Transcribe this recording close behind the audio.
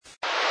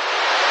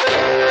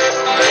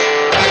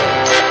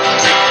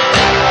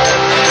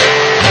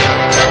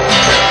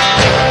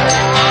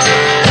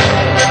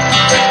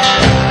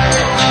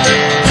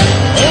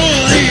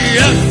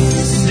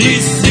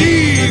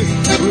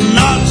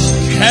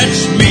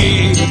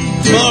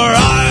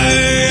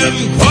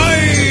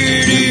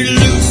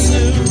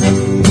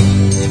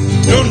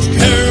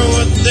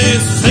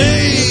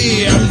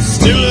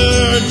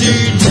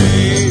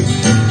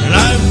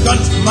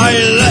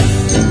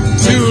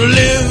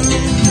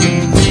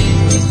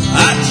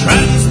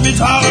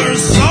guitar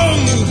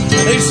song.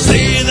 They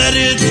say that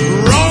it's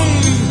wrong,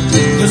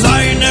 'cause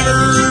I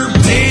never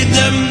paid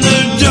them the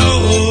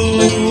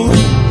dough.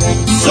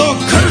 So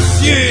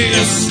curse ye,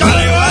 you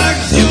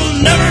scallywags,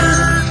 you'll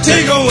never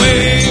take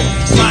away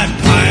my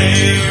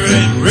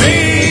pirate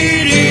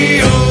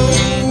radio.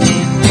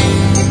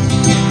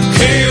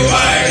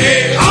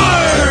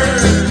 K-Y-A-R,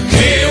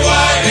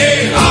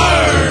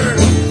 K-Y-A-R,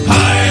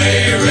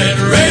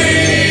 pirate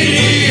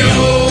radio.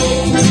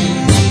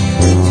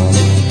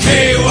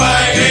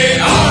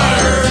 K-Y-A-R,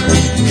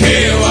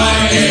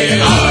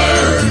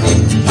 K-Y-A-R,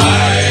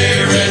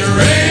 pirate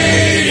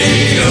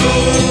radio.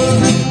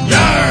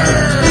 Yarr!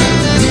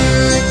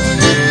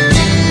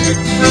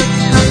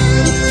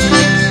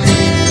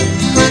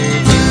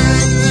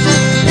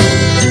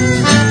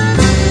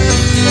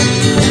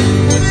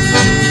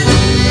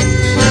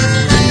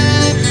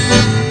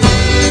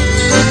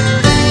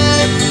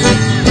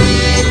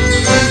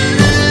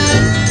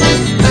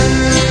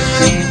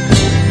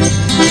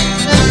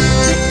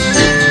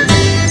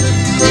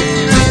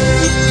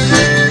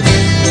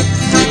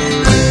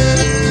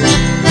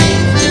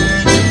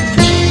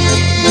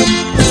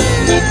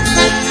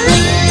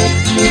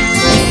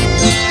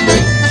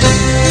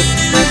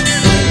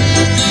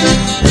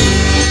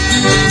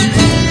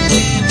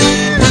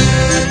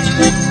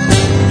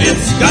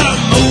 It's got a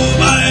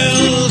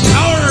mobile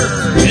tower,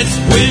 it's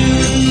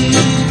wind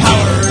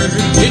powered,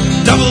 it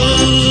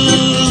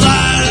doubles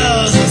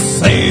as a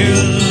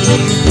sail.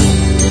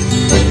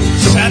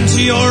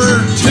 Shanty or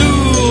two,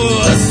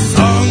 a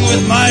song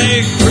with my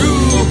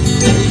crew,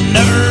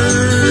 never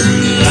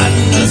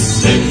land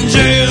us in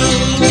jail.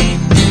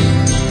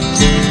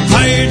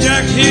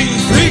 Hijacking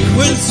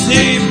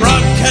frequency,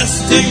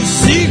 broadcasting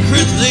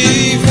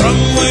secretly from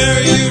where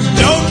you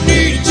don't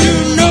need to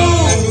know.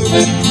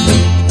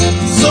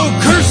 So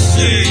curse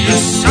ye, you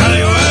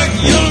scallywag,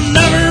 you'll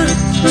never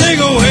take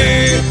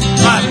away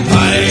my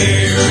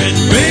pirate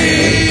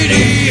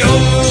radio.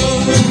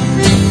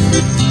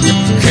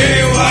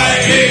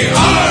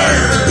 K-Y-A-R,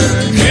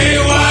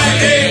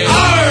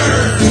 K-Y-A-R,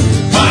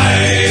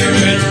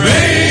 pirate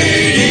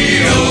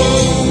radio.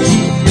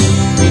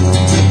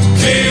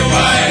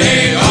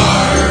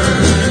 K-Y-A-R,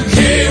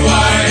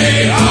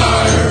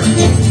 K-Y-A-R,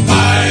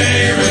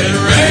 pirate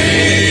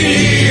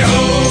radio.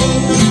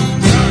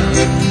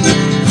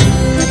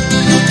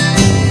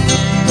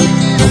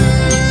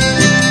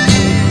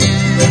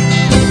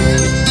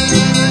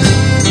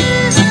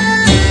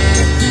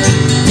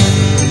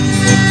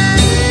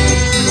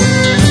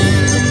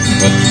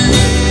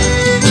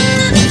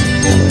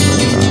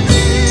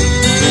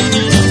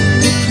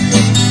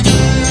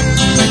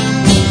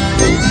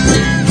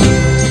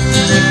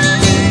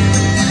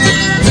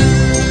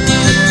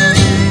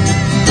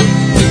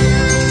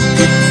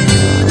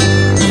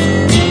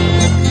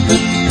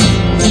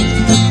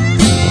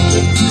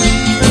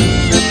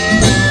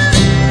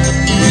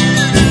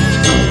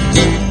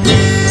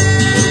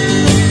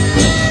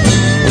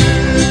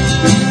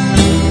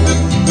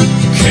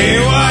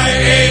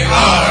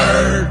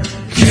 K-Y-A-R,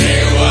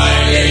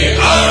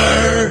 K-Y-A-R,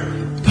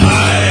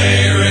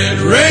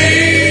 pirate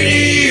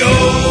radio.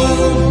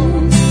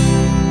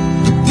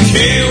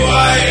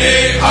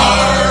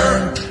 K-Y-A-R,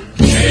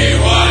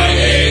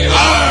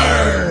 K-Y-A-R,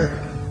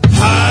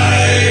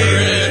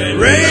 pirate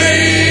radio.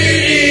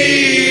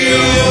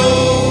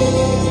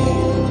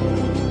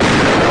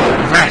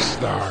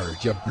 Rastar,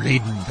 you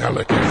bleeding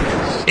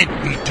pelicans. It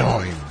be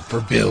time for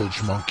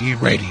Bilge Monkey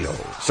Radio.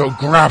 So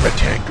grab a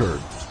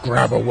tankard,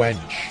 grab a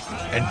wench,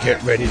 and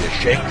get ready to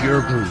shake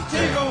your groove.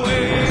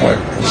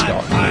 Pirate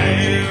style.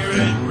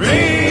 Pirate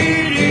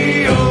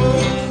radio.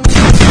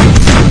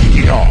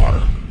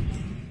 Yar.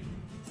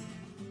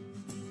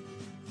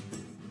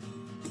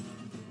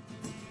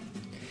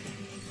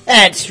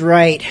 That's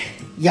right.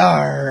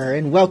 Yar,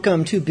 and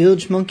welcome to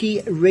Bilge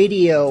Monkey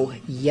Radio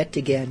yet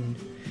again.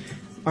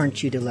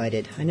 Aren't you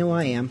delighted? I know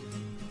I am.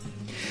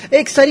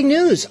 Exciting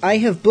news! I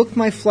have booked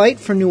my flight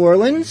for New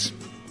Orleans.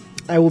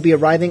 I will be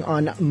arriving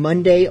on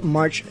Monday,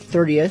 March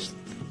 30th,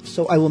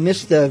 so I will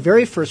miss the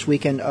very first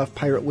weekend of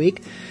Pirate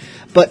Week.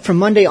 But from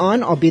Monday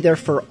on, I'll be there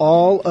for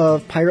all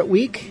of Pirate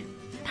Week,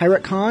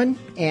 Pirate Con,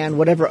 and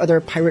whatever other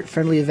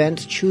pirate-friendly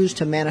events choose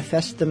to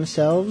manifest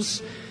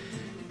themselves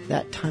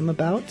that time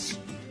about.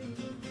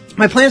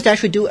 My plan is to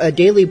actually do a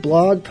daily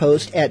blog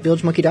post at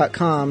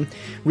bilgemonkey.com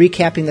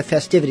recapping the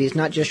festivities,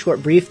 not just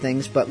short, brief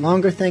things, but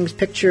longer things,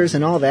 pictures,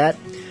 and all that,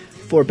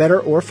 for better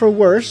or for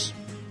worse.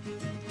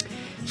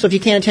 So if you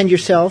can't attend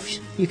yourself,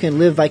 you can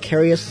live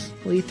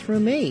vicariously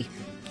through me.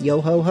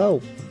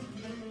 Yo-ho-ho.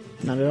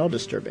 Not at all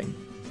disturbing.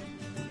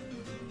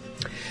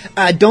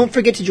 Don't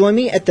forget to join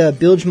me at the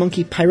Bilge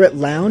Monkey Pirate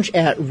Lounge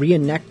at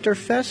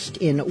Reenactorfest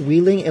in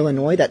Wheeling,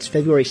 Illinois. That's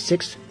February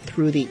 6th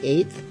through the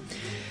 8th.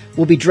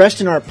 We'll be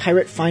dressed in our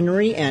pirate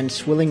finery and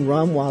swilling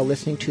rum while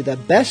listening to the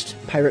best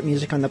pirate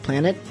music on the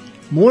planet.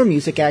 More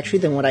music, actually,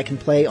 than what I can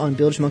play on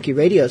Bilge Monkey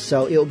Radio,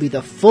 so it will be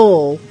the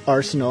full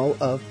arsenal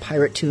of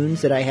pirate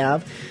tunes that I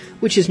have,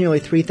 which is nearly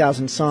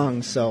 3,000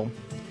 songs, so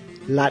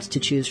lots to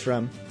choose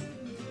from.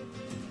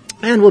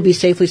 And we'll be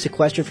safely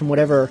sequestered from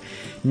whatever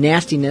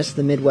nastiness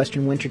the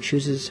Midwestern winter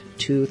chooses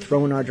to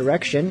throw in our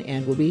direction,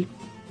 and we'll be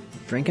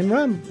drinking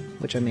rum,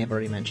 which I may have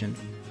already mentioned.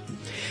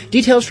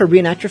 Details for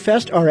Reenactor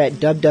Fest are at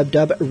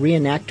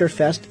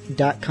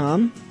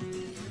www.reenactorfest.com.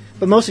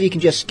 But most of you can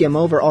just skim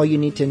over. All you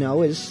need to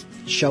know is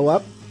show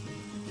up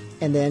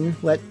and then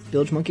let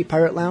Bilge Monkey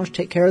Pirate Lounge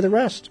take care of the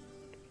rest.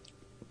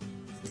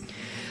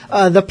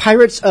 The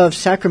Pirates of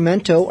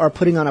Sacramento are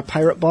putting on a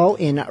pirate ball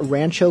in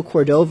Rancho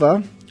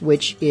Cordova,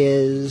 which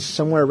is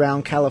somewhere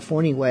around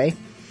California way,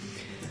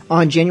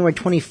 on January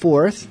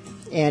 24th.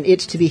 And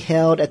it's to be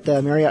held at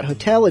the Marriott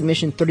Hotel,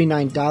 admission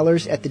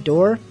 $39 at the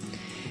door.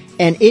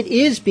 And it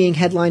is being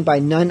headlined by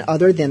none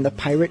other than the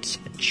Pirates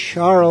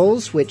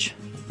Charles, which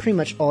pretty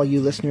much all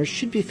you listeners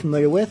should be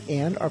familiar with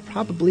and are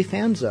probably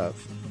fans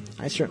of.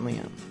 I certainly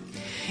am.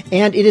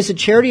 And it is a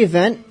charity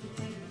event.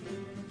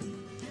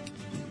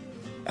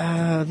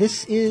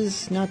 This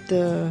is not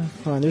the...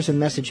 Hold on, there's a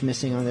message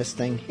missing on this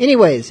thing.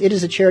 Anyways, it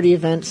is a charity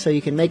event, so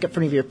you can make up for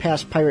any of your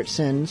past pirate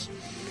sins.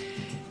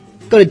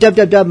 Go to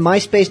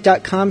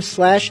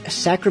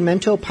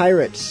www.myspace.com/Sacramento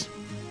Pirates.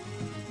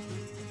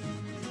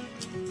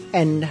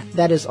 And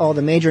that is all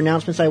the major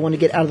announcements I want to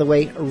get out of the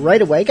way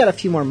right away. Got a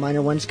few more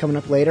minor ones coming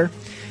up later.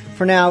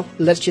 For now,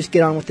 let's just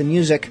get on with the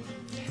music.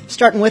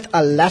 Starting with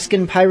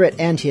Alaskan Pirate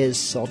and his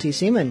Salty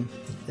Seaman.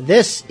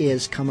 This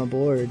is Come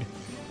Aboard.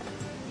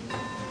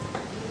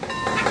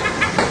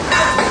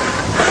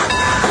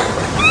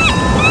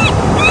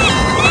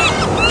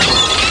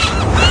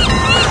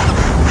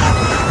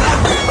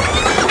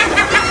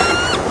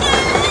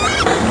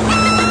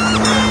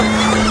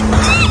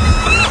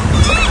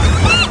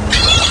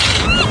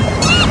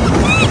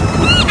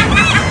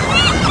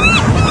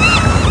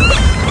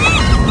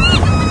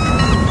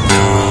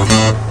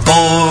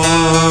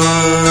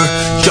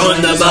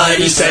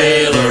 Mighty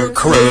sailor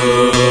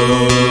crew.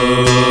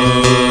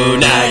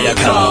 Now you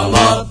come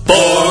aboard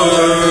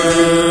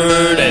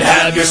and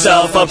have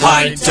yourself a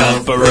pint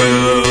of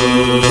brew.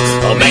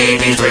 Well,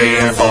 maybe 3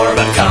 or 4,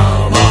 but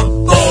come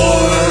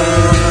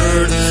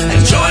aboard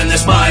and join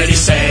this mighty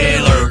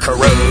sailor crew.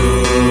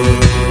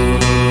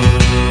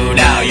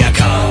 Now you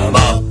come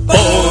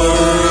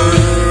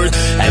aboard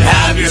and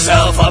have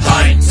yourself a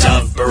pint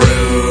of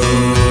brew.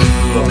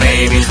 Well,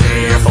 maybe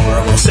 3 or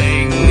 4 will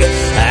sing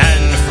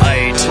and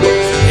fight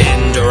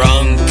in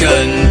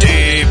drunken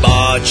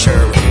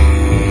debauchery.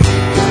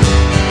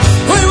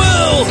 We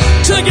will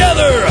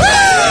together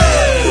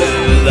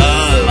live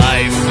the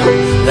life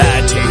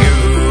that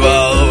you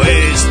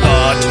always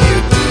thought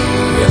you'd be.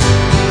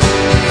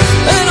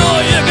 And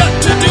all you got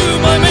to do,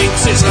 my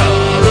mates, is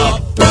come aboard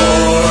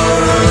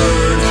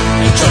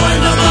and join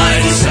the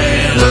mighty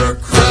sailor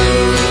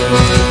crew.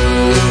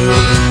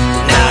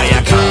 Now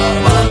you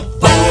come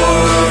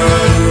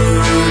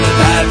aboard and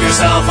have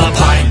yourself a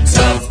pint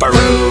of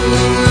brew.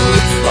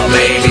 Well,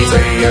 maybe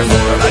 3 or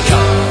 4, but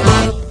come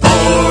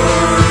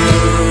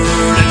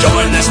aboard and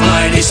join this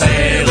mighty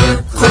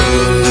sailor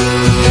crew.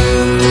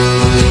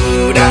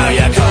 Now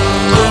you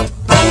come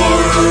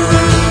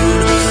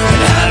aboard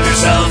and have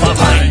yourself a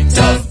pint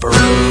of brew.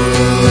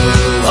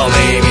 Well,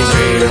 maybe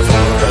 3 or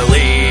 4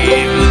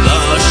 leave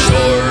the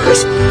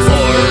shores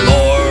for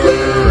more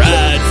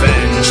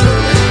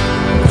adventuring.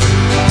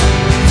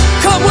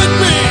 Come with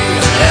me,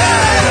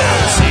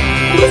 yeah.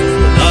 See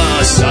the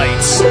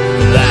sights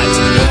that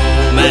no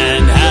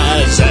man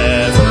has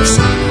ever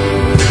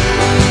seen.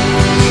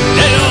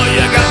 And all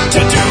you got to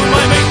do,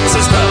 my mates,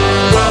 is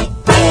come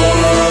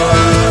aboard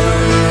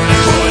and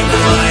join the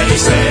mighty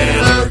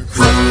sailor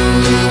crew.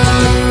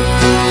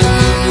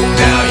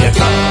 Now you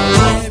come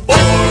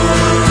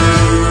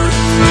aboard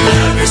and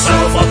have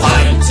yourself a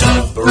pint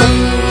of brew.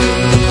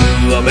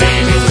 Well,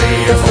 maybe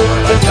 3 or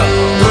 4, but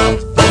come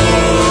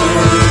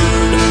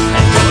aboard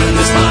and join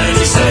this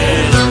mighty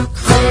sailor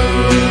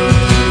crew.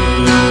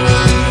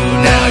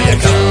 Now you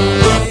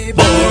come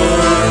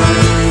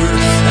aboard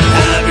and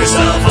have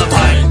yourself a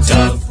pint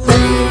of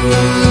brew.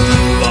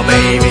 Well,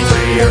 maybe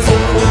 3 or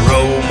 4 will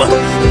roam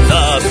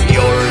the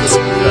fjords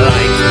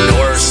like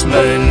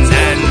Norsemen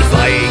and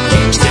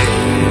Vikings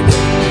did.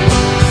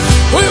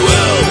 We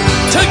will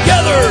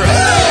together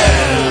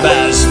live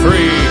as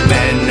free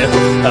men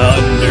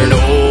under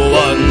no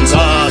one's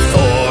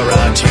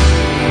authority.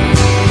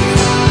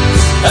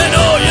 And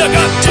all you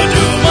got to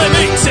do, my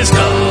mates, is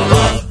come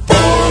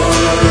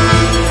aboard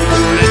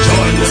and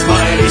join this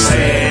mighty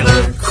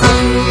sailor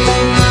crew.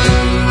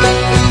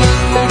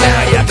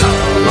 Now you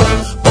come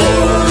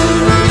aboard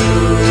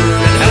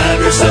and have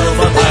yourself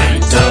a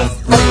pint of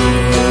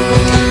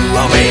brew.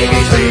 Well, maybe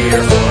 3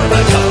 or 4,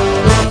 but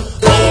come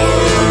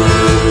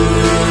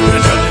aboard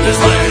and join this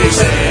mighty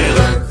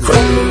sailor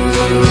crew.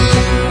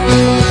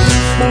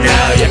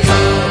 Now you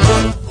come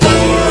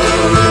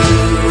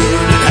aboard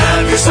and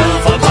have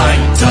yourself a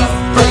pint of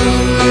brew.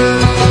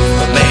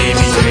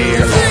 Maybe 3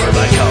 or 4,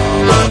 but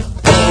come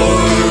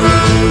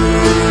aboard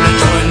and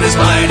join this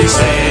mighty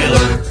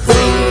sailor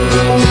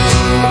crew.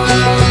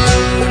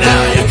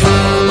 Now you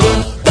come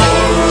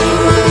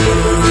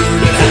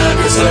aboard and have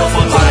yourself a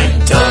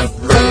pint of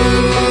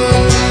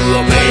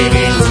brew.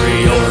 Maybe 3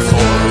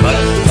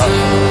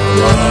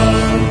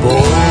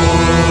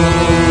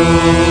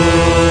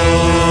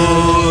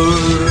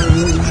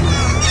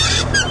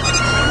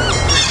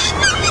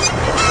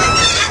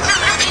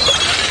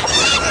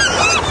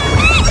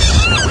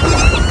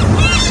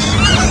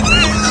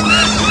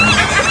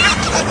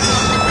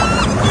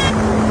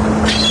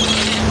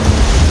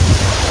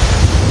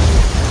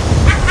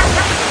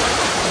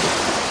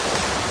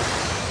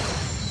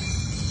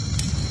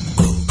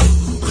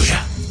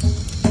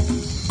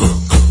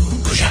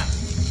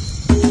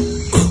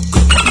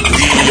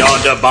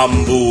 the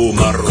bamboo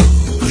maroon.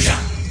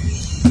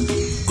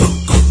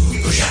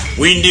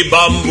 When the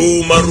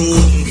bamboo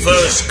maroon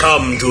first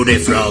come to the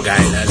Frog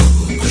Island,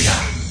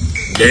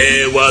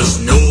 there was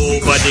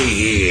nobody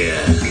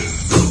here.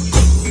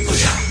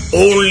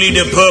 Only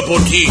the purple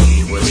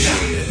tiki was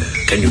here.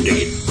 Can you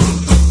dig it?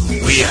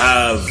 We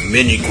have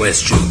many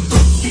questions.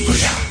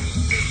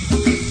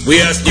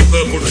 We asked the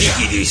purple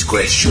tiki this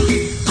question.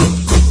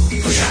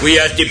 We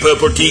asked the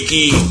purple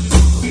tiki,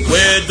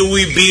 where do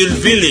we build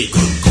village?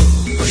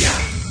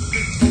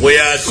 We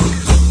ask,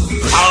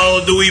 how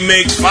do we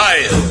make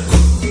fire?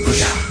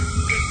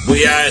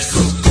 We ask,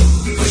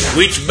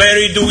 which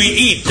berry do we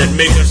eat that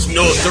make us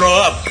no throw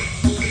up?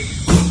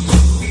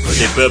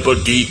 The purple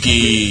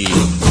tiki,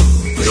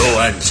 no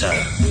answer.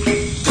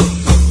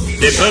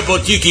 The purple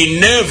tiki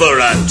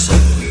never answer.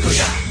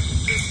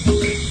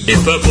 The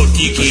purple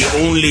tiki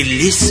only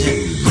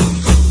listen.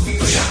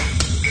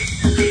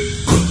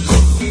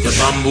 The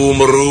bamboo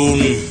maroon,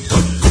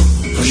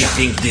 we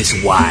think this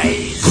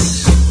wise.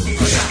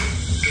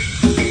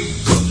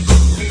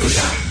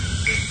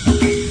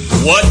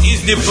 What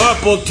is the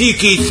purple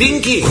tiki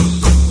thinking?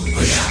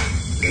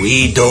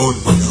 We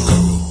don't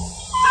know.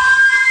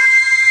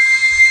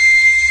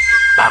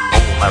 Bamboo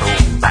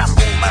maroon,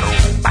 bamboo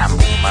maroon,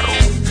 bamboo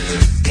maroon.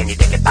 Can you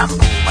take it? Bamboo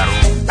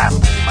maroon,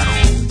 bamboo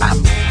maroon,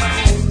 bamboo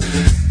maroon.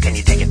 Can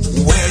you take it?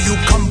 Where you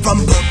come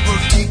from, purple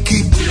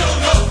tiki? We don't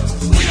know.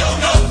 We don't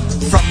know.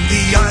 From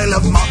the Isle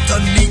of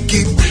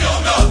Martinique? We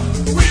don't know.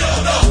 We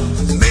don't know.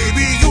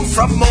 Maybe you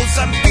from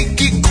Mozambique?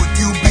 Could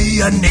you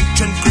be an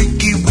ancient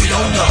Greekie? We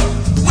don't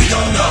know. We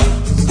don't know.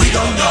 We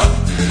don't know.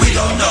 We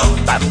don't know.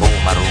 Bamboo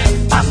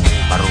maroon, bamboo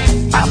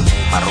maroon,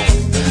 bamboo maroon.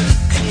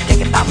 Can you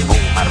take it? Bamboo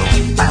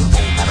maroon,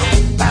 bamboo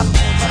maroon,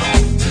 bamboo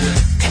maroon.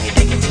 Can you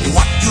take it?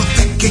 What you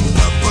thinking,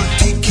 purple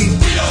tiki?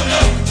 We don't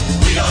know.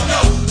 We don't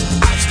know.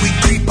 As we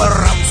creep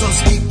around so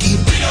sneaky.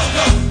 We don't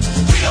know.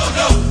 We don't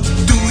know.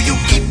 Do you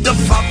keep the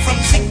fog from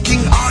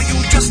sinking? Are you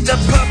just a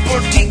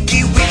purple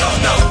tiki? We don't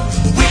know.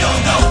 We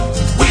don't know.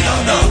 We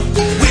don't know.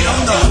 We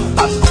don't know.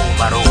 Bamboo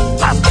maroon,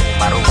 bamboo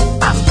maroon,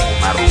 bamboo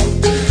maroon.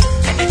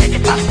 Can you take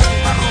it? Bamboo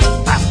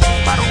maroon, bamboo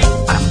maroon,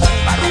 bamboo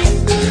maroon.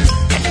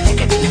 Can you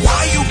take it?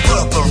 Why you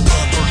purple,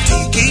 purple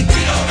tiki?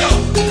 We don't know.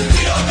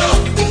 We don't know.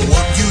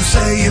 What you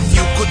say if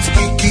you could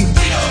speak? We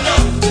don't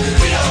know.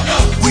 We don't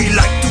know. We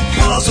like to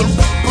puzzle,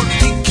 purple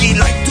tiki.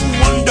 Like to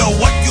wonder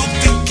what you're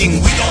thinking.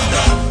 We don't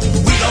know.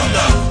 We don't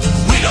know.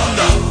 We don't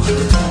know.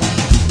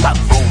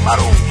 Bamboo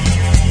maroon.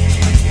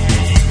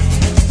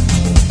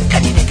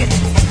 Can you take it?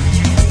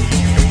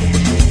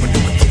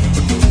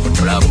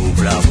 Bamboo,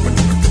 bamboo.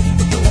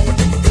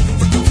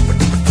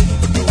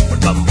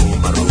 Bamboo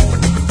maroon.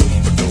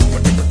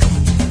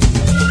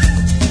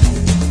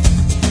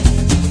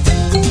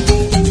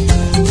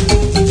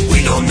 We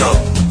don't know.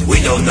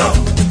 We don't know.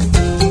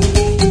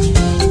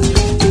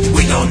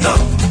 We don't know.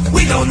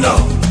 We don't know.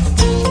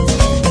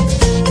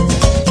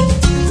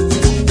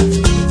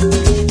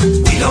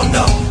 We don't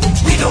know.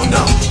 We don't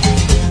know.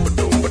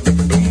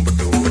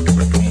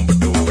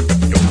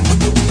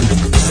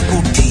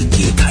 Purple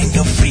tiki, kind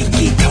of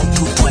freaky. Count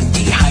to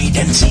 20, hide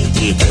and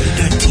seeky.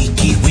 Elder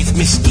tiki with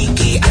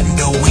mystique and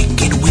a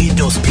wicked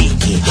widow's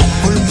peaky.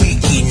 Humble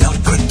meeky, not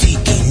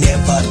critiquey.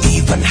 Never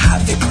even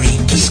have it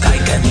creaky. Sky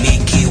can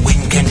leaky,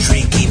 wind can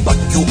shrieky, but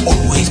you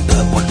always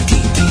purple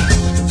tiki.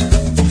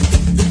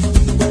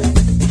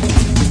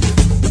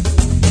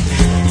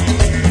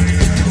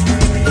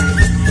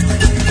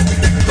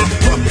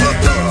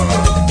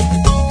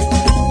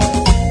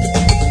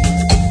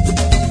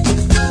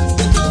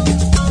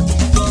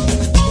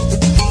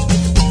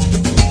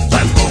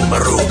 Bamboo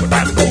maroon,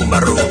 bamboo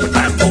maroon,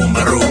 bamboo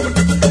maroon.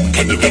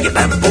 Can you dig it?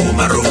 Bamboo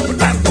maroon,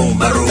 bamboo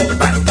maroon,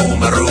 bamboo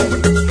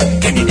maroon.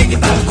 Can you dig it?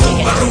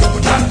 Bamboo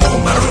maroon, bamboo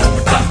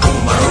maroon,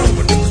 bamboo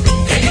maroon.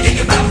 Can you dig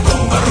it? Bamboo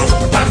maroon,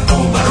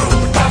 bamboo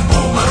maroon,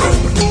 bamboo maroon.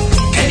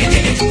 Can you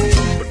dig it?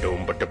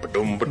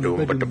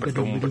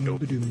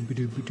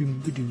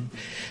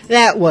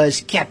 That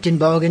was Captain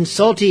Bog and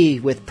Salty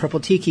with Purple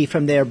Tiki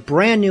from their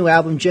brand new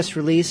album just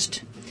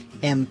released,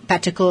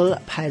 Empatical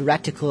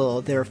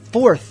Piratical, their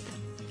fourth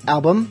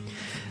album.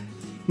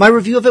 My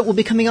review of it will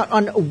be coming out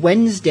on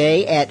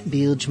Wednesday at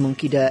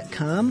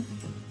bilgemonkey.com.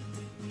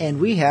 And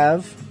we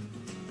have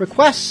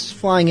requests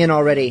flying in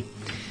already.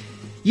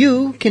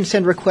 You can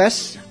send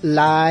requests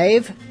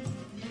live.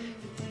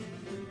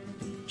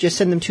 Just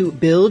send them to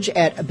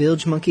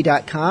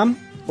bilge@bilgemonkey.com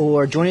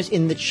or join us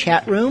in the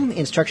chat room.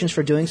 Instructions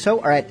for doing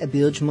so are at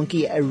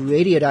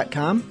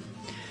bilgemonkeyradio.com.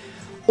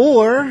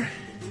 Or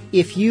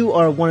if you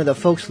are one of the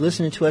folks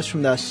listening to us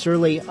from the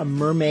Surly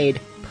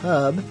Mermaid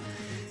Pub,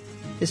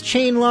 is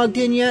Chain logged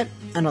in yet?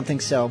 I don't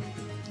think so.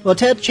 Well,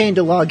 tell Chain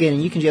to log in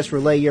and you can just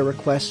relay your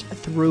request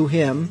through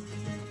him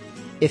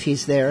if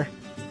he's there.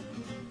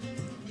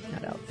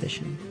 Not out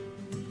fishing.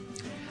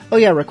 Oh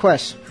yeah,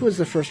 requests. Who was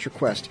the first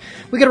request?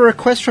 We got a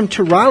request from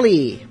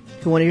Tirali,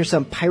 who want to hear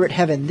some Pirate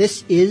Heaven.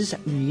 This is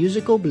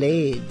Musical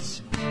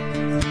Blades.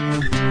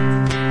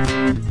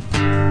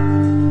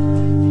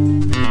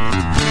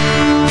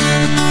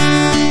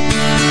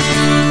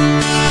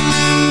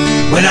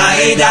 When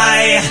I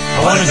die, I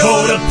wanna go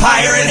to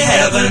pirate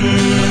heaven.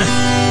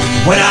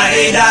 When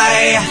I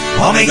die,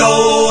 all me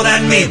gold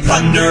and me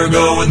plunder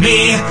go with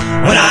me.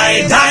 When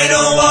I die,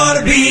 don't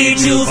wanna be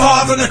too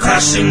far from the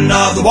crashing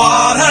of the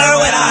water.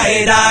 When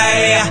I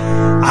die,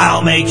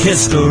 I'll make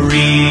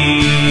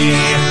history.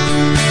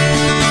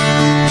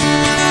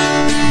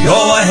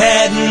 Go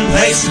ahead and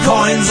place the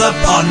coins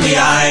upon me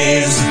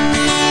eyes.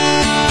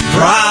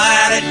 Draw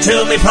at it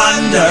till me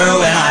plunder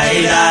when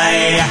I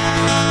die.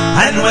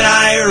 And when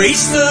I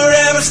reach the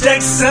river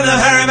Styx and the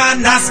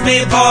herman asks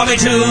me for me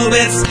 2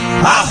 bits,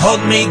 I'll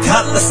hold me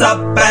cutlass up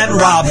and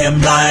rob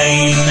him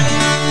blind.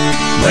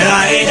 When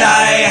I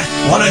die,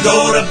 wanna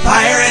go to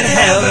pirate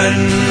heaven.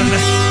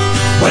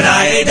 When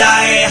I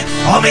die,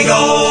 all me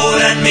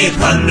gold and me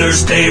plunder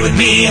stay with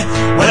me.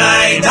 When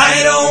I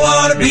die, don't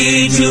wanna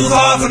be too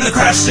far from the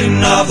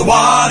crashing of the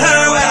water.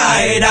 When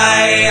I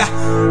die,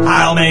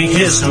 I'll make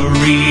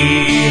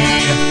history.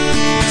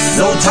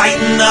 So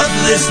tighten up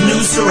this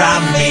noose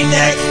around me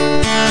neck.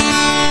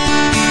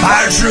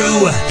 Fire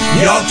true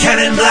your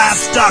cannon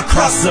blast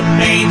across the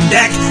main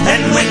deck.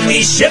 And when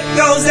me ship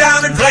goes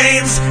down in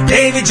flames,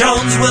 Davy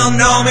Jones will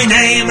know me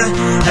name,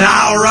 and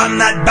I'll run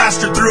that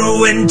bastard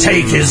through and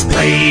take his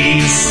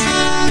place.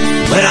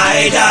 When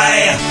I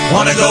die,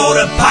 wanna go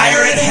to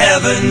pirate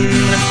heaven.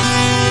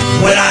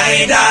 When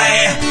I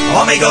die,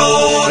 all me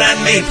gold and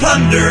me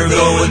plunder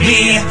go with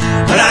me.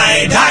 When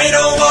I die,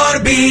 don't wanna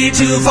be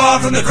too far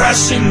from the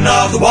crashing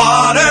of the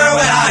water.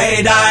 When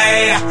I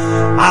die,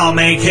 I'll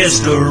make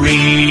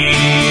history.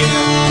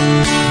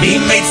 Me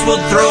mates will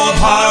throw a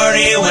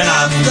party when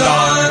I'm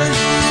gone.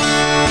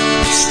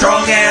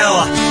 Strong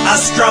ale, a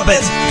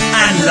strumpet,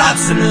 and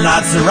lots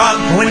of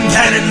rum. When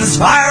cannons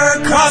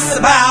fire across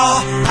the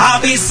bow,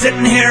 I'll be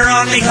sitting here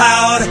on me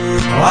cloud,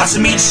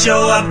 watching me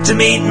show up to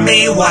meet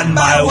me one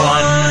by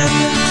one.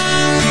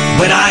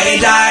 When I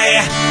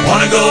die,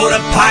 wanna go to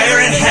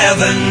pirate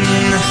heaven.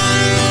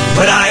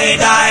 When I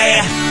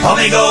die, all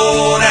me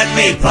gold and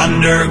me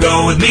plunder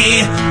go with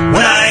me.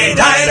 When I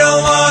die,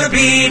 don't wanna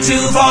be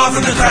too far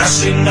from the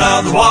crashing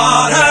of the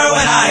water.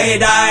 When I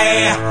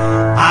die,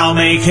 I'll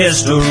make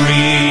history.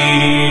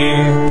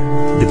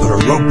 They put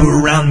a rope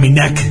around me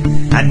neck,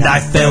 and I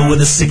fell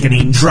with a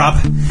sickening drop.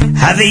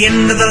 At the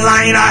end of the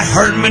line, I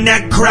heard my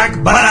neck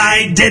crack, but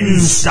I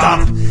didn't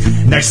stop.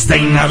 Next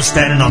thing, I was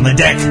standing on the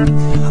deck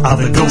of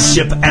the ghost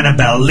ship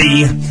Annabelle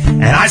Lee,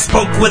 and I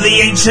spoke with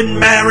the ancient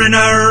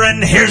mariner,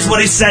 and here's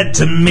what he said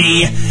to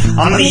me.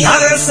 On the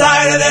other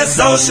side of this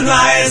ocean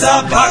lies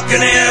a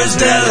buccaneer's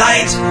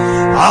delight.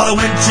 All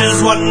the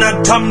winches want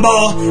to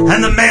tumble,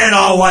 and the men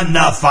all want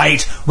to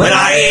fight. When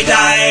I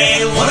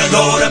die, wanna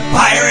go to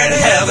pirate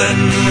heaven.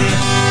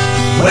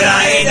 When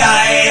I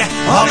die,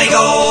 all me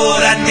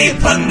gold and me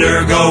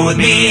plunder go with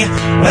me.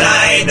 When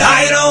I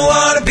die, don't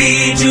wanna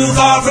be too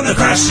far from the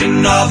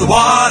crashing of the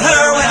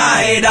water. When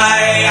I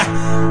die,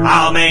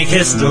 I'll make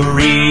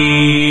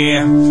history.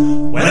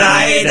 When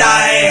I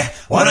die,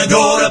 wanna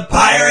go to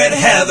pirate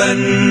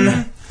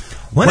heaven.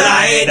 When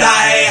I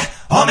die,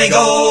 all me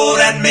gold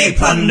and me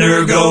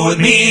plunder go with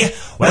me.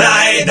 When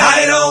I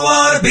die, don't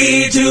wanna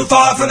be too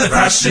far from the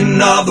crashing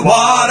of the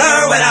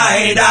water. When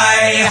I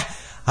die,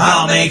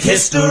 I'll make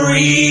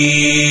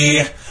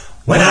history.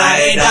 When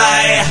I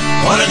die,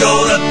 wanna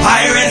go to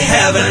pirate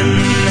heaven.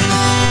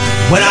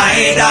 When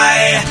I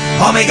die,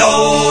 all me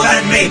gold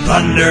and me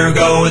plunder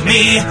go with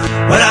me.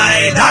 When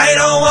I die,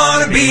 don't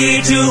wanna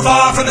be too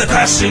far from the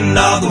crashing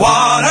of the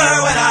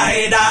water. When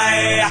I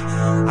die,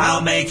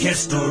 I'll make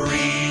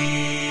history.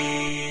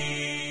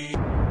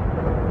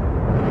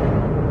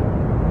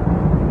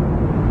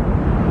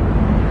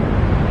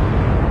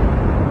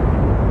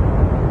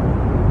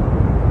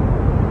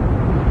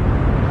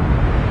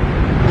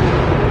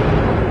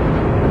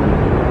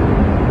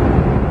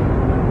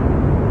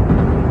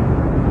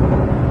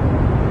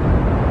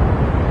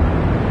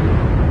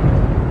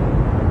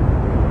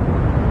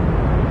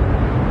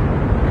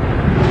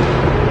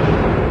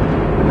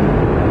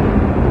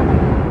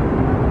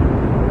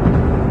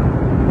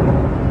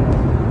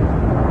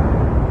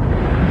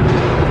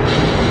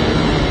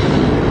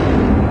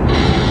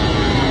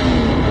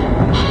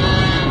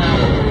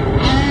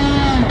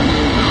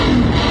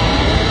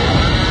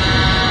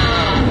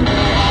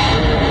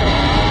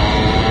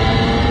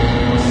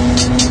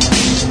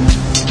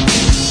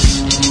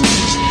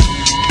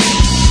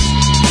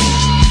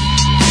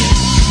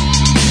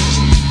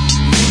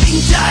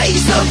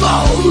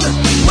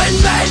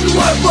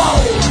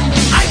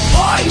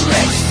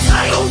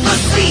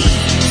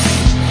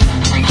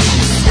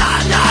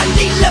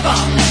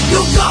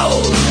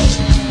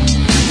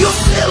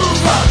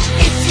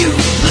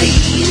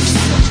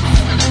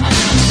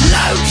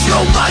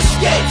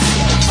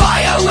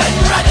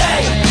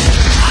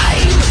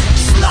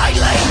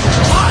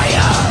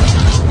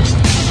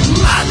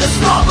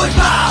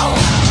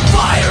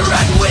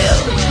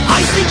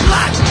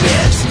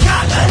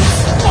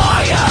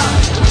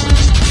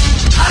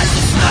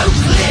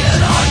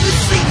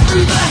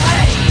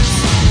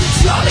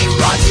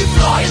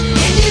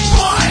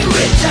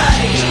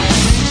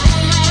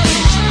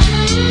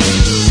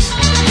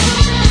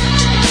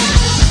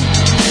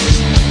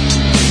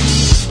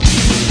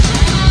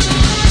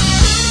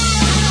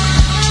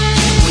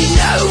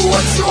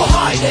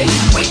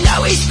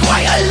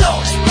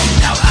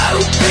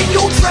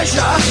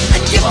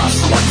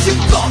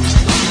 you've got.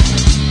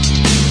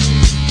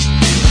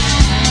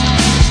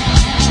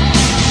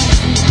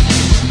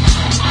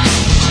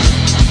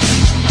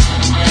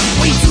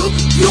 We took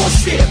your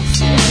ship,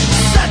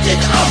 set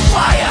it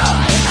afire,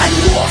 and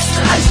watched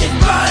as it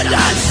burned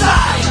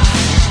outside.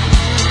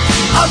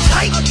 I'll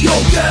take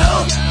your girl,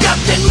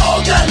 Captain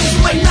Morgan's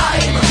my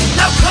name.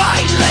 Now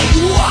kindly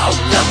walk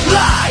the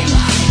flame.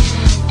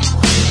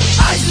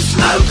 As the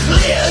smoke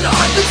cleared,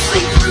 I could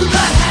see through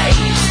the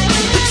haze.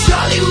 The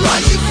Charlie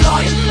Roger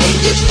flying in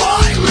the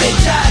pirate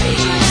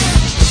days.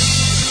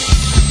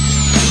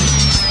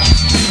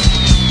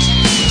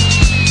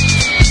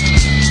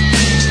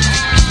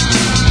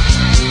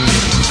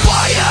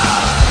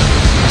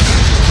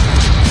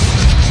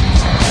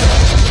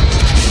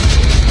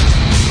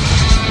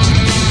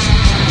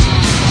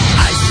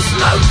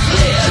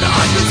 Cleared,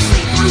 I could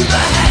see through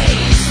the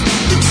haze.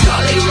 The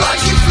Jolly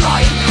Roger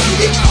flying in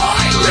the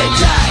pirate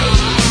days.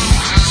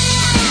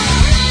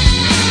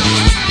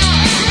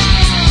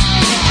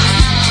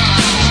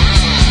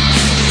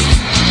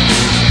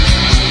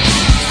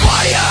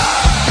 Fire!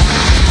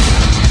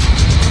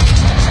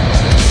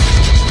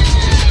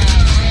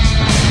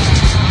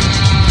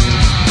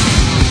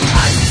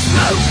 As the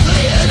smoke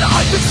cleared,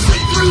 I could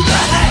see through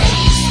the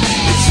haze.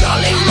 The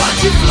Jolly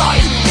Roger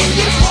flying in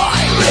the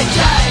pirate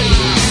days.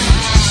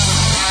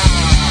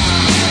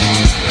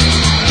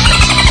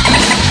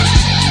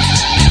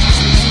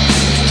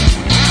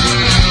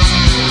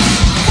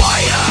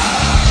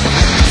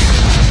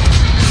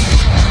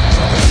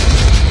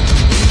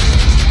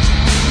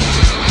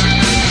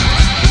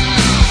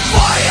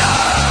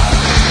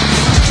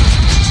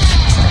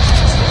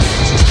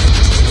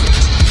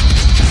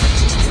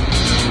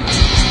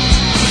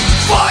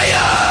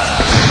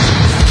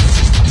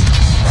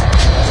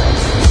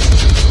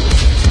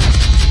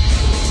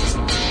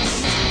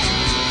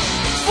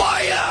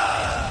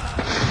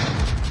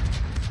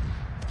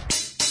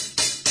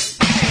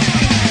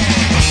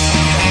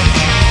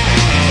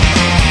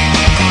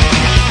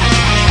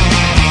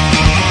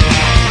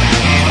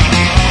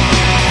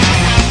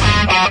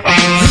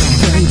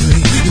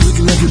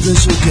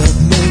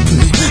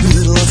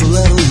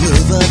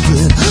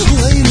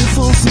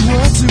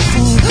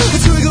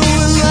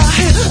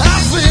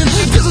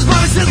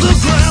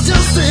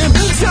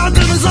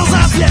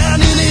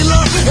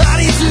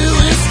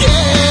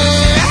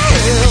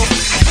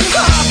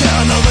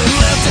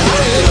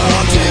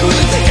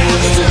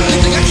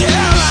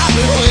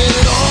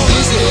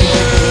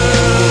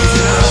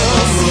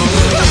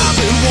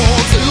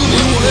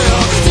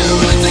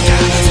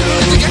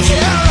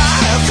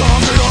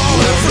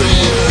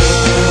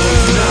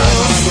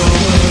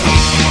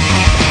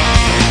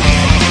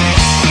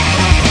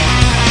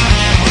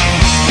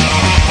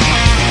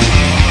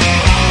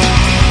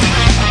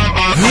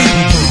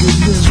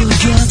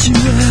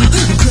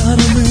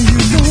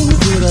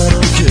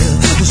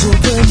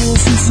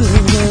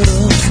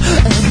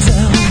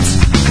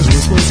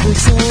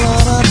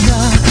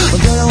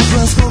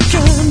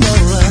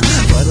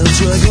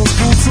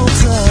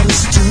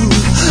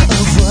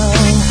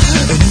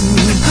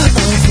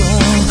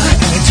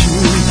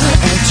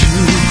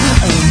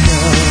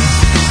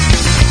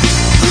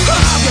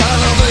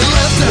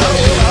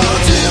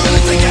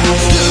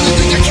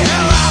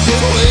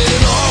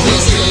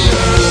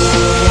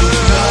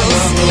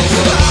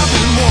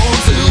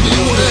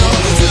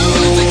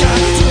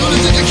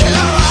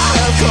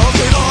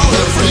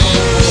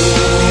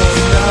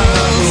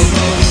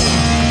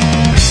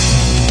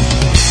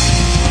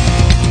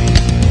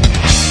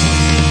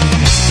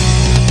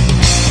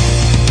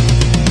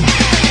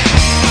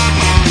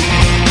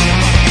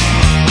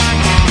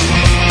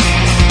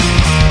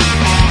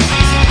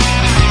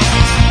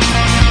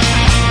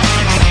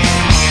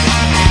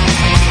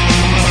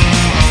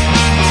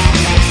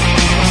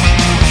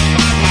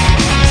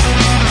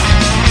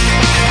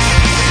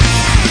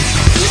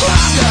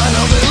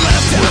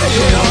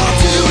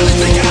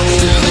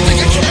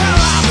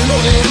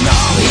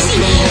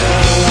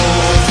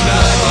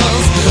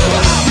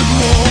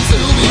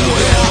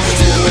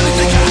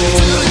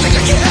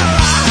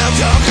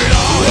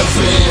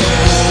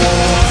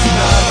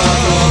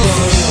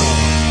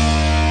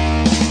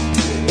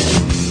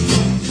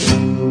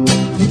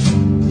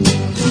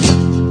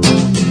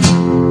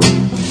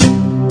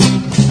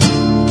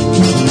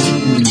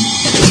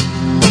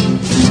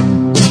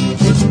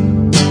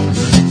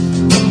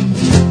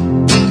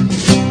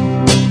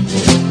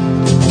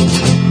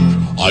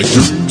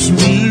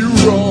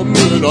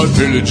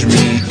 Pillage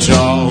me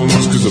towns,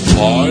 'cause a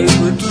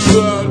pirate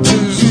that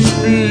is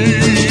me.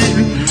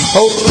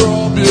 I'll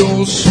rob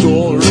your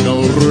store and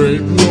I'll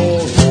rape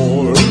your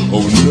whore.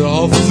 Oh,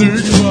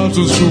 nothing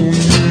matters to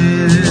me.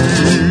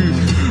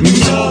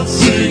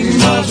 Nothing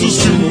matters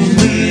to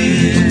me.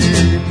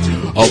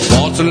 A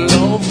bottle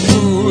of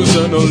booze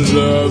and a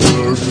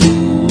leather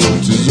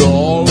boot is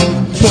all a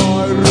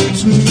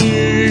pirate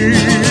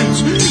needs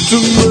to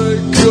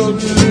make a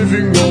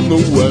living on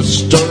the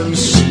Western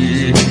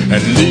Sea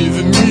and leave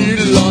me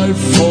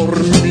life for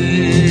me.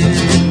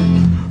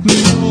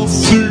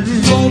 Nothing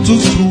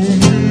matters to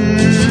me.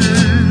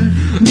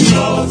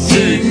 Nothing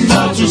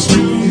matters to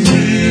me.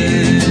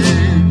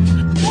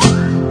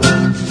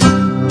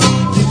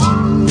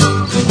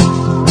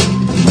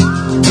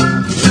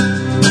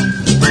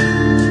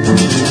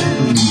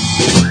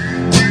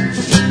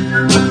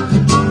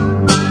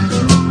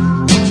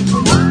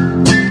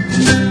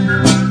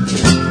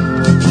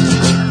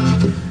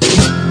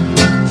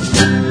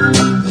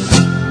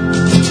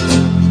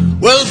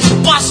 Well,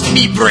 bust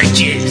me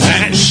bridges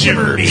and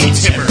shiver me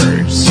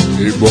timbers.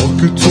 A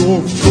bucket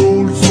of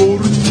gold for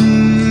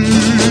me.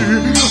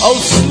 I'll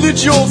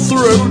slit your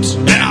throat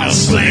And I'll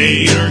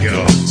slay your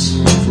goats.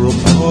 for a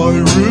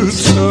pirate.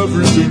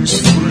 Everything's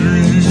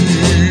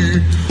free.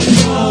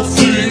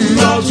 Nothing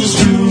matters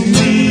to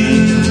me.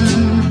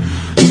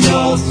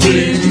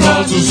 Nothing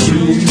matters to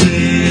me.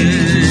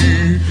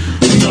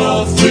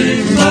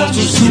 Nothing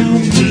matters to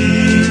me.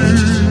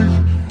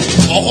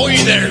 Ahoy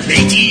there,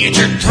 matey, it's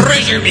your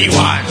treasure me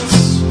wants.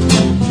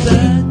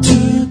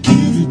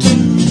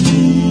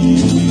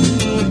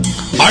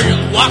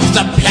 I'll walk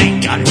the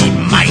plank on me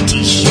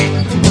mighty ship.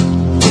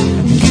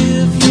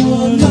 Give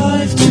your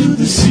life to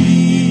the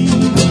sea.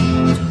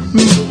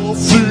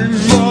 Nothing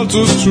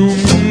matters to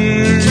me.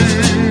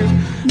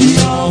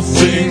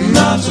 Nothing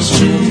matters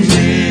to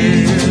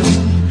me.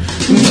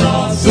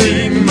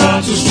 Nothing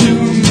matters to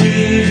me.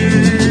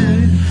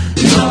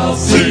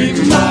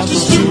 Nothing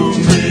matters to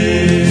me.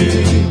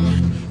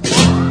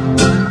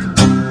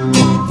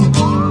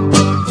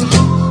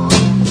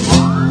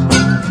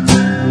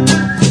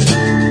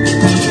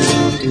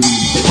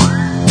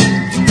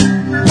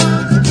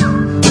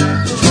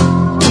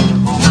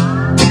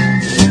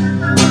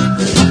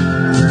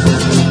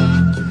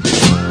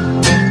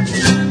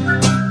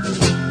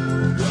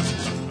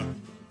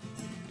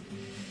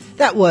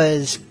 That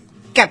was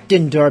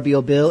Captain Darby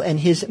O'Bill and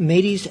his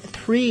Mateys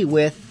 3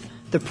 with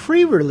the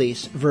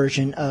pre-release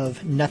version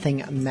of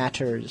Nothing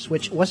Matters,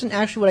 which wasn't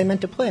actually what I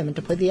meant to play. I meant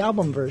to play the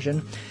album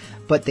version,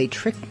 but they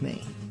tricked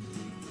me.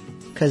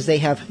 Because they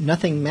have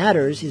Nothing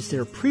Matters is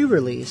their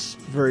pre-release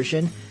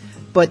version,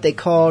 but they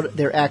called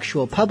their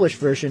actual published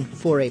version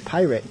For a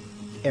Pirate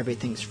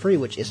Everything's Free,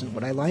 which isn't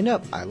what I lined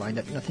up. I lined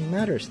up Nothing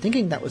Matters,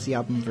 thinking that was the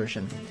album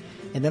version.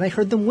 And then I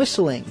heard them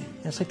whistling.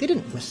 And it's like, they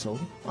didn't whistle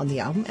on the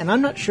album. And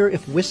I'm not sure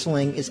if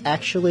whistling is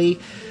actually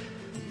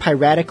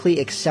piratically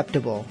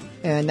acceptable.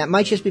 And that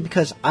might just be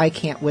because I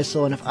can't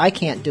whistle, and if I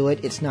can't do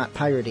it, it's not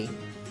piratey.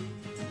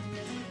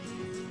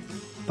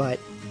 But,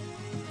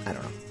 I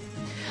don't know.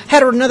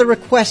 Had another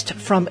request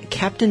from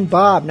Captain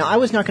Bob. Now, I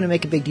was not going to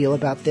make a big deal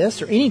about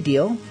this, or any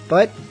deal,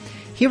 but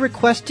he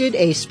requested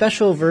a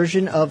special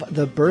version of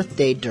the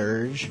Birthday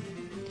Dirge,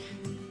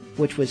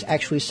 which was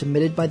actually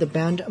submitted by the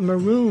band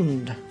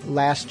Marooned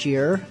last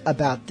year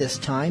about this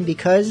time,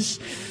 because,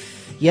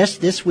 yes,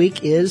 this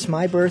week is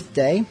my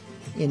birthday,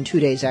 in 2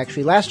 days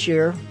actually. Last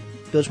year,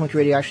 Bilge Monkey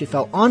Radio actually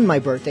fell on my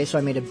birthday, so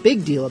I made a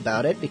big deal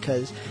about it,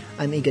 because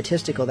I'm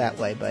egotistical that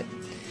way, but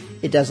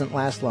it doesn't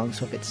last long,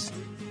 so if it's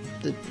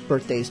the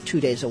birthday's 2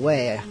 days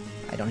away,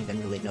 I don't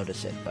even really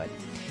notice it, but...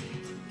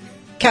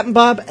 Captain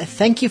Bob,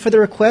 thank you for the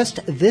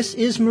request. This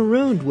is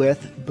Marooned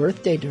with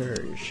Birthday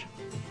Dirge.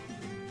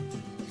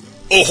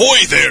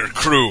 Ahoy there,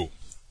 crew!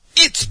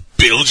 It's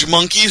Bilge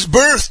Monkey's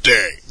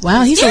birthday!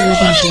 Wow, he's a little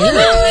bit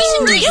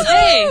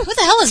Hey, who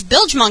the hell is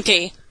Bilge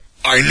Monkey?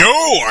 I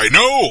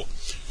know!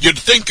 You'd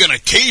think an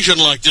occasion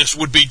like this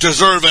would be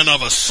deserving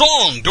of a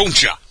song,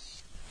 don't ya?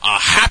 A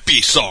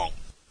happy song,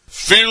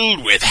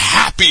 filled with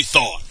happy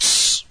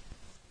thoughts.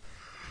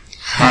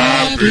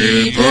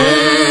 Happy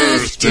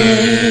birthday!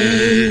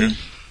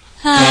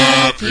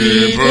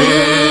 Happy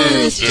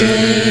birthday!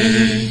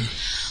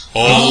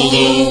 All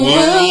the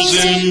world's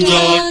in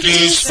dark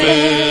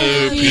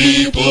despair,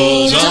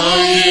 people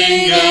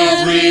dying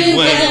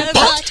everywhere,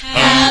 but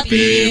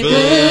happy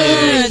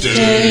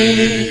birthday,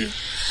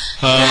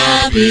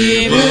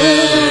 happy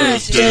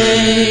birthday.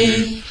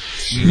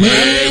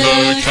 May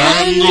the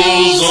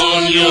candles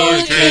on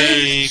your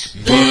cake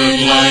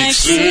burn like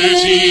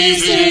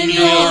cities in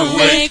your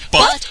wake,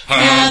 but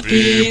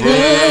happy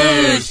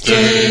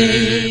birthday,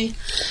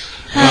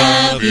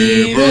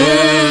 happy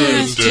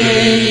birthday.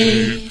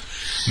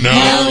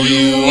 Now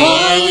you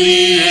are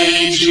the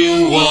age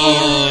you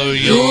are,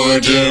 your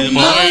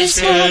demise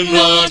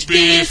cannot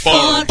be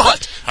far,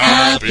 but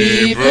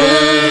happy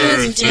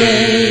birthday,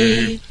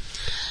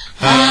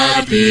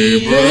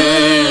 happy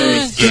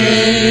birthday,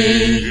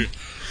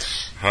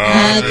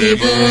 happy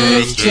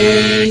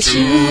birthday to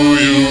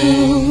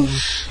you,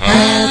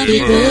 happy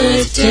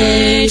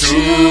birthday to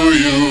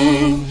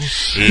you.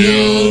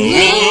 You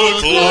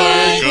look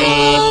like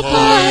a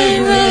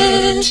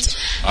pirate,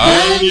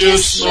 and you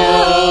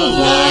smell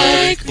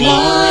like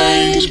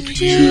blind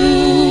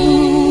pew.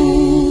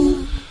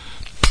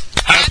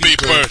 Happy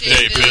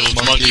birthday, Bilge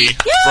Monkey,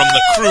 from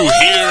the crew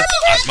here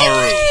at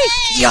Maroon.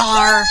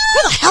 Yar!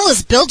 Who the hell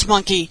is Bilge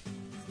Monkey?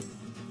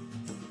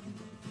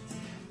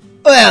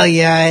 Well,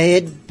 yeah,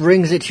 it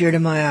brings a tear to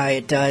my eye,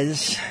 it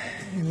does.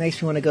 It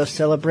makes me want to go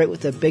celebrate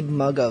with a big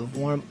mug of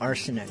warm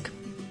arsenic.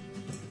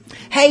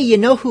 Hey, you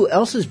know who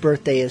else's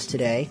birthday is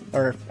today?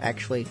 Or,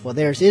 actually, well,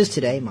 theirs is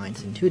today,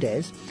 mine's in 2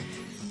 days.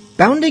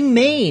 Bounding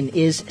Maine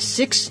is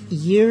 6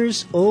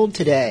 years old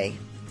today.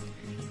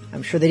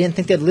 I'm sure they didn't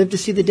think they'd live to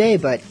see the day,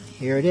 but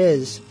here it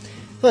is.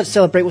 Let's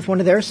celebrate with one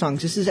of their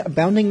songs. This is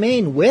Bounding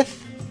Maine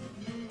with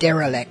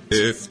Derelict.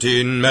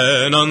 15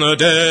 men on the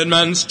dead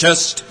man's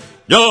chest,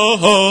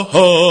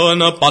 yo-ho-ho,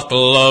 and a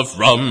bottle of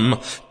rum.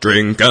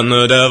 Drink and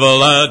the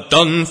devil had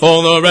done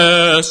for the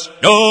rest,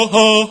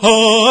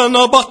 yo-ho-ho, and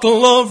a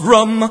bottle of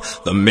rum.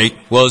 The mate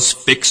was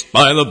fixed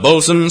by the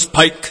bosun's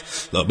pike,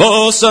 the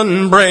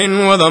bosun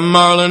brain with a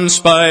marlin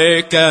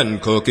spike,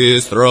 and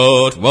Cookie's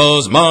throat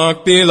was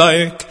marked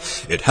belike.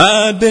 It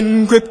had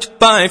been gripped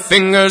by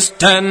fingers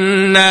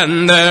 10,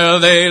 and there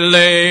they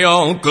lay,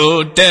 all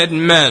good dead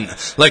men,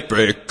 like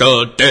break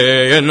of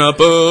day in a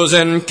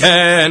boozing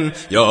can,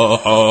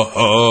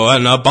 yo-ho-ho,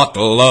 and a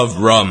bottle of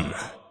rum.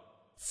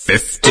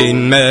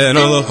 15 men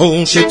of the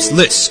whole ship's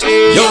list,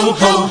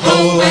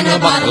 yo-ho-ho, and a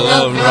bottle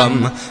of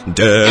rum.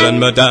 Dead and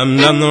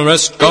madammed and the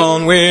rest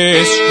gone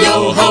waste,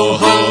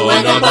 yo-ho-ho,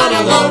 and a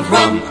bottle of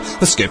rum.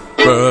 The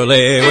skipper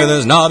lay with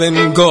his knob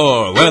in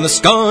gore, where the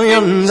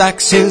scullion's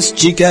axe his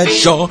cheek had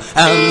shore,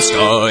 and the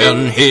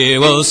scullion he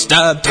was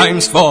stabbed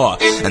times 4.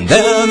 And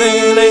there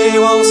they lay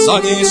while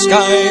soggy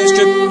skies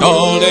dripped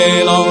all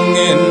day long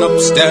in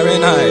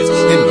upstaring eyes,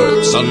 in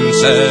murk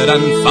sunset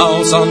and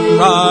foul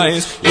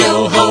sunrise,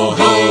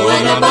 yo-ho-ho,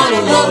 and a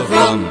bottle of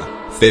rum.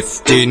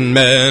 15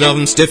 men of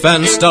 'em stiff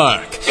and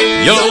stark,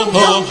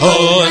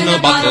 yo-ho-ho, and a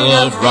bottle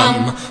of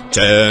rum.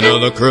 10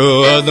 of the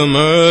crew of the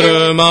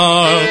murder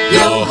mark,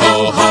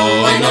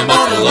 yo-ho-ho, and a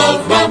bottle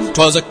of rum.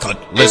 'Twas a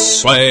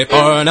cutlass swipe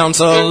or an ounce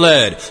of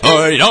lead,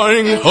 or a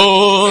yarning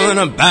hole in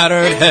a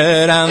battered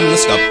head, and the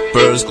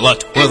scupper's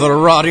glut with a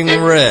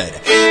rotting red.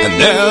 And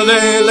there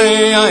they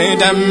lay, I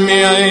damn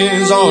me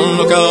eyes, all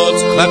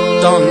lookouts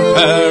clapped on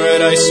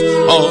paradise,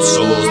 all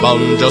souls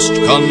bound just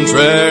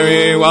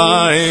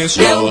contrariwise,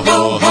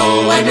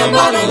 yo-ho-ho, and a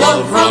bottle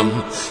of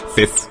rum.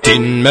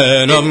 15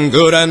 men of 'em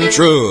good and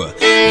true,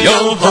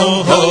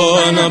 yo-ho-ho,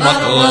 and a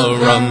bottle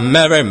of rum.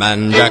 Every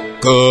man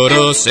Jack could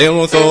have sailed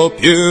with a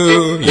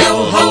pew,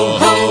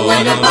 yo-ho-ho,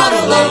 and a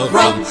bottle of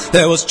rum.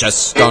 There was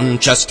chest on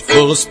chest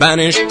full of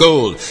Spanish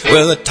gold,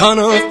 with a ton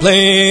of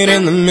plate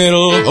in the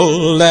middle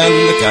hold,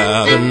 and the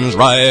cabins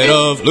right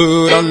of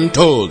loot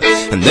untold.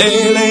 And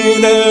they lay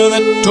there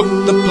that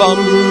took the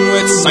plum,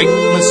 with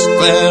sightless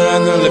glare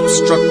and their lips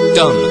struck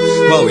dumb,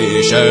 while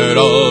we shared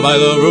all by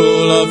the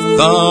rule of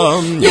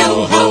thumb,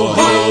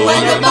 yo-ho-ho,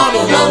 and a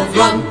bottle of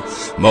rum.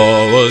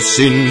 More was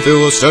seen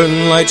through a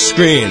stern light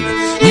screen,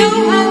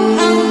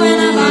 yo-ho-ho,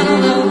 and a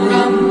bottle of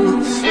rum.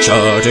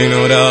 Charting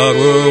no doubt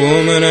where a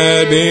woman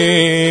had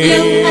been,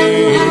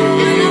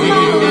 yo-ho-ho, and a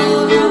bottle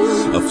of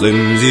rum. A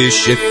flimsy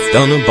shift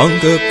on a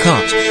bunker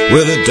cot,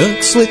 with a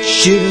duck slit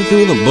sheer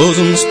through the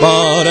bosom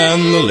spot,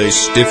 and the lace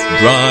stiff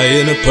dry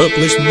in a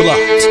purplish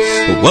blot.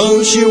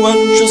 Was she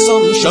one just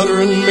some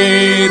shuddering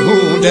maid,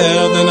 who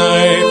dared the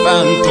knife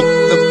and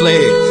took the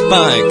blade?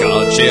 By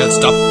God, she had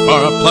stuff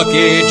for a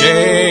plucky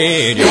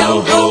jade,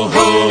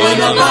 yo-ho-ho,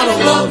 and a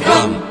bottle of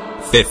rum.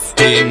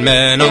 15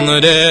 men on the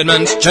dead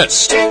man's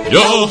chest,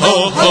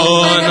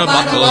 yo-ho-ho, and a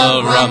bottle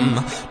of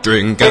rum.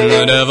 Drink and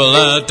the devil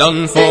had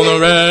done for the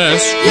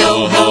rest,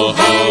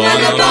 yo-ho-ho,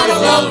 and a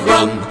bottle of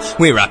rum.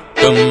 We wrapped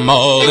 'em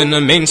all in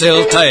the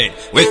mainsail tight,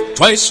 with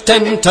twice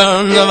 10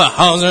 tons of a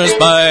hawser's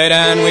bite,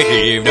 and we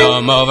heaved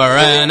 'em over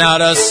and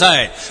out of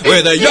sight,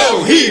 with a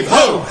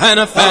yo-heave-ho, and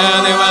a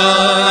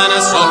fare-thee-well, and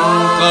a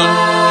sudden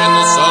plunge in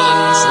the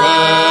sullen swell.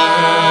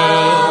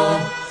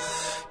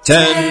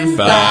 10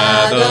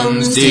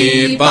 fathoms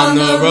deep on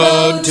the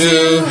road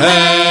to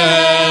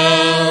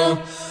hell,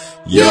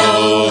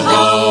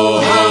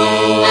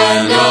 yo-ho-ho,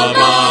 and a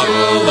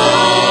bottle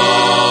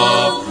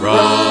of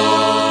rum.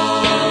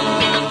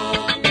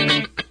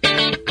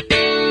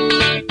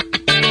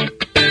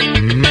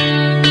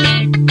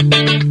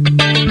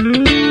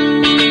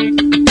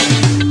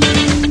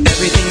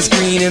 Everything's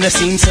green and I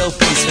seem so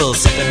peaceful,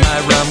 sipping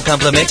my rum,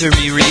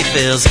 complimentary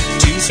refills.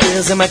 2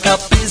 spills and my cup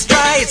is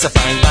dry. It's a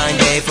fine, fine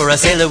day for a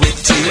sailor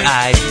with 2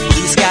 eyes.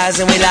 Blue skies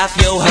and we laugh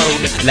yo-ho,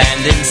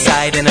 land in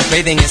sight and I'm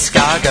craving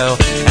escargot.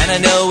 And I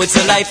know it's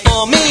a life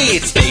for me,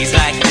 it's days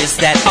like this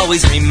that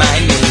always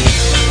remind me.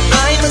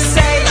 I'm a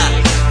sailor,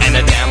 and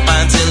a damn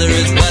fine sailor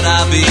is what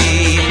I'll be.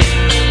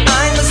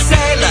 I'm a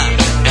sailor,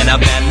 and I've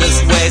been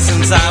this way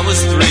since I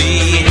was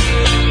 3.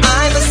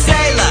 I'm a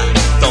sailor,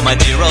 though my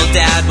dear old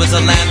dad was a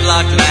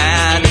landlocked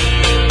lad.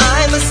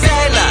 I'm a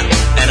sailor,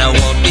 and I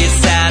won't be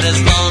sad as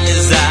long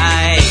as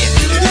I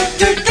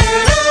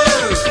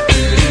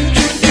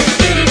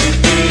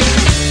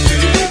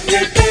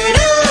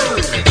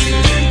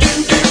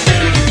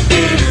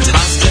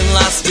tossed and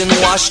lost and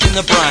washed in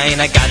the brine.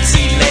 I got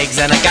sea legs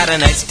and I got a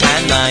nice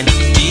tan line,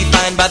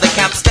 defined by the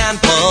capstan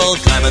pull,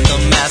 climbing the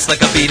mast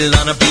like a beetle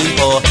on a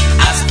beanpole.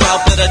 I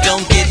sprout but I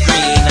don't get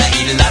green, I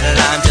eat a lot of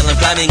lime till I'm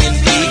climbing and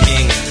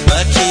peaking. A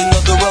king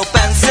of the rope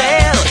and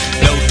sail,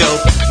 no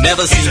dope,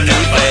 never seen me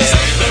fail.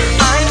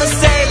 I'm a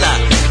sailor,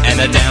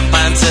 and a damn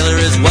fine sailor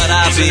is what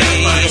I be.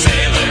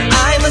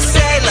 I'm a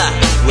sailor,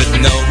 with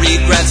no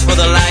regrets for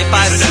the life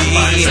I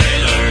see.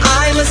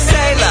 I'm a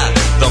sailor,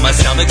 though my my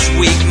stomach's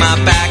weak, my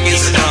back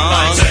is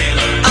strong.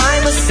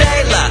 I'm a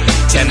sailor,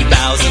 10,000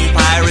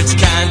 pirates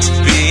can't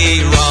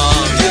be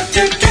wrong.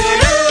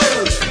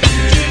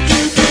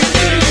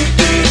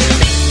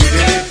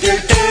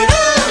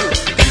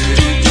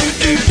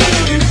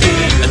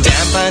 A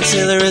damn fine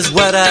sailor is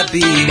what I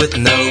be, with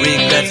no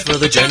regrets for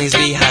the journeys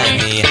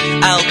behind me.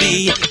 I'll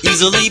be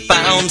easily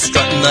found,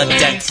 strutting the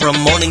deck from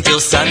morning till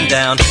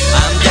sundown.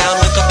 I'm down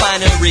with the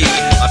finery,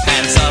 my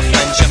pants are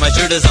French and my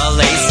shirt is all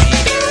lacy.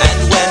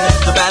 And when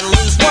the battle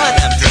is won,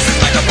 I'm dressed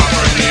like a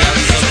pauper in the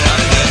arms of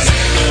London.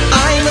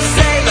 I'm a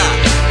sailor,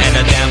 and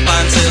a damn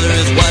fine sailor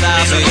is what I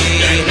be.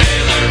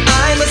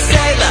 I'm a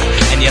sailor,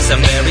 and yes,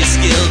 I'm very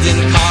skilled in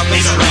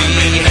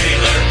carpentry.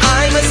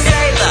 I'm a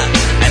sailor,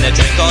 and a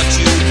drink or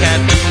two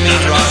can't do me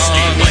wrong.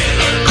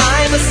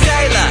 I'm a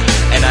sailor,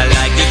 and I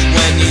like it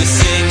when you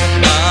sing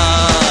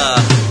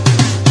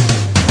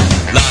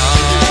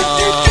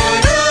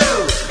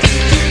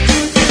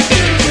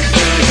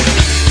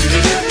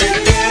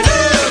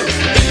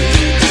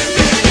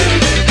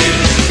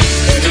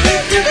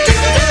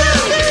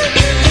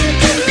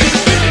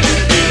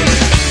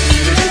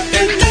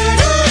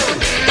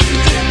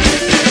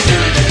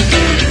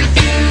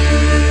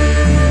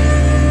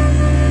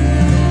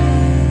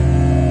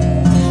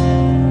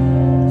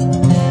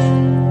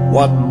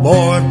One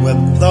morn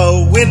when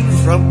the wind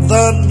from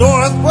the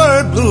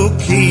northward blew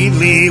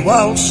keenly,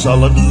 while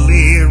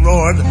sullenly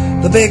roared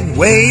the big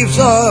waves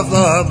of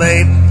the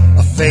main,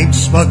 a faint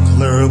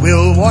smuggler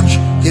will watch,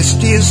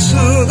 kissed his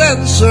soothe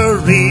and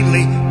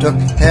serenely took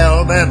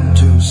helm and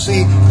to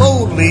sea,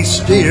 boldly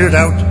steered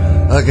out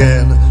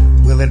again.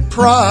 Will it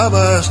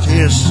promised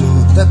his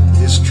soothe that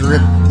this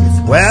trip,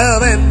 if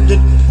well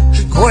ended,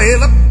 should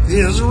coil up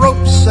his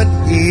ropes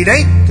and he'd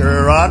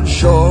anchor on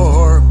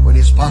shore. When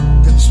his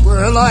pockets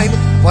were lined,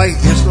 why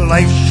his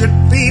life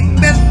should be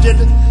mended.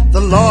 The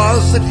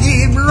laws that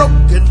he'd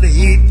broken,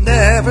 he'd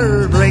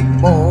never break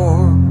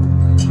more.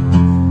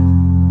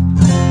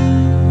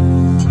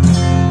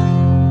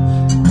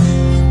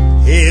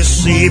 His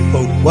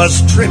seaboat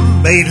was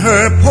trim, made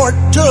her port,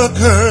 took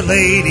her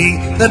lady.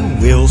 Then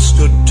Will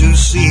stood to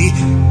sea,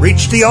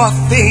 reached the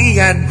offing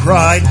and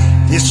cried,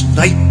 "This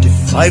night,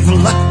 if I've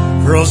luck,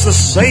 furls the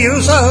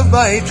sails of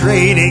my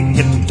trading.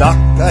 In dock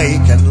I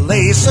can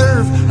lay,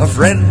 serve a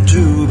friend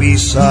to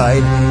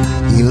beside."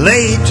 He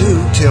lay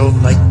to till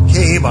night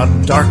came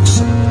on,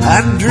 darksome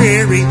and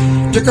dreary,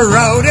 took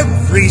around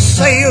every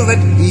sail,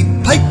 and he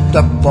piped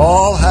up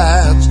all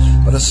hands.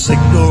 But a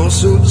signal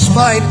soon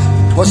spied,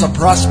 'twas a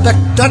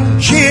prospect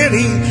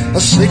uncheery, a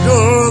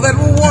signal that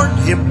warned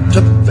him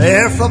to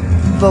bear from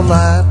the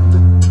land.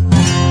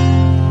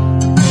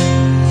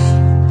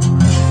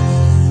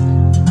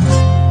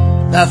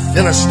 "The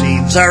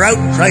Philistines are out,"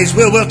 cries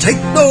Will, "we'll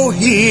take no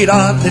heed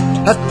on it.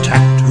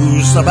 Attacked,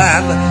 who's the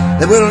man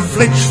that will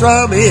flinch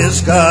from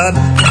his gun?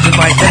 Till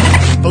my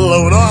head's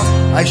blown off,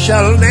 I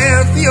shall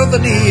ne'er feel the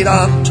need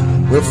on't.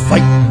 We'll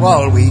fight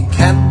while we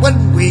can,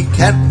 when we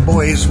can,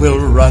 boys, we'll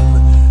run."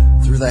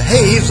 Through the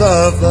haze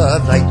of the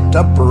night,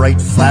 a bright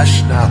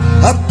flash now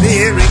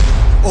appearing.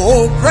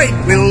 Oh, bright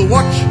Will,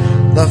 watch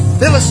the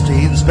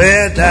Philistines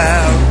bear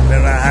down.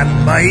 Well,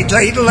 and my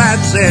tight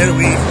lads, ere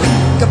we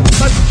flick up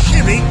the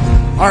shimmy,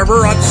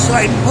 harbor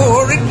outside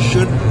pouring,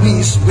 should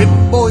we swim,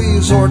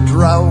 boys, or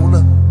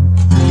drown?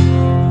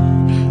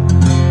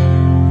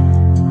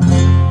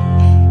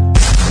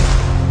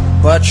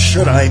 But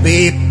should I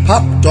be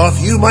popped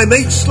off, you, my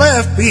mates,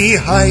 left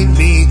behind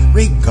me,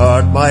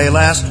 regard my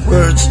last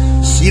words,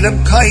 see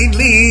them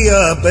kindly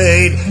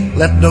obeyed.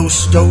 Let no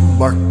stone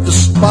mark the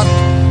spot,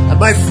 and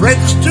my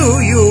friends, do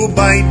you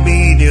bind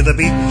me. Near the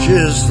beach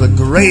is the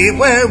grave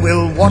where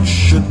Will watch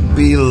should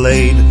be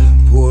laid.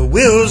 Poor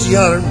Will's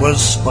yarn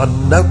was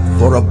spun out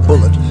for a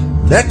bullet.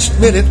 Next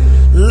minute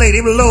laid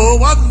him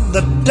low on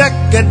the deck,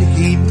 and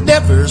he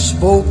never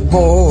spoke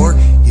more.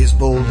 His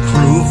bold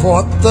crew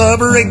fought the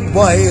brig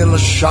while a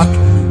shot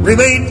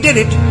remained in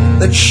it,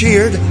 then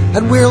sheered,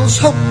 and Will's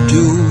hope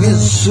to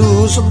his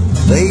Susan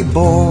they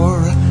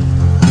bore.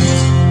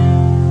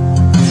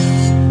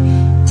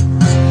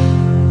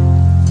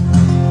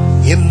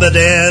 In the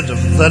dead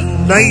of the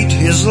night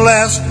his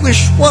last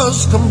wish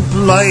was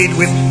complied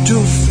with.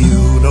 Too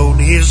few known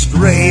his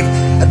grave,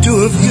 and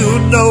too few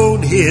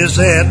known his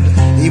end.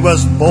 He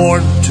was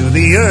borne to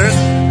the earth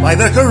by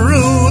the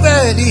crew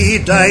that he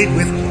died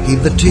with.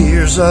 Heed the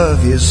tears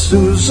of his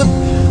Susan,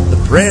 the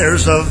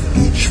prayers of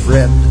each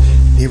friend.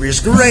 Near his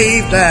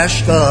grave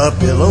dash the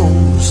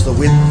billows, the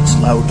winds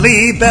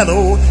loudly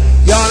bellow.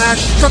 Yon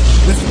ash struck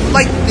with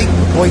lightning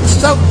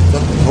points out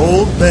the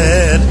cold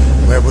bed,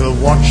 where we'll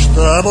watch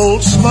the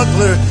bold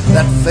smuggler,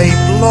 that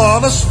famed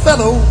lawless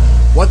fellow,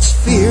 once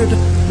feared,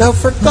 now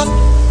forgot,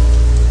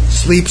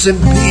 sleeps in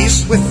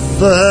peace with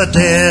the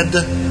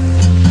dead.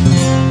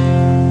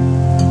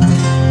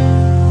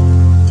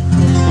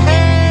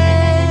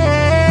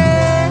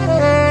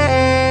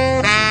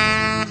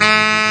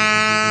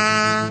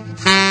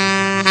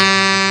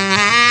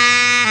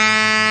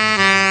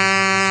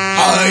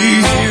 I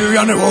hear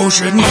yonder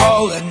ocean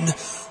calling,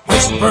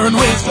 whispering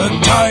with the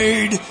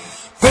tide.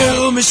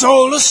 fill me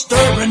soul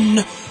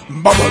a-stirring,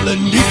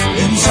 bubbling deep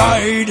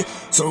inside.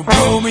 So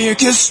blow me a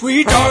kiss,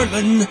 sweet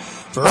darling,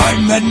 for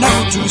I'm heading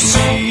out to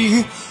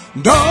sea.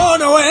 Don't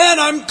know when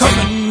I'm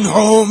coming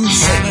home,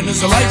 sailing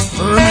is a life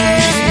for me.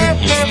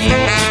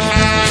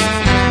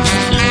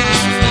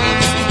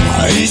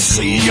 I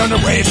see on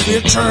her way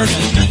to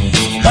turning,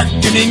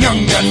 beckoning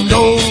young and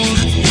old,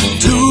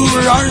 to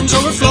her arms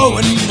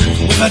overflowing,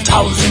 with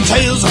 1,000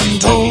 tales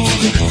untold.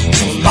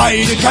 So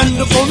light a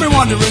candle for me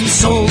wandering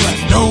soul,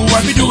 I know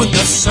I'll be doing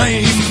the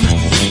same.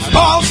 I'm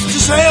off to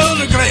sail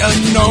the great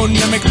unknown,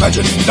 and make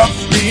legend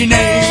of me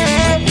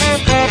name.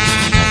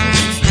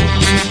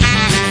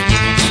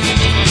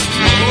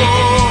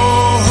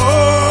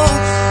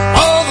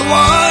 All the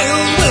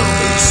while we'll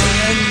be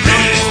singing,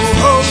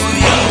 oh,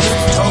 the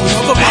undertow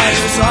of a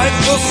pious life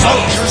will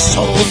sell your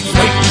soul.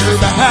 Break your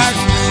back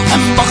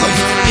and buckle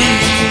your knee.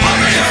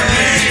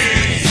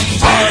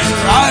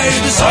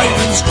 The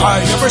sirens cry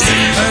over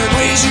seafair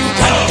ways you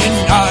can't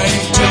deny,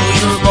 till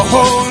your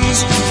bones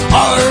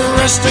are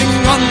resting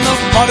on the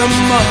bottom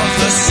of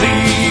the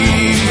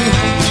sea.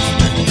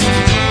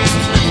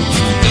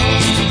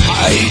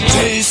 I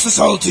taste the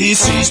salty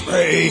sea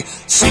spray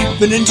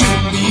seeping into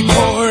me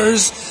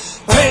pores,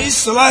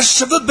 taste the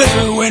lash of the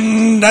bitter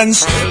wind, and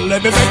still I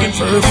be begging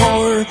for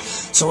more.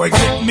 So I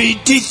grit me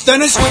teeth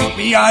and I squint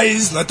me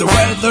eyes, let the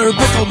weather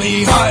prickle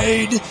me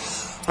hide.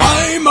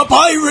 I'm a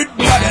pirate,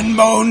 blood and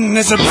bone,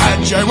 it's a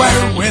badge I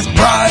wear with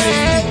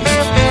pride.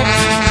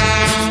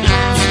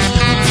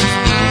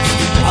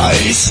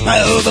 I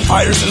smell the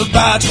fires of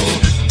battle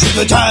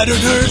through the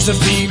tattered nerves of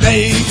me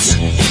mates.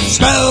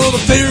 Smell the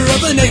fear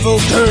of the naval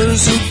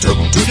curs who took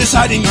to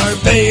deciding our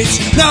fates.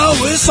 Now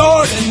with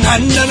sword in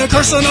hand and a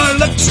curse on our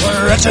lips,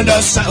 we're itching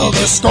to settle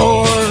the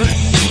score.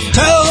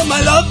 Tell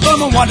my love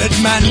I'm a wanted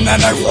man,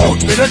 and I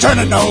won't be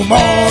returning no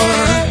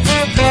more.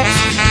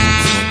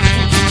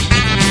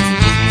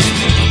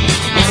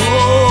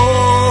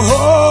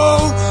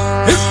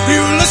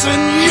 Listen,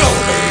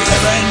 you'll be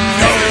hearing,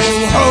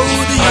 yo-ho,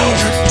 the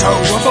undertow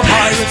of a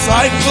pirate's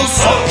life will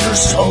sell your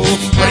soul.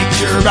 Break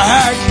your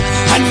back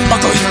and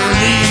buckle your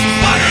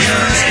knees.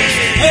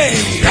 Hey,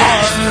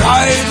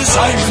 high, the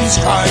sirens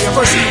cry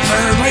over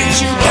seafair ways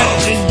you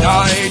can't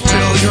deny,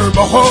 till your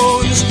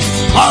bones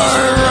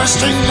are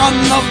resting on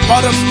the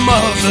bottom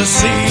of the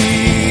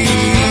sea.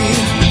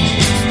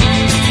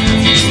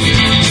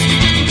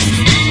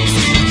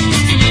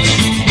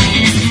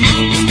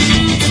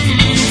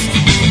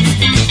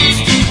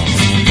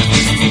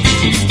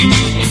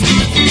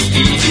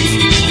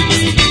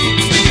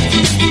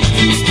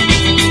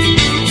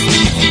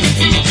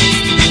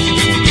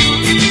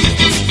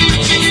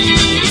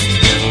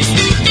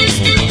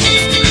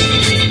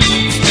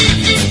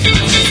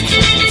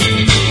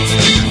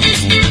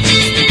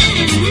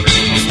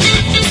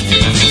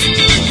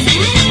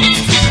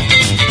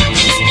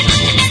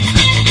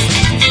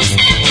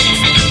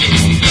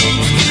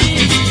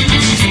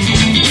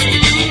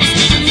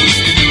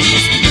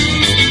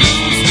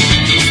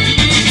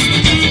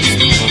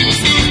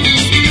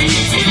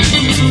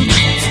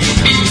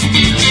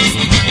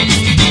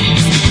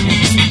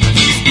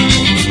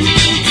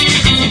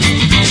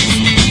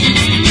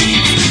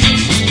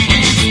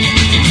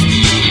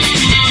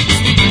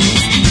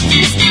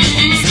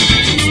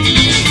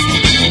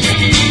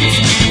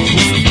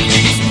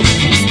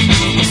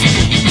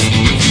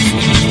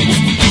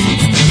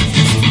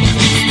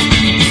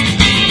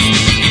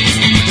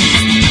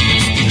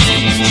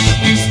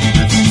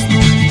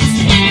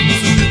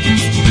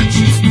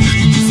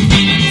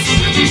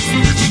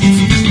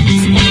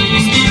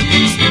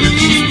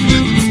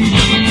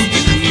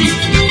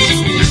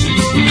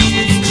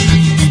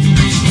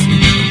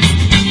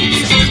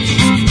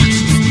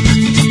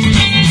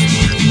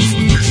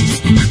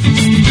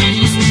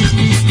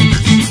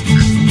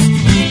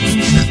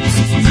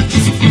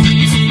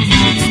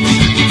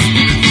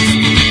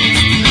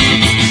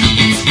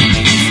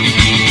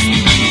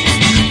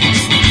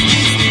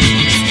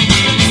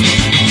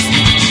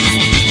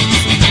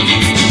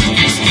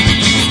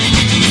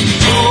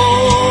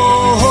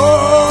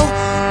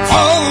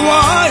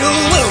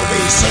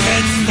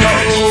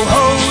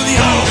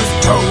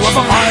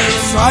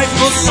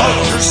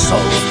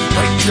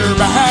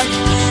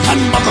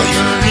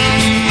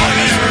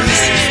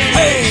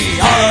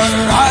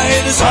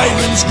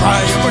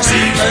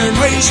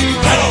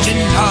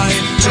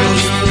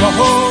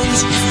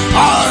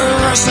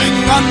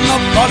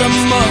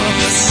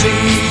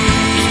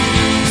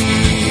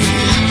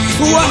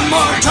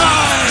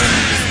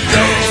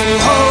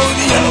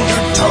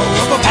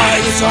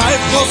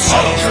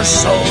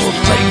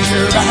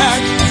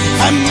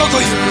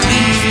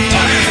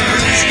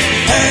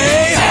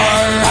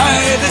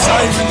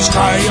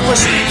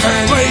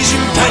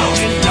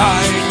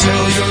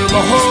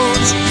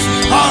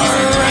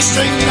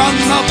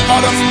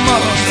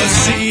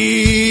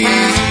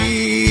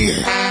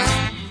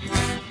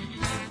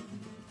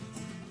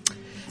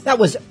 That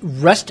was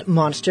Rust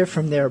Monster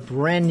from their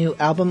brand new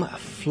album,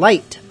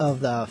 Flight of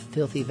the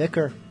Filthy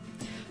Vicar.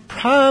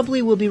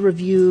 probably will be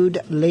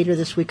reviewed later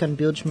this week on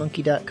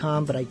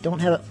BilgeMonkey.com, but I don't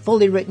have it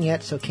fully written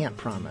yet, so can't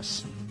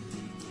promise.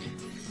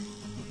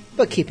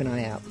 But keep an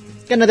eye out.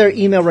 Got another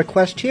email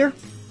request here.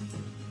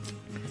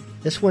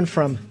 This one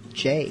from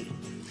Jay.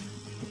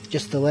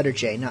 Just the letter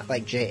J, not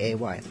like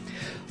J-A-Y.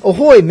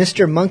 Ahoy,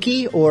 Mr.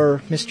 Monkey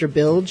or Mr.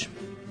 Bilge.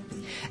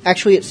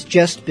 Actually, it's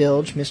just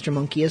Bilge. Mr.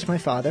 Monkey is my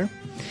father.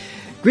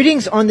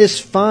 Greetings on this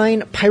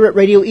fine pirate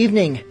radio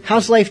evening.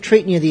 How's life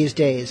treating you these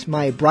days?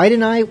 My bride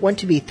and I want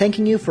to be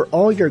thanking you for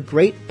all your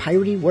great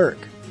piratey work.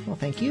 Well,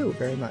 thank you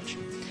very much.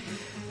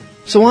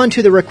 So on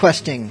to the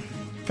requesting.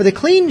 For the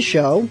clean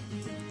show,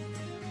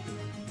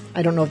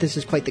 I don't know if this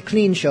is quite the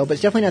clean show, but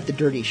it's definitely not the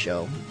dirty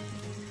show.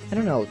 I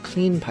don't know,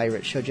 clean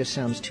pirate show just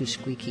sounds too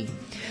squeaky.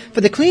 For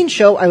the clean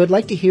show, I would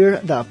like to hear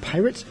The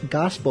Pirate's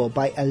Gospel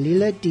by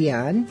Alila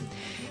Dian,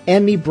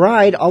 and me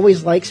bride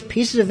always likes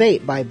Pieces of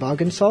 8 by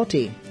Bog and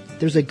Salty.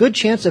 There's a good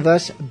chance of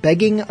us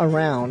begging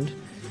around.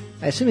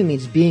 I assume it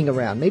means being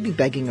around, maybe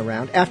begging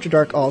around, after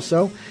dark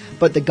also,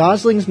 but the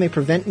goslings may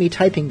prevent me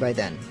typing by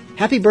then.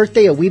 Happy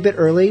birthday a wee bit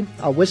early.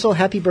 I'll whistle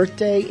happy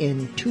birthday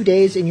in 2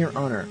 days in your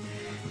honor.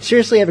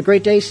 Seriously, have a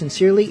great day.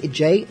 Sincerely,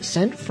 Jay,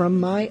 sent from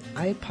my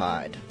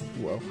iPod.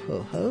 Whoa,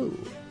 ho, ho.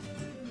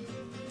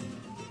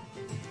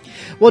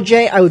 Well,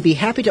 Jay, I would be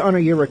happy to honor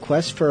your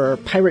request for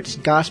Pirate's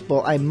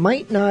Gospel. I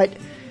might not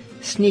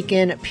sneak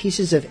in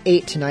Pieces of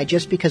 8 tonight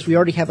just because we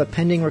already have a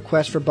pending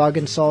request for Bog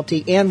and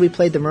Salty, and we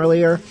played them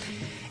earlier.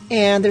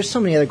 And there's so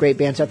many other great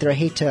bands out there. I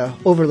hate to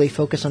overly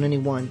focus on any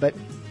one, but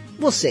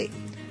we'll see.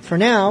 For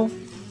now,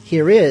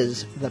 here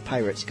is The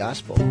Pirate's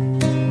Gospel.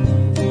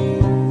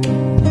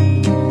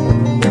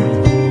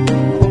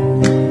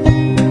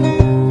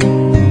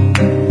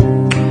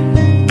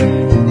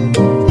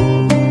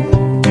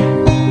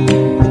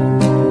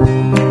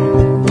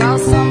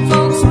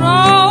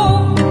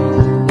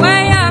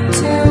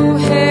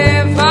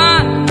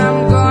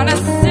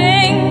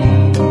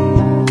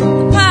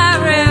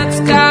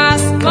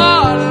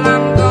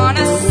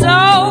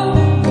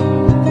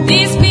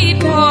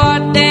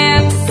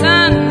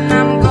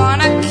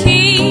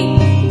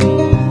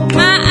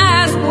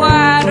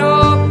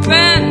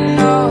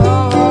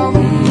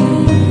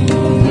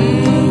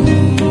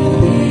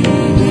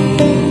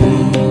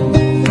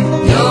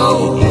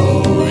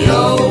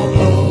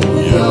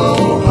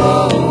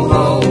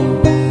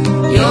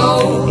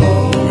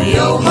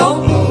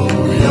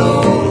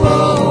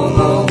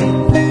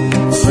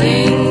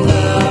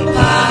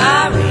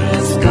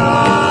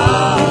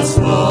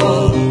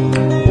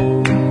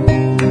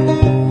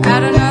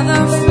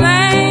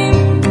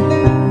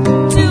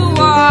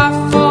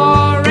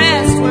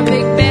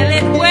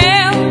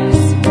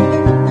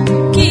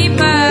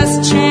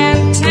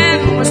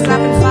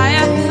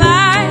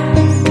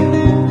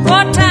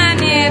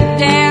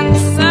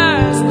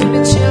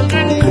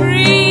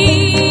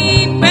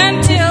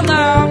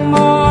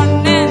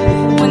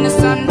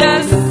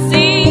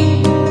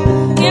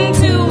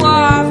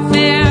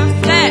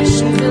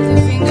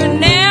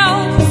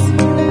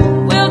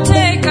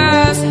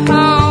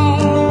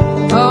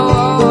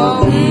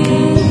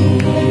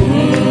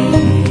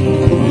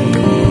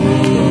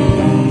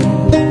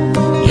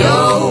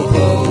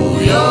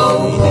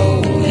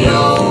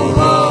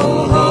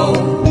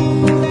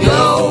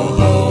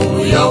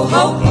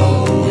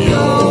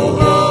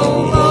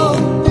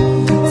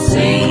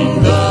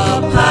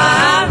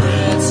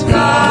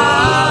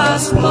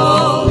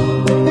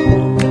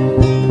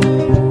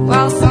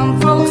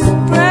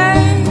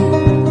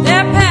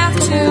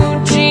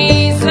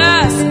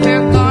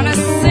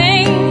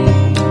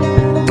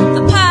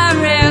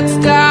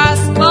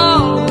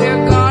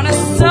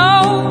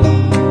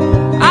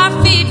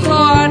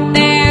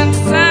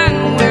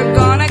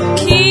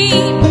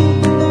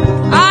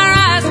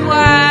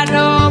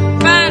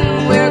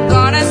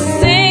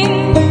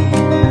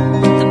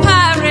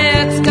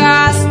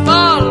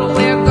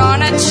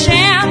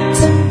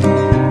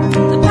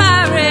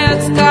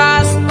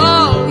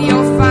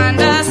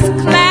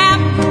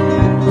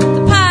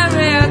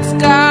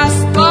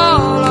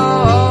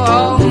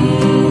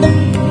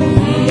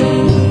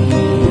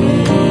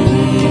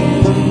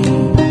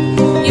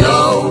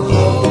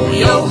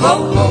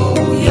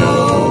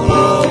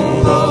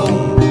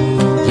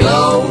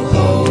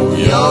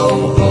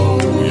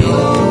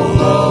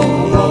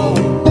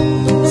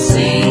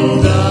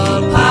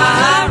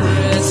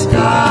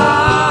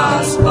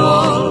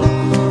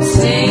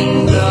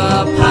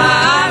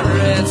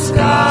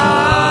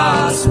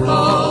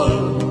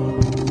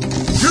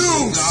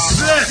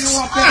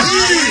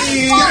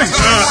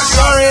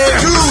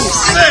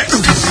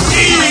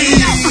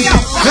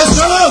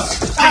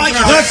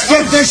 Let's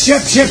get this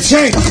ship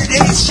shape.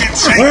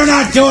 We're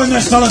not doing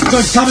this to look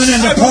good coming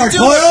into port,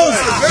 boys.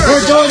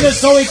 We're doing this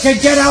so we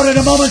can get out at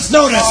a moment's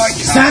notice.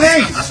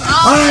 Savvy?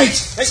 All right,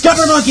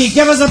 Skipper Monkey,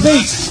 give us a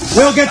beat.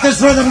 We'll get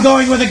this rhythm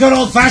going with a good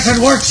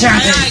old-fashioned work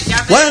shanty.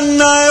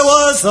 When I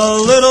was a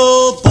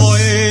little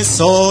boy,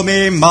 so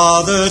me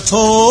mother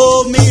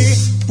told me,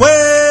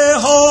 we'll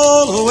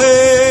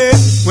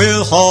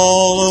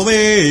haul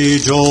away,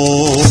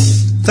 Joe.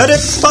 that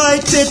if I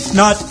did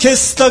not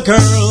kiss the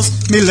girls,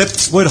 me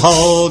lips would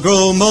all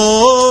grow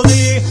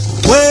moldy.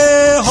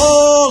 Way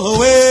haul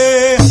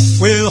away,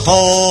 we'll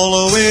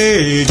haul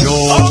away, Joe.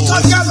 All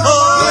together!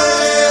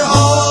 Away,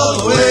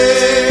 haul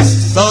away,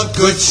 the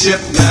good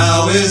ship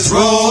now is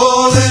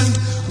rolling.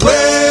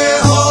 Way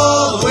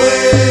haul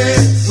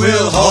away,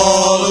 we'll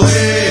haul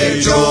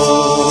away,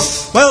 Joe.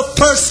 Well,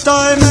 first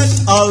I met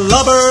a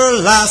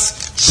lubber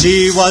lass,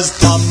 she was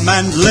dumb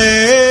and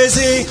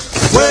lazy.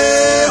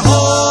 Way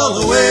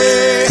haul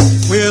away,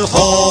 we'll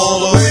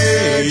haul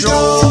away,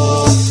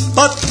 Joe.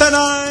 But then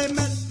I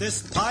met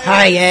this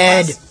Hi,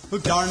 Ed. who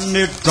darn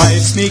near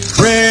drives me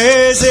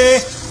crazy.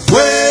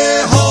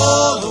 Way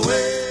haul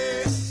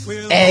away,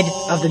 we'll Ed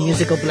of the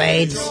Musical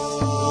Blades.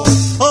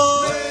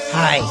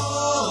 Hi.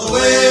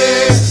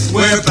 away,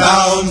 we're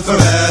bound for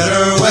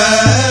better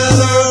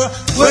weather.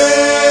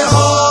 Way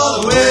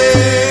haul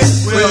away,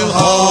 we'll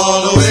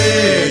haul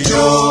away,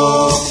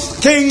 Joe.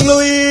 King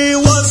Louis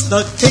was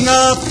the king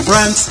of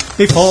France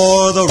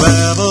before the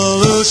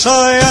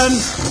revolution.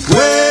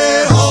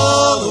 Way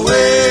haul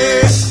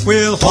away,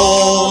 we'll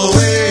haul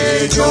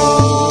away,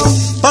 Joe.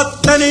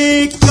 But then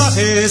he got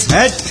his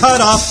head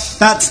cut off,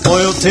 that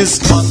spoiled his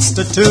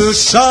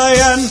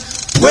constitution.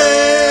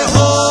 Way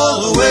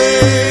haul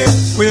away,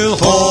 we'll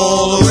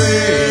haul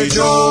away,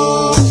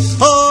 Joe.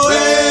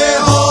 Away,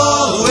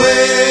 haul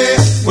away,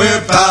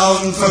 we're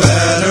bound for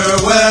better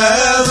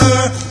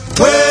weather.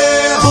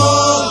 Way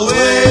haul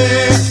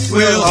away,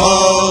 we'll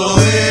haul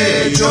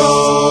away,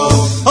 Joe.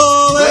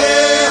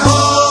 Away,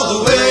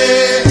 haul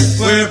away,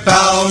 we're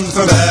bound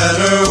for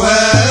better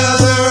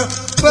weather.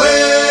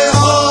 Way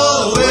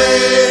haul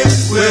away,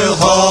 we'll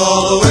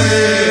haul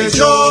away,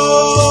 Joe.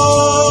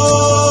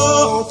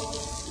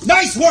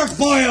 Nice work,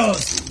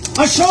 boys!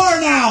 Ashore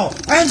now,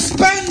 and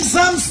spend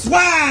some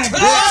swag! It's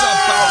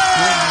about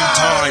cleaning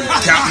time,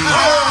 Captain.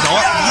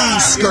 Not you,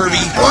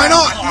 Scurvy. Why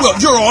not? Well,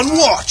 you're on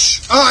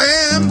watch. I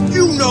am.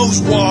 You knows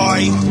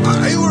why.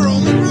 I were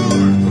on the road.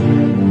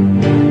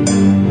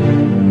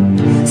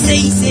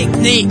 Seasick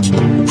Nick,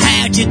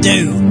 how'd you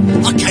do?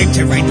 I came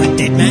to rape a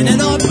dead man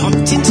and I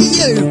bumped into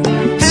you.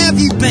 How have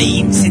you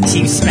been since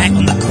you spat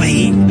on the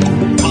Queen?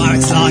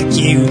 Pirates like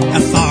you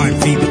are far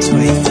and few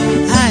between.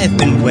 I've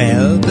been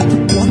well, but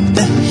what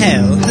the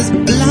hell has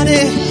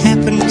bloody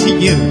happened to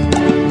you?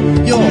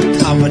 You're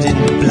covered in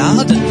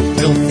blood and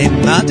filthy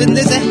mud, and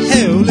there's a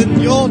hole in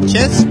your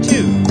chest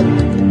too.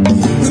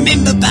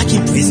 Remember back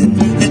in prison,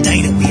 the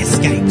day that we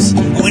escaped?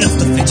 I went off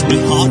to fetch me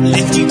heart and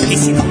left you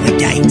pissing on the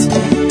gate.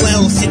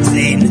 Well, since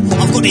then,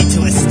 I've got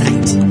into a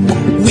state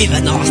with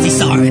a nasty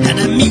siren and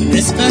a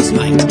mutinous first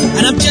mate,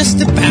 and I'm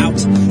just about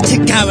to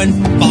go and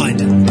find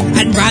him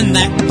and run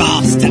that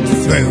bastard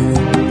through.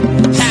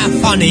 How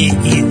funny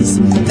it is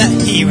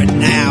that here and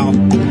now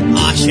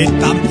I should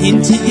bump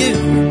into you.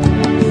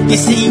 You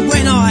see,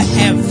 when I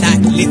have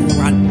that little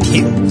runt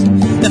killed,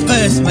 the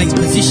first mate's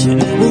position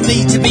will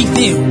need to be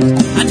filled,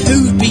 and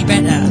who'd be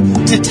better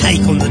to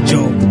take on the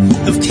job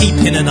of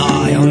keeping an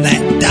eye on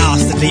that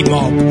dastardly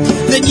mob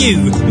than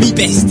you, me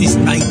bestest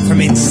mate from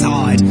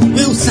inside?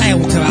 We'll sail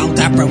to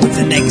Aldabra with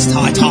the next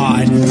high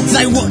tide.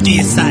 So what do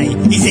you say?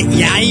 Is it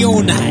yay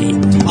or nay?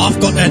 I've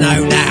got to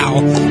know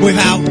now,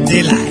 without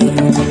delay.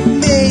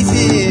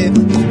 Native,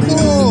 of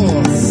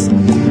course,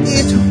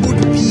 it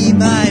would be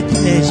my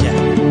pleasure.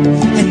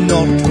 And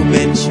not to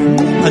mention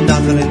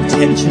another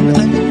intention,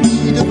 I'm in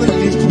need of a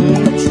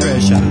little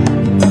treasure.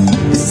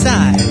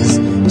 Besides,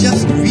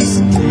 just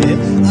recently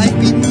I've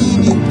been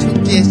meaning to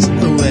get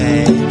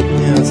away.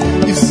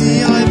 Yes, you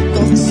see, I've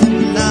got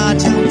some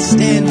large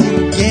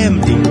outstanding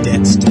gambling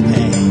debts to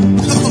pay.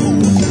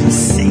 Oh,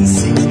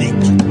 seasick Nick,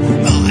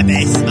 my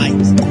best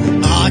mate.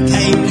 I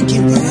came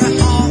looking for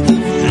a heart of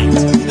hate,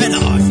 and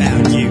I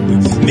found you,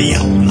 me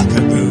old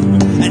Luckaroo,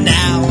 and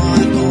now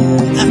I've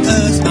got a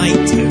first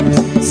mate too.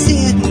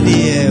 Certainly,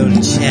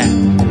 old chap,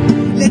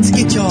 let's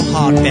get your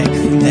heart back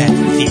from that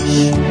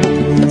fish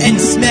and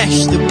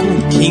smash the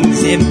good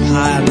king's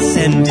empire and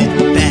send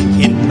it back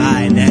in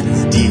my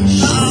nana's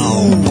dish.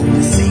 Oh,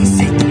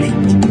 seasick Nick,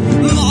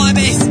 my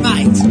best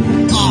mate.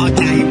 I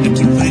came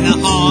looking for the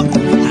heart of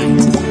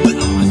hate, but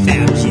I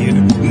found you,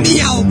 me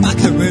old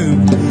buckaroo.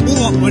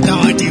 What would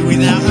I do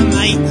without a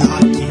mate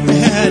like you?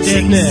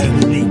 Seasick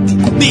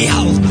Nick, me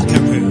old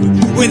buckaroo.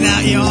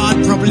 Without you,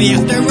 I'd probably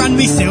have to run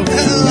myself.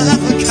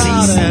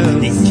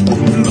 Seasick Nick,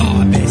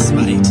 my best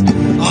mate.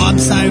 I'm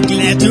so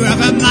glad to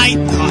have a mate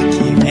like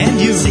you. And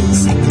you,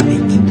 seasick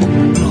Nick,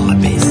 my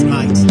best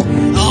mate.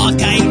 I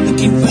came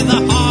looking for the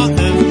heart of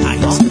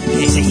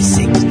hate.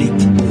 Seasick Nick,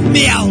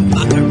 me old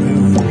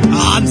buckaroo.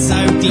 I'm so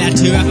glad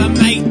to have a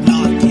mate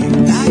like you.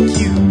 Like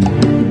you.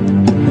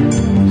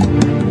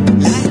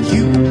 Like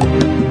you.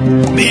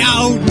 Me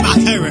old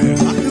buckaroo.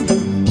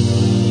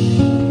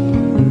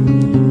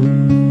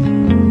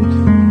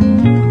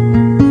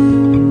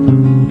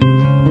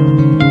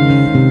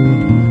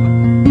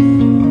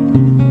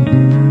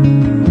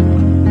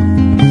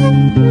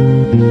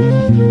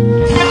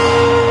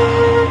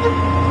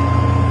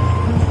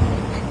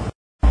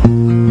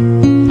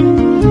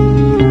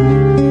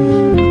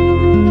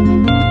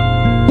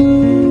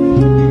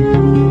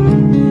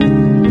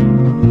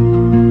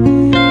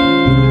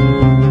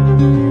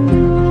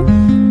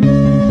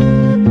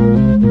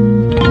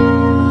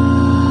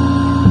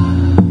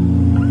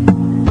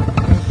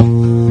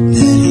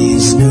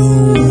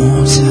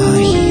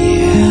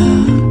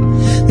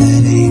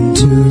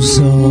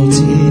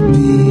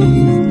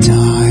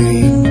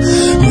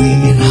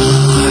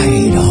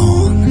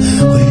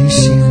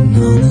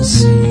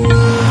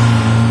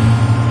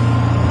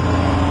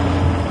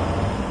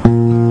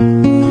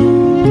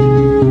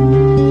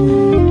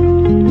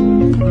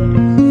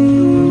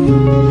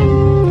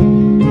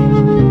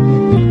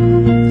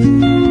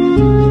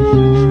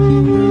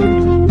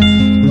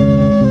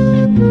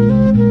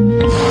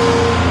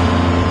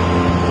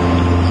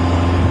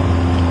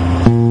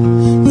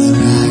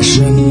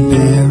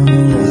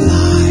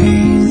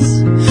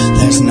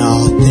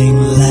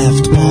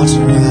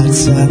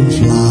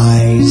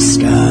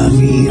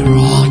 scurvy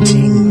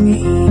rotting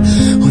me,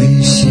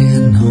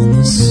 wishing on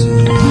the sea.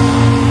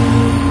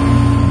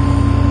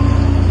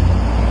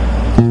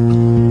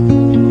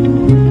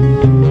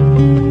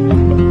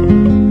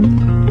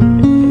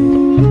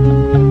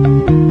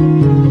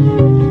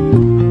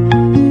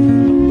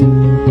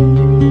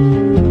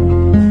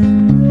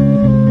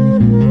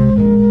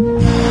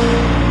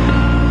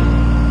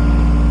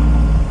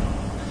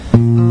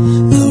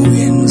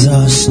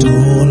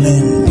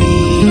 Stolen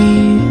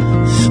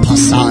me,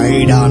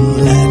 Poseidon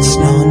lets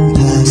none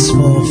pass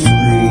for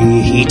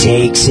free. He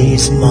takes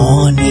his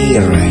money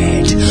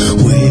red,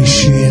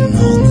 wishing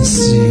on the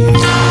sea.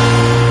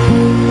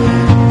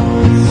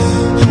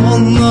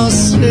 On the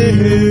sea,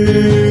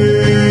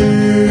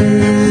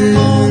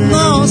 on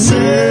the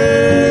sea,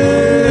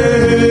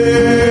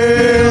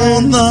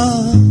 on the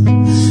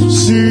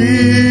sea.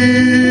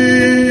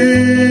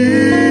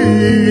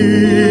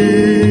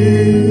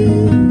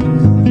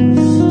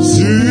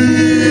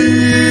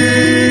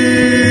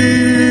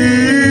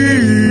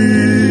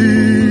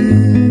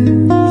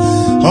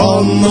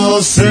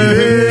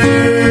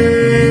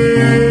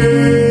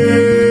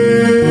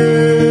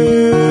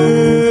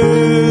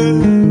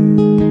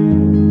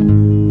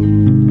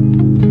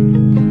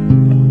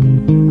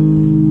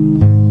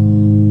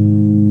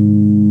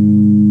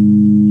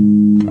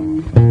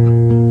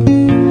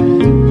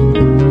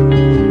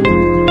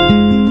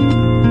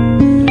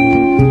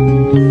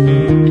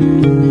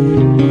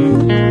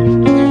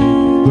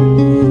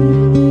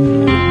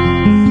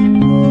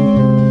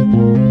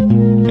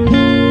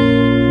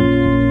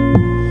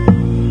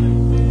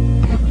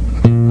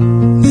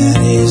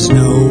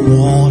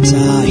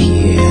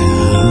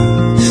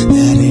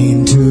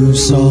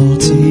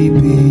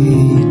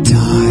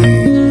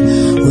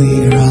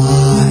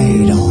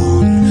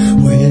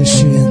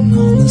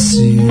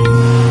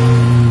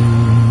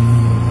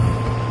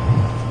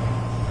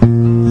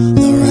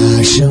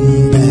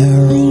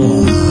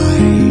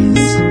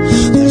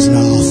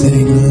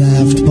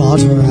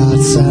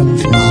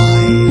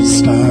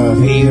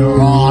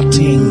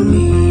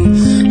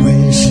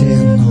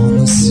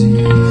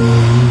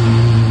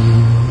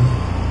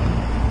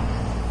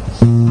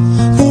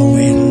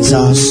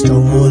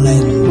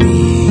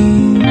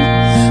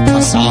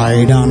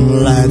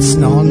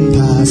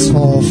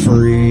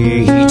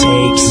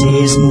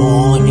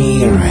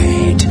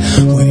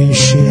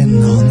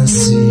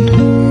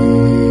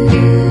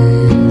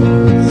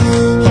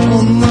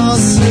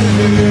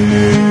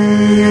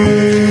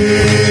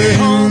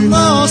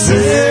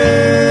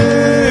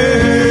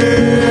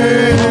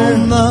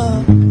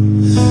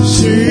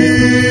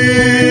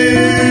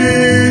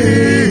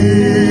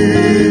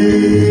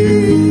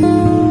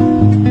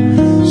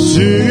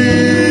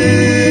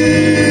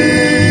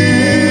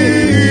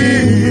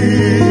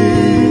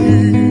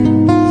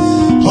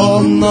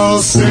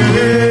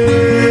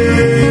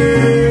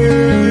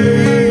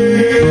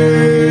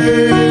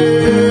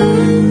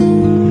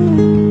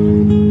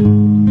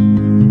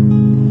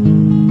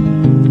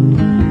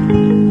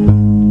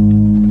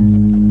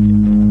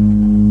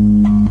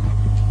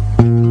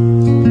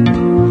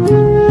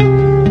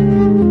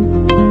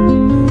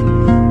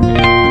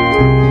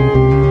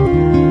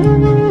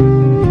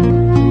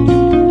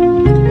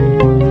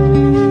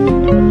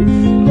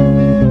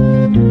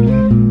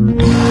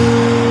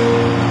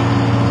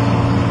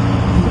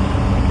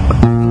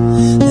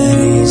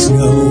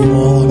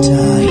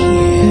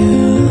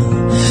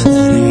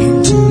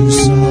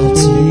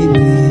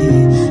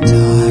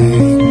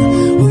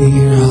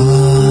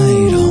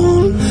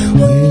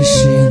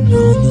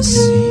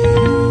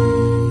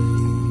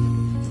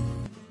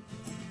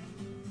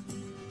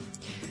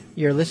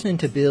 Listening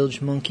to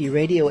Bilge Monkey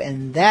Radio,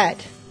 and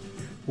that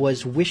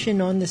was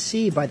Wishin' on the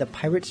Sea by the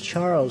Pirates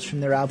Charles from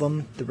their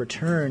album The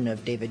Return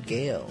of David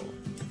Gale.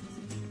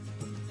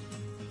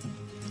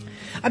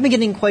 I've been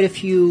getting quite a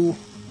few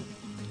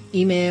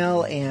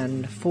email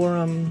and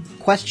forum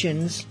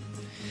questions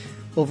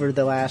over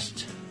the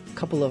last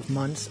couple of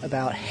months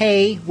about,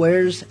 hey,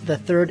 where's the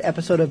third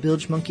episode of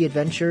Bilge Monkey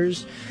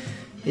Adventures?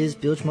 Is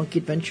Bilge Monkey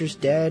Adventures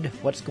dead?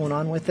 What's going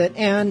on with it?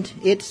 And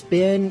it's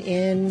been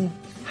in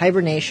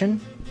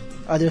hibernation.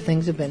 Other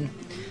things have been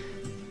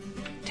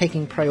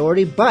taking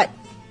priority, but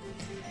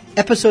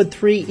episode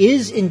 3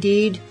 is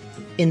indeed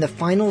in the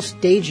final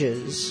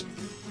stages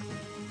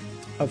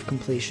of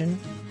completion.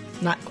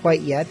 Not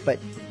quite yet, but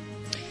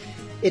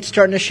it's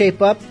starting to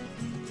shape up,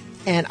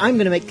 and I'm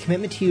going to make a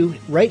commitment to you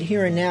right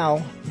here and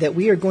now that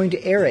we are going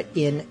to air it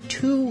in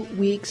 2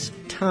 weeks'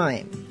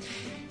 time.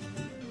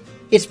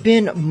 It's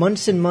been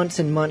months and months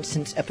and months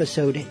since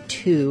episode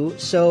 2,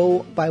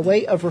 so by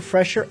way of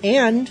refresher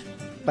and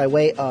by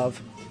way of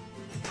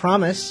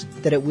promise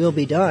that it will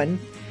be done,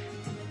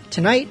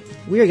 tonight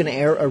we are going to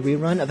air a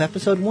rerun of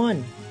episode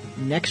 1.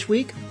 Next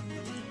week,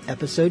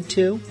 episode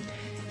 2.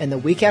 And the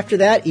week after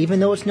that, even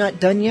though it's not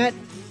done yet,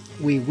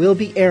 we will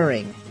be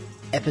airing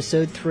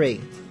episode 3.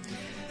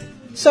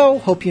 So,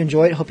 hope you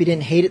enjoyed it. Hope you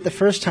didn't hate it the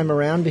first time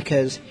around,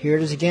 because here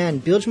it is again.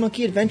 Bilge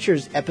Monkey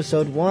Adventures,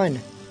 episode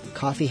 1,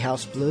 Coffee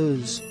House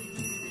Blues.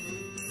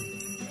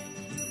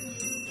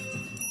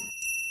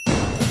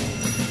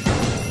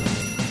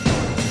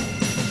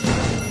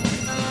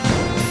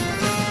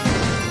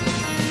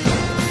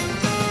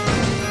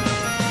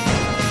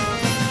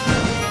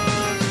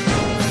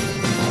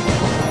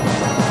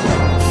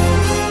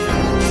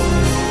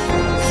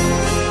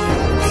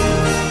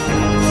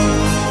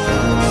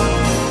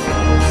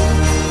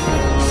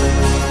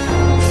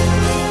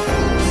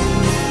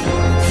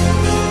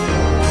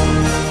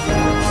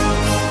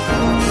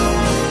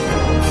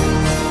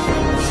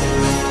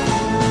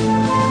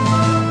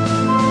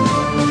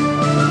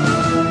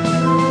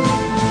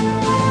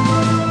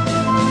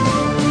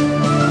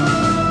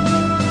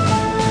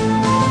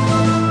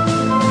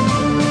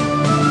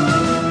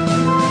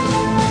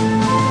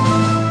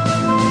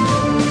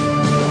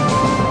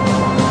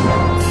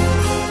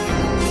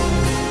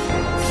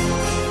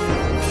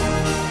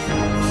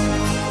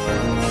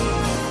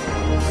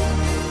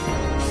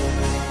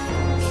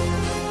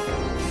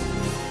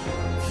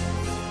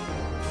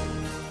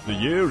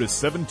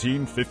 is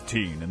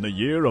 1715 in the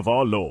year of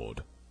our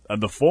Lord,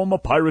 and the former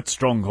pirate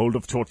stronghold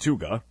of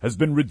Tortuga has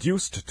been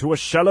reduced to a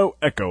shallow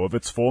echo of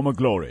its former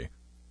glory.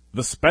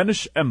 The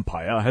Spanish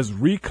Empire has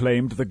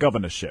reclaimed the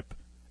governorship,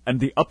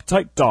 and the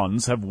uptight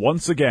dons have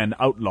once again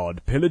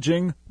outlawed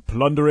pillaging,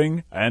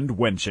 plundering, and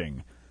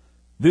wenching.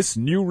 This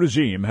new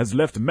regime has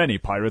left many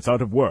pirates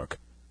out of work,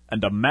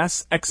 and a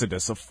mass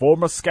exodus of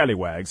former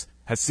scallywags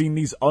has seen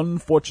these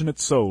unfortunate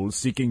souls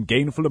seeking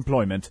gainful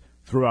employment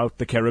throughout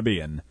the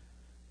Caribbean.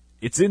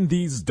 It's in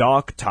these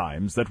dark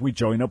times that we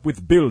join up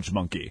with Bilge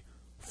Monkey,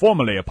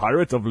 formerly a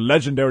pirate of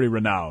legendary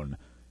renown,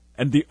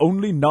 and the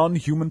only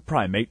non-human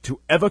primate to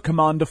ever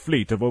command a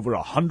fleet of over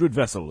 100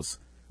 vessels,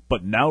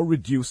 but now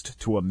reduced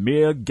to a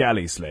mere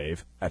galley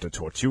slave at a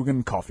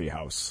Tortugan coffee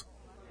house.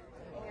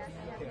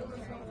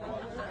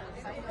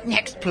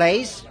 Next,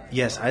 please.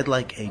 Yes, I'd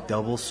like a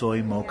double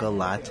soy mocha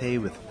latte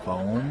with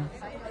foam.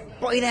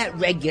 Buy that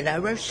regular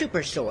or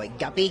super soy,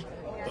 Guppy.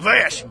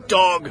 Vash,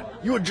 dog,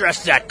 you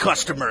address that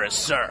customer as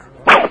sir.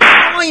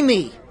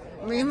 Blimey!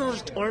 My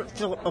most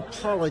artful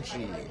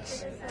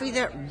apologies. Be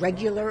that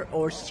regular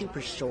or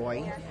super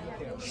soy,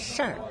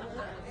 sir.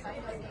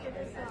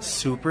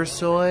 Super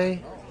soy?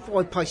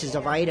 4 pieces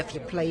of 8, if you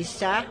please,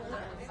 sir.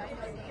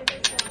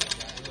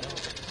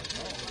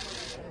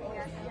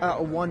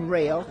 1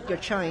 reel, your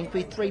change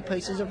be 3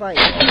 pieces of 8.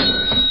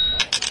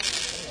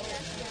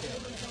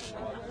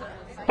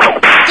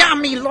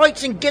 Damn me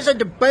lights and gizzard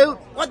to boot!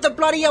 What the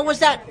bloody hell was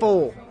that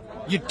for?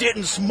 You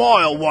didn't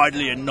smile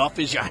widely enough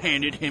as you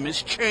handed him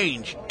his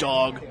change,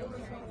 dog.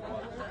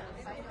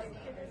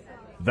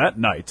 That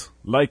night,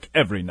 like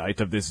every night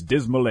of this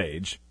dismal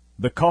age,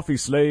 the coffee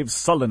slaves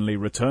sullenly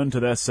return to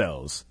their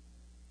cells.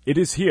 It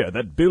is here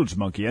that Bilge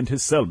Monkey and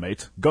his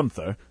cellmate,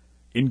 Gunther,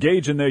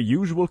 engage in their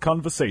usual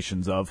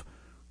conversations of,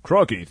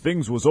 "Crocky,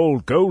 things was all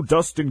gold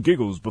dust and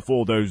giggles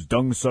before those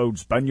dung-sowed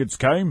Spaniards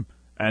came,"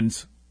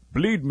 and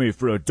 "Bleed me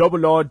for a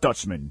double-eyed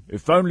Dutchman.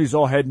 If only's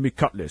I had me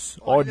cutlass,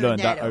 I'd learn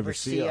that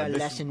overseer." A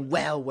lesson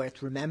well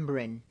worth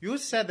remembering. You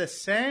said the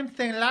same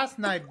thing last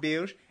night,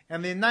 Bilge,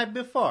 and the night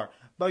before,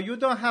 but you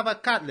don't have a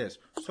cutlass,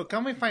 so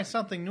can we find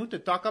something new to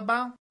talk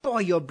about?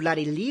 By your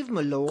bloody leave,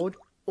 my lord.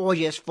 I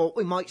just thought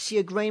we might see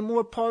a grain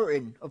more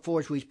parting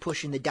afore we's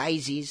pushing the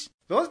daisies.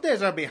 Those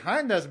days are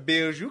behind us,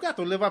 Bilge. You got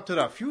to live up to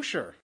the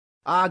future.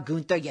 Ah,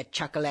 Gunther, you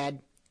chucklehead.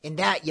 In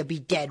that you be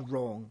dead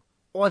wrong.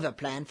 I've a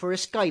plan for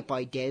escape,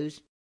 I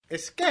does.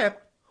 Escape?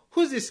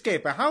 Who's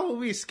escaping? How are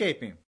we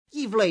escaping?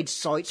 You've laid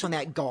sights on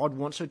that god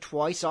once or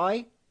twice,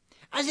 aye?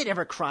 Has it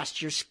ever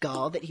crossed your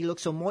skull that he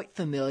looks so might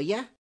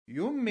familiar?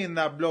 You mean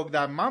that bloke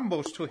that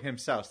mumbles to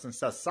himself since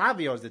the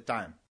Savio's the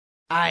time?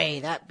 Aye,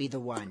 that be the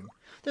one.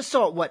 The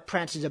sort what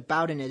prances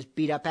about in his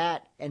beat-up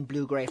hat and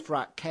blue-grey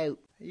frock coat.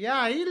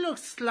 Yeah, he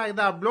looks like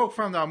that bloke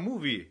from the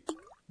movie.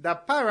 The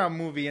pirate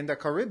movie in the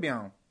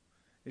Caribbean.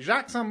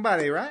 Jacques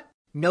somebody, right?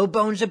 No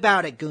bones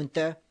about it,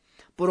 Gunther.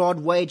 But I'd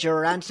wager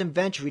a ransom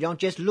venture he don't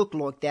just look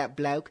like that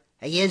bloke.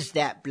 He is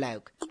that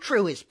bloke.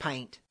 True as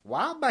paint.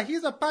 Well, but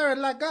he's a pirate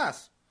like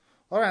us.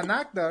 Or an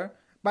actor.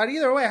 But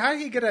either way, how'd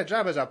he get a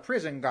job as a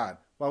prison guard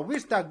while we're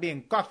stuck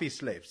being coffee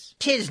slaves?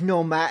 'Tis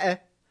no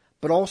matter.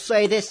 But I'll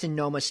say this and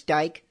no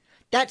mistake.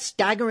 That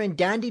staggering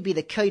dandy be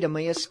the key to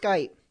me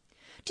escape.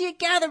 Do you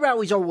gather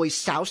how he's always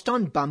soused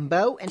on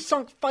Bumbo and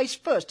sunk face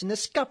first in the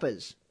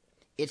scuppers?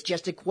 It's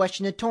just a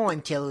question of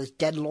time till his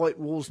dead light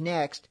rolls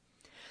next.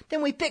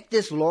 Then we pick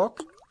this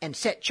lock and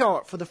set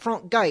chart for the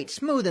front gate,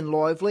 smooth and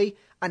lively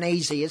and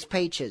easy as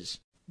peaches.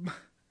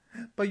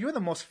 But you're the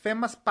most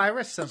famous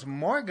pirate since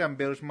Morgan,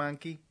 Bilge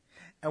Monkey.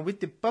 And with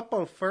the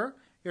purple fur,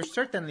 you're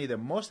certainly the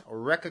most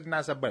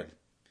recognizable.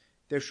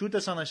 They'll shoot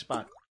us on the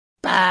spot.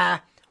 Bah!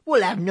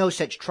 We'll have no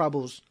such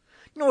troubles.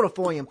 Not if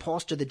I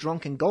impostor the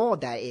drunken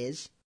god, that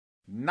is.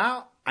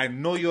 Now I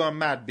know you are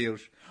mad,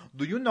 Bilge.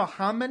 Do you know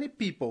how many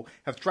people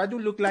have tried to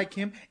look like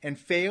him and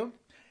failed?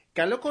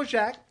 Calico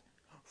Jack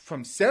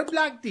from Cell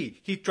Block D.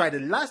 He tried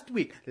it last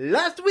week.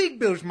 Last week,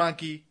 Bilge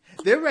Monkey.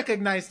 They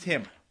recognized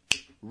him.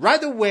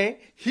 Right away,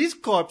 his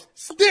corpse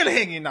still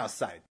hanging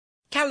outside.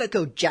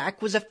 Calico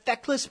Jack was a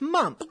feckless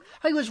mump.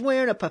 He was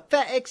wearing a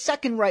pathetic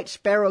second-rate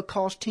sparrow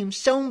costume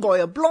sewn by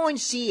a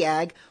blind sea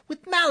hag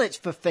with mallets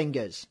for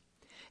fingers.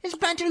 His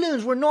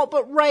pantaloons were naught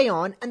but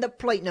rayon, and the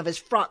plating of his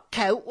frock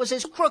coat was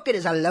as crooked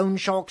as a loan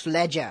shark's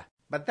ledger.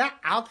 But that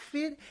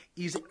outfit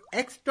is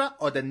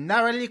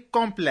extraordinarily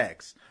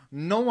complex.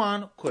 No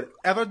one could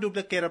ever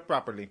duplicate it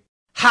properly.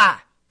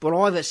 Ha! But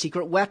I've a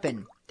secret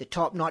weapon. The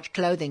Top-Notch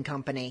Clothing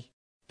Company.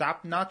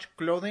 Top-notch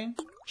clothing?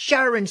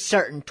 Sure and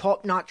certain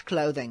top-notch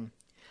clothing.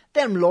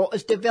 Them lot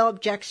has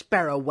developed Jack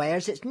Sparrow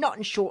wares that's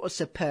nothing short of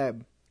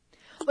superb.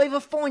 We've a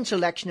fine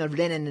selection of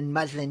linen and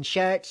muslin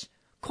shirts,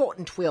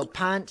 cotton twill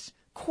pants,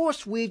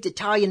 coarse-weaved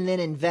Italian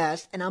linen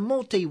vest, and a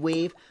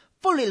multi-weave,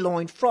 fully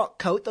lined frock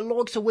coat the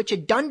likes of which a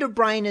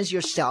dunderbrain as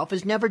yourself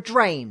has never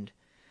dreamed.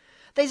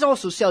 They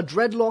also sell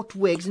dreadlocked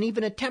wigs and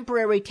even a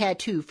temporary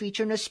tattoo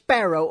featuring a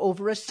sparrow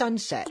over a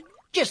sunset,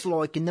 just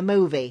like in the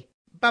movie.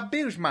 But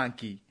Bilge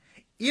Monkey,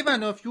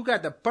 even if you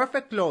got the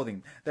perfect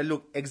clothing that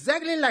look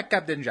exactly like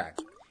Captain Jack,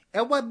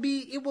 it would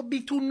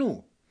be too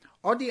new.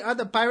 All the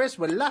other pirates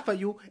will laugh at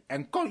you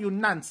and call you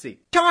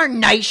Nancy.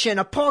 Darnation,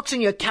 a pox in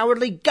your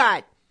cowardly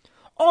gut.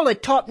 All the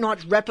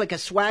top-notch replica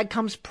swag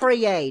comes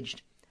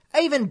pre-aged.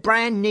 Even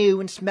brand new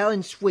and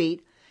smelling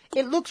sweet,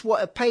 it looks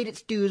what it paid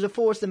its dues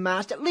afore the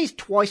mast at least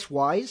twice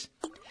wise.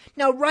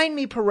 Now rain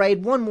me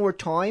parade one more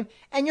time,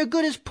 and you're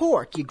good as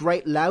pork, you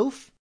great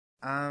loaf.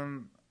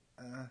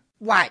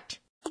 What?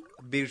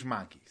 Bilge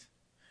monkeys.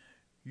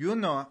 You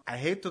know, I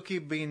hate to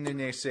keep being the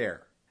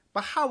naysayer,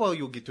 but how will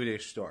you get to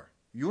this store?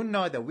 You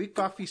know that we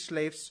coffee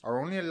slaves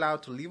are only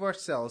allowed to leave our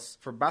cells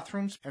for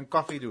bathrooms and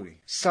coffee duty.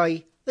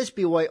 Say, let's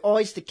be why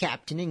I's the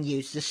captain and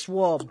use the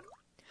swab.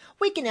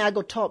 We can now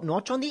go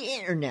top-notch on the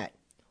internet.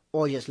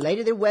 Or just lay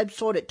to their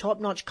website at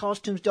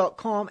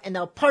topnotchcostumes.com and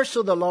they'll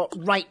parcel the lot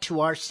right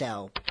to our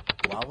cell.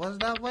 What was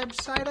that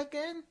website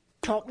again?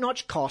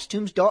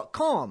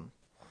 topnotchcostumes.com.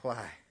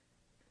 Why,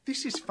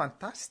 this is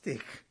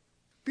fantastic.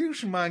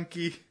 Bilge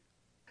monkey.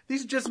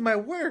 This is just my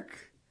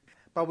work.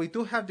 But we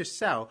do have the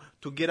cell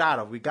to get out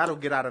of. We gotta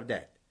get out of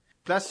that.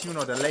 Plus, you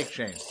know, the leg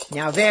chains.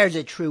 Now there's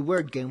a true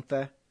word,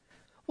 Gunther.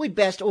 We'd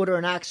best order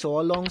an axle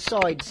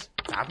alongside.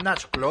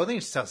 Top-notch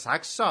clothing sells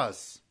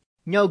axles.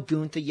 No,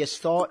 Gunther, you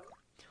thought.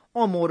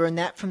 I'm ordering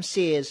that from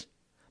Sears.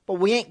 But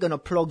we ain't gonna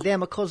plug them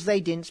because they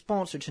didn't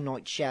sponsor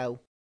tonight's show.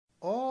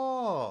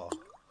 Oh.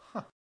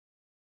 Huh.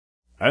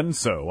 And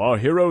so, our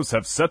heroes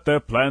have set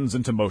their plans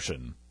into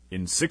motion.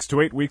 In 6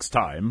 to 8 weeks'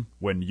 time,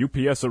 when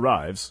UPS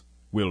arrives,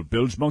 will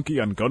Bilge Monkey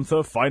and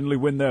Gunther finally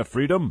win their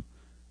freedom?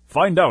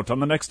 Find out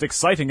on the next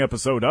exciting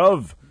episode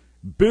of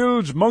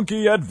Bilge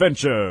Monkey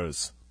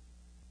Adventures!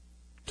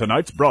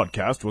 Tonight's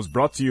broadcast was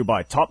brought to you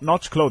by Top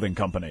Notch Clothing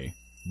Company,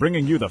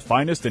 bringing you the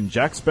finest in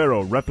Jack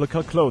Sparrow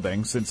replica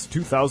clothing since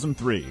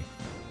 2003.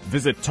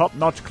 Visit Top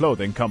Notch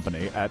Clothing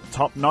Company at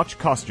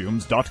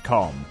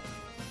topnotchcostumes.com.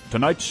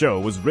 Tonight's show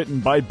was written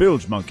by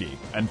Bilge Monkey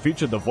and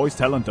featured the voice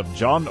talent of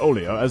John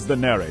Olier as the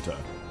narrator,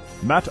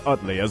 Matt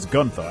Utley as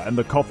Gunther and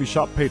the coffee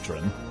shop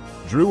patron,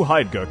 Drew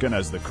Heidgerken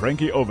as the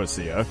cranky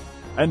overseer,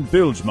 and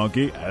Bilge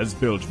Monkey as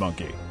Bilge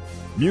Monkey.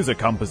 Music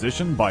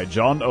composition by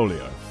John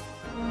Olier.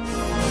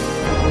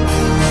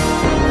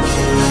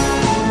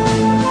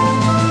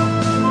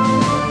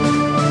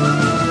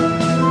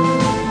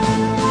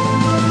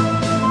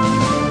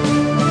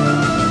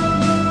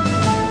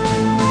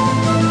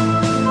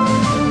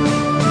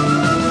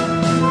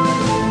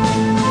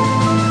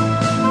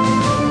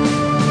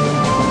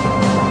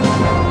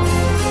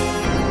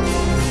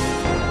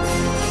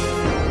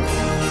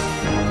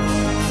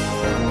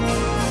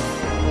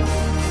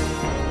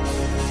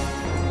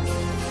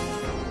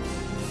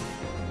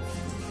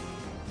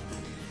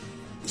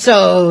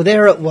 So,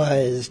 there it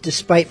was.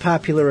 Despite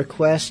popular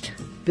request,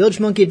 Bilge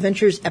Monkey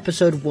Adventures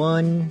Episode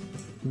 1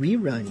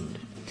 rerun.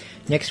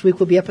 Next week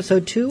will be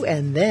Episode 2,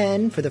 and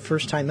then, for the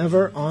first time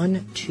ever,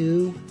 on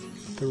to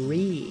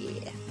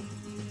 3.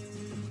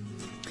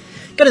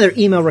 Got another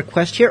email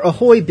request here.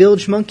 Ahoy,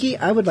 Bilge Monkey.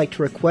 I would like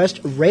to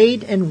request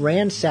Raid and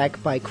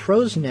Ransack by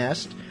Crow's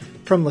Nest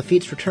from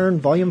Lafitte's Return,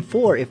 Volume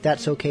 4, if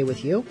that's okay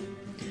with you.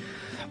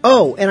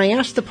 Oh, and I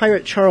asked the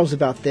pirate Charles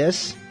about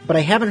this, but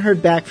I haven't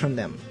heard back from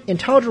them. In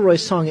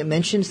Talderoy's song, it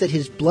mentions that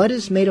his blood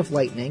is made of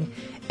lightning,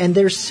 and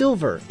there's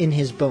silver in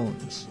his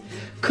bones.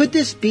 Could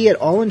this be at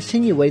all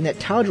insinuating that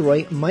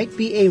Talderoy might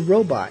be a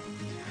robot?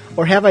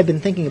 Or have I been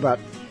thinking about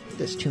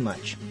this too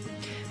much?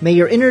 May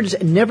your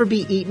innards never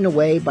be eaten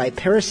away by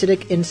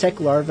parasitic insect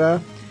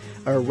larvae,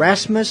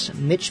 Erasmus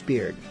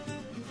Mitchbeard.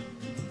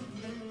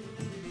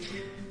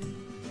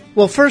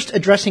 Well, first,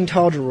 addressing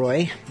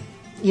Talderoy,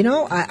 you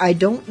know, I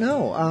don't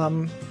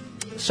know.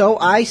 So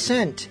I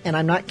sent, and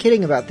I'm not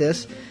kidding about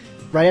this,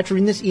 right after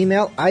reading this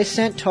email, I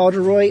sent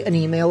Talderoy an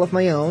email of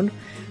my own.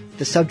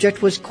 The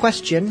subject was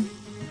question,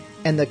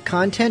 and the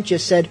content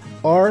just said,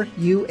 "Are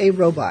you a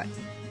robot?"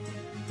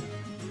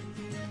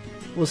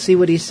 We'll see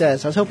what he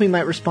says. I was hoping he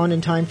might respond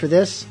in time for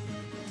this,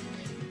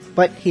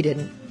 but he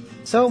didn't.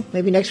 So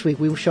maybe next week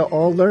we shall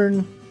all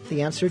learn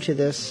the answer to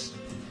this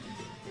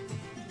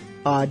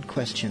odd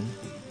question.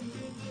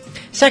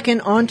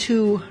 Second, on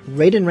to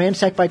Raid and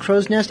Ransack by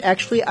Crow's Nest.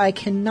 Actually, I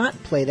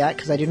cannot play that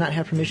because I do not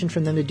have permission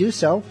from them to do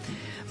so.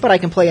 But I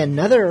can play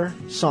another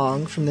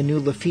song from the new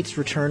Lafitte's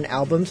Return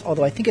albums,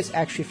 although I think it's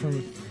actually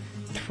from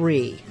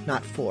 3,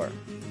 not 4.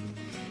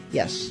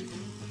 Yes.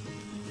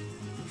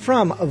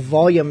 From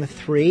Volume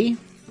 3,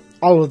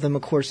 all of them,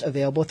 of course,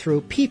 available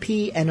through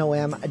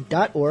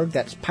ppnom.org.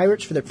 That's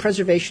Pirates for the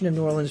Preservation of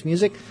New Orleans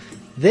Music.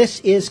 This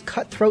is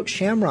Cutthroat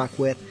Shamrock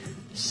with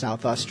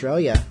South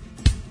Australia.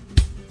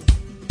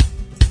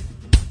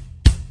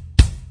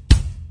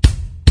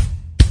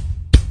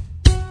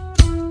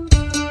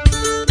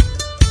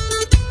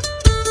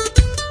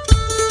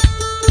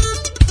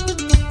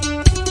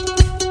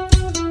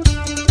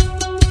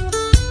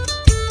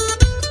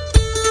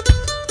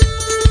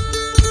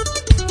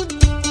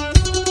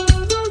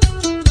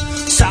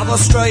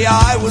 Australia,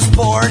 I was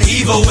born.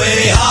 Heave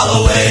away,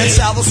 haul away. In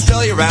South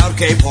Australia, round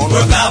Cape Horn.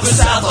 We're bound for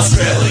South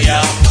Australia.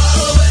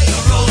 Haul away, a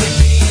rolling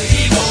bean.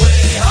 Heave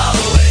away, haul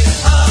away,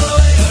 haul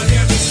away. You'll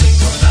hear me sing.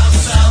 We're bound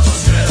for South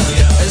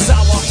Australia. As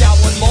I walked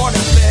out one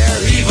morning there,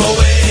 heave away.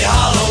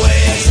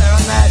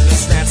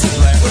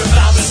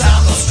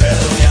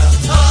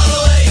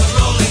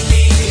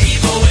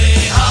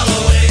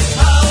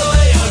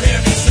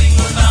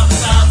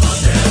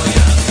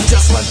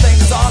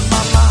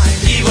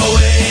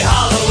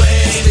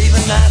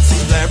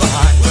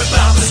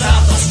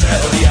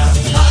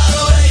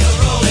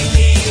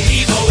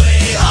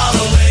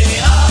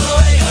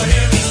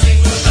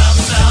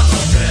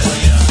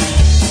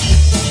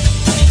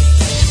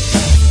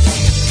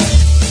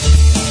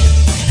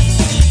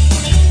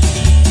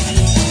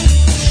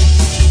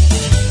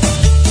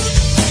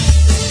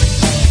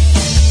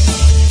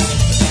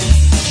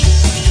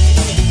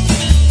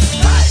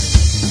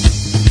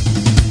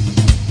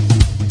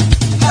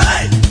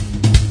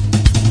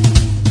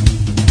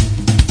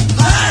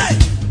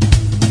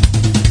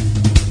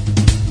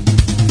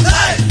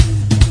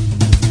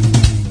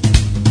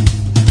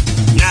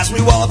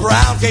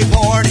 around Cape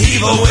Horn.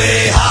 Heave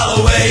away,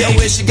 haul away, I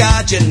wish to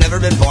God you'd never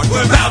been born.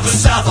 We're bound for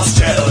South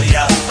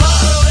Australia.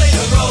 Haul away,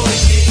 a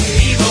rolling king.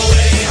 Heave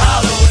away,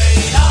 haul away,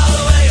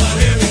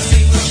 oh, hear me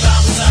sing. We're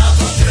bound for South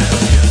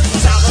Australia.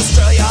 South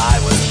Australia, I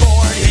was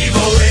born. Heave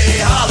away,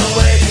 haul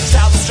away,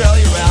 South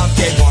Australia round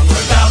Cape Horn.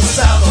 We're bound for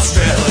South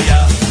Australia.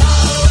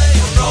 Haul away,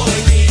 a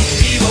rolling king.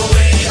 Heave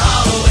away,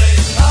 haul away,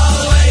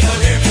 oh,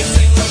 hear me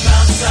sing. We're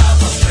bound for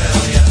South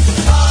Australia.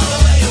 Haul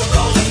away, a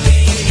rolling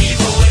king.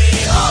 Heave away,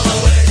 haul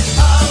away,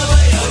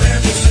 oh, hear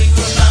me sing.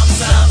 We're bound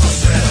for South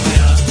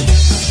Australia.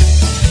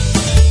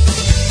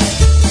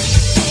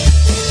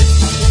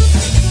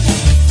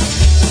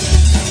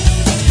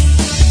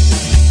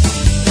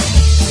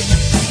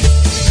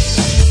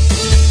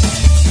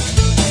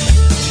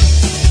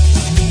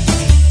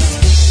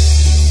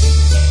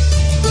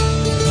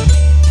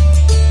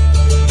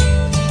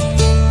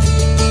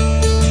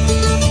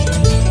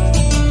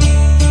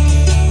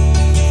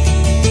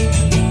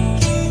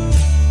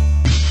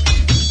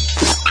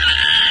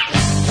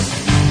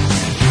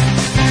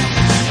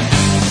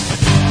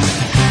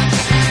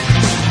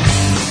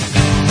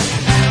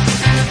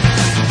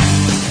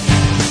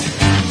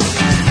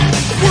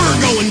 We're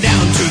going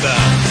down to the.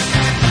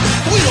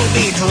 We'll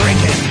be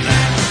drinking.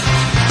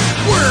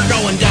 We're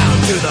going down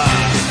to the.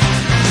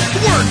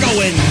 We're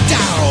going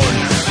down.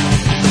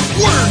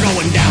 We're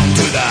going down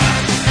to the.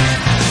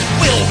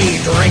 We'll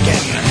be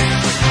drinking.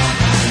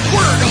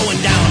 We're going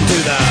down to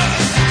the.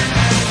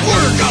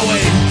 We're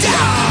going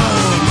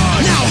down.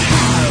 Now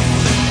have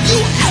you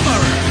ever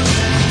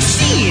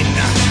seen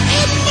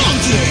a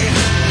monkey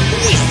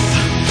with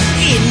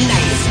a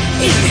knife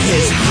in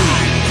his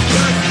hand?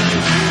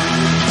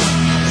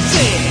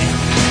 They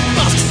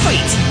must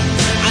fight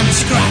and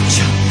scratch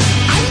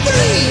and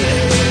bleed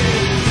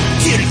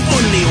till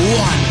only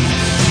one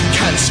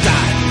can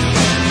stand.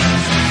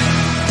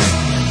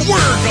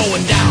 We're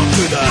going down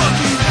to the.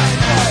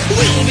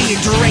 We'll be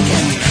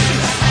drinking.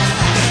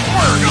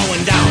 We're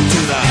going down to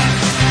the.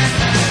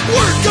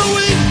 We're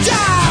going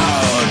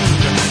down.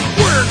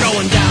 We're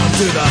going down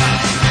to the.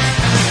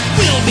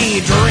 We'll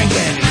be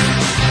drinking.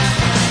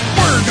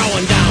 We're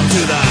going down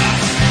to the.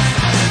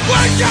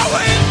 We're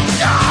going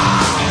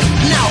down.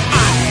 Now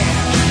I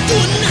do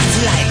not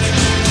like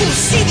to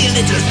see the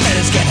little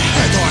fellas get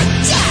hurt or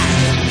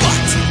die,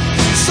 but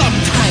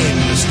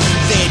sometimes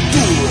they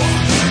do.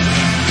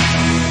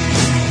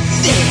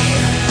 They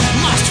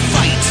must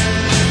fight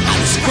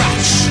and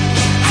scratch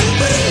and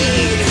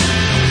bleed.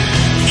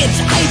 It's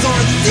either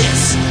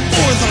this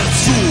or the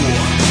zoo.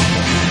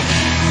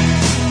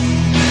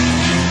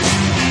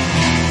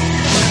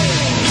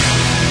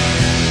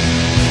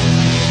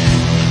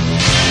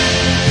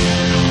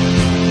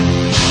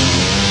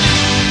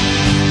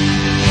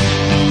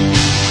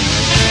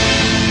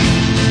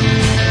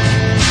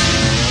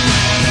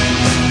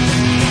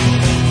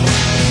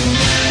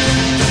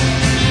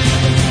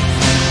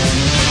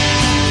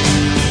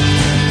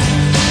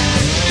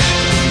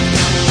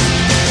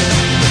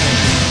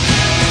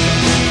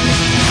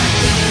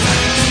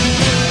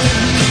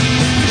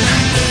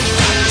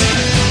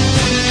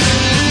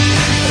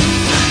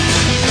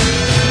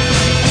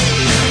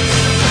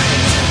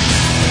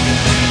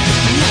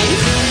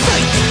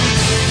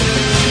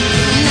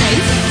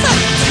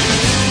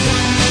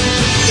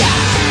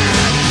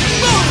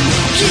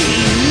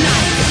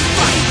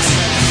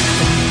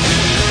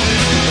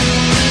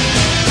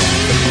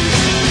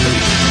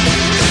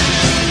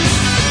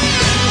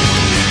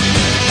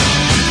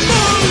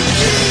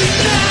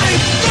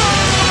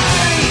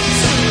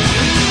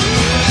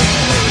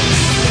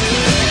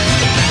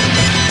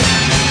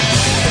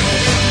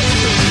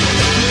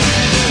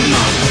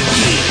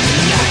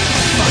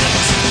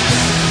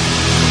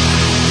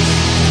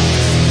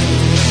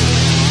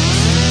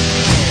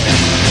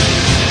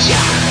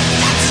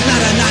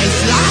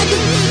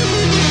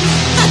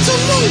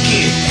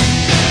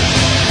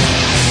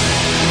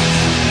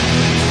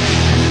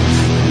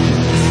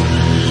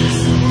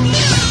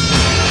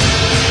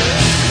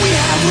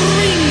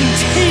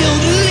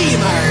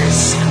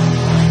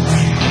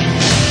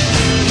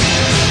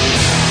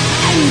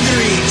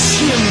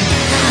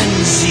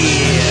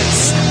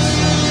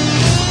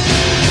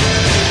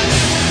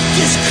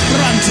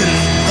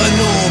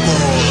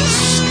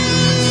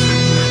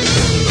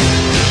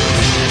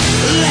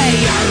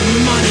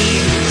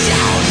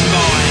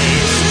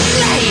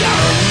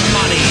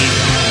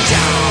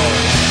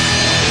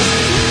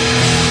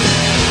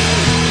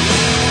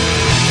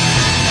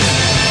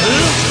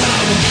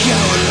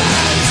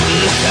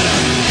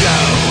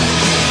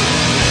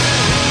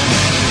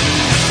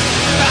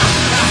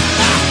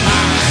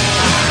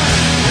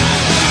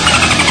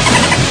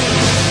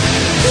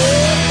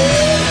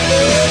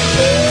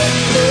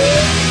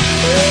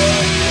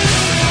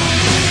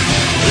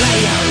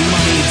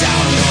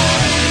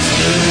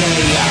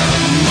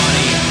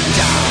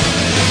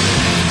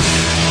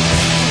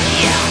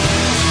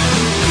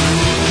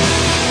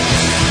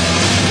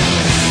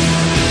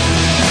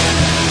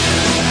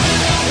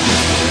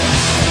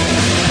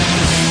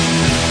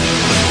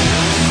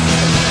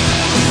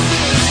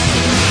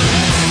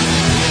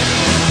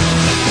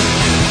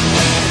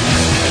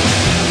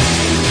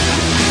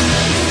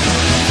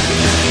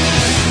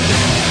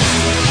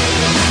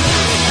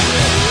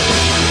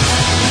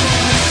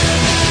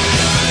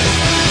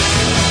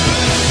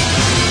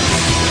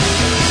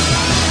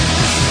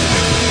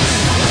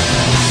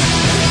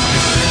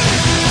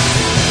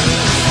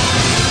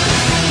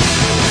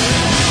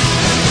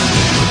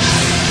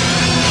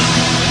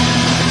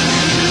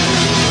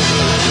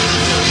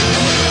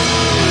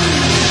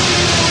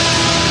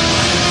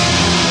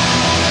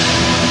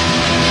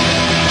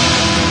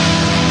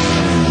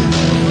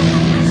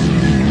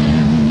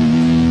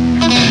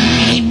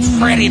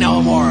 ready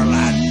no more,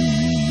 lad.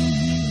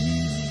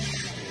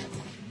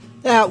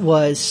 That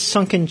was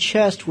Sunken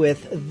Chest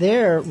with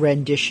their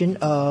rendition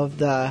of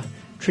the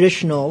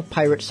traditional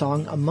pirate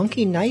song, A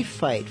Monkey Knife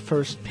Fight,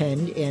 first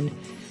penned in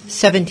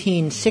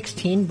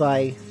 1716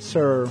 by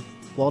Sir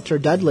Walter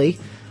Dudley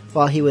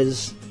while he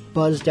was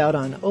buzzed out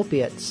on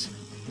opiates.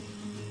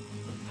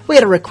 We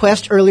had a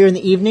request earlier in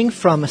the evening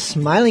from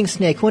Smiling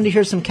Snake who wanted to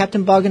hear some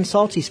Captain Bog and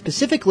Salty,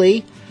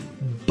 specifically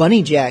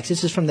Bunny Jacks.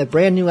 This is from the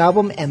brand new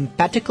album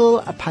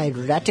Empatical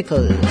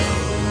Piratical.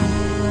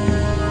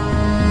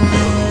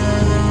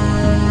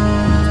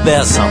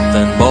 There's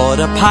something aboard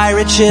a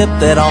pirate ship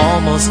that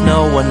almost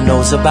no one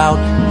knows about.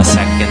 A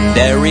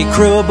secondary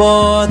crew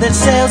aboard that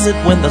sails it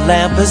when the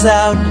lamp is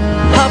out.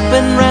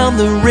 Hopping round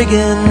the rigging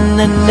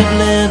and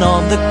nibbling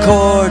on the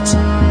cords,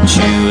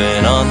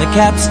 chewing on the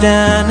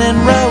capstan and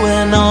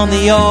rowing on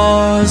the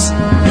oars.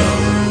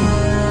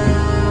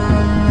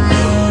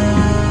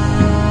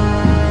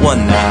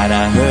 One night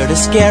I heard a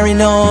scary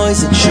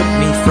noise, it shook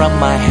me from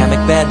my hammock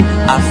bed.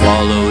 I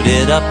followed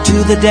it up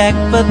to the deck,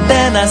 but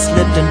then I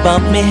slipped and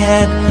bumped me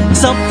head.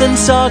 Something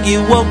soggy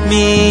woke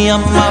me, a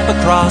mop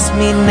across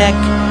me neck.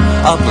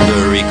 A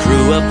blurry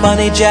crew of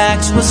bunny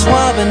jacks was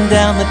swabbing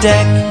down the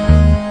deck.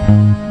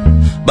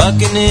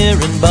 Buccaneer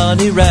and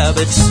bunny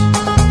rabbits,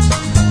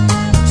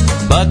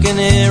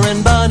 Buccaneer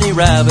and bunny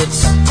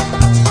rabbits,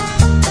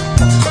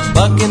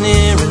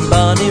 Buccaneer and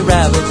bunny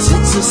rabbits,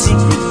 it's a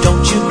secret,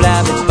 don't you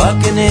blab it.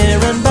 Buccaneer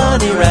and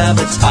bunny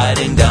rabbits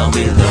hiding down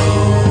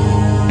below.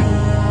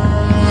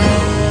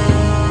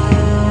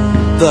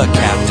 The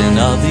captain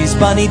of these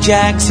bunny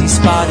jacks, he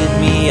spotted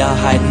me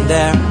a-hiding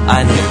there.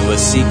 I knew a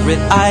secret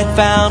I'd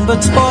found,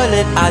 but spoil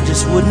it I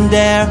just wouldn't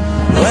dare.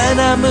 When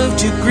I moved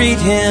to greet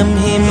him,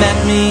 he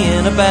met me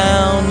in a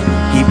bound.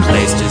 He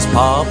placed his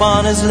paw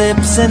on his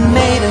lips and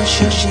made a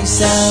shushy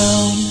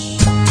sound.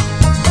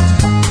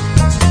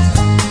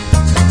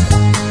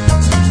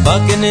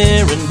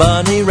 Buccaneer and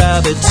bunny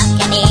rabbits,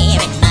 Buccaneer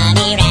and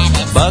bunny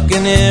rabbits,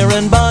 Buccaneer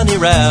and bunny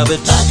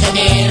rabbits,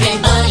 Buccaneer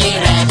and bunny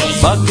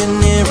rabbits,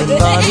 Buccaneer and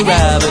bunny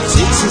rabbits,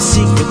 it's a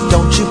secret,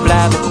 don't you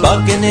blab it.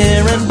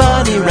 Buccaneer and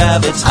bunny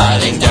rabbits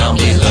hiding down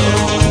below.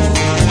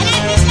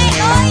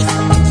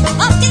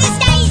 Up to the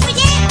stage with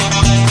you.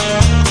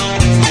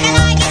 Look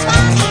like this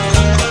one.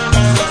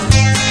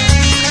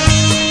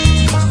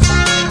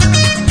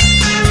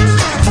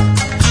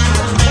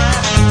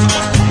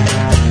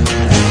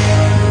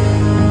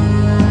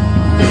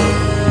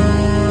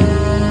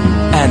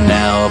 And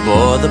now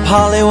aboard the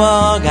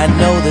Pollywog, I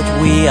know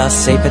that we are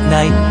safe at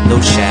night.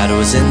 Those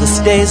shadows in the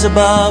stays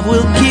above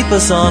will keep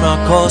us on our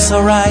course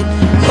alright.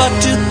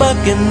 Buck-toothed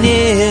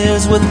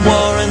buccaneers with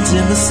warrants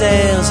in the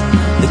sails,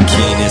 the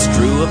keenest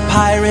crew of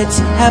pirates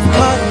have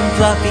cotton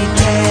fluffy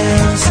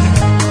tails.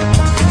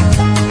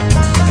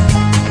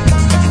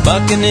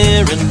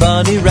 Buccaneer and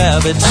bunny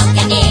rabbits,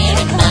 Buccaneer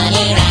and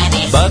bunny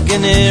rabbits,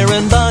 Buccaneer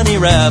and bunny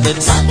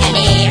rabbits,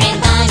 Buccaneer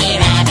and bunny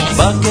rabbits,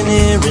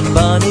 Buccaneer and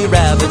bunny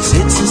rabbits,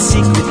 it's a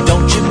secret,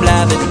 don't you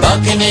blab it.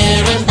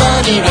 Buccaneer and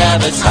bunny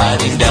rabbits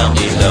hiding down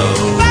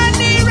below.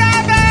 Bunny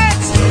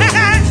rabbits!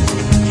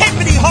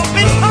 Hippity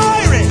hopping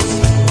pirates!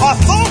 I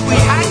thought we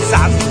had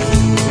some.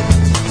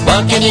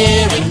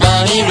 Buccaneer and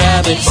bunny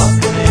rabbits,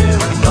 Buccaneer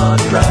and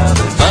bunny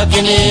rabbits,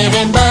 Buccaneer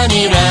and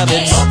bunny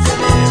rabbits,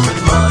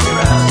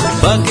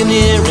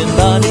 Buccaneer and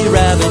bunny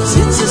rabbits,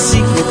 it's a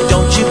secret,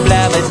 don't you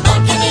blab it.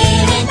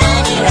 Buccaneer and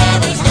bunny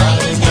rabbits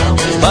hiding down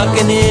below.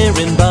 Buccaneer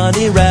and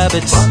bunny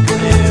rabbits,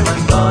 Buccaneer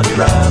and bunny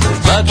rabbits,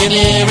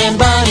 Buccaneer and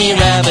bunny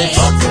rabbits,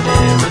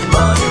 Buccaneer and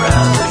bunny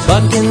rabbits,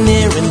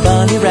 Buccaneer and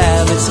bunny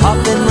rabbits,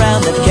 hopping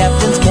round the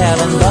captain's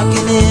cabin.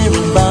 Buccaneer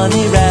and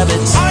bunny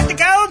rabbits, Hide the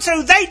gold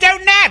so they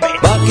don't nab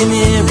it.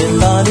 Buccaneer and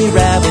bunny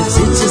rabbits,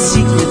 it's a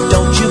secret,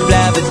 don't you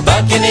blab it.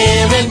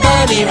 Buccaneer and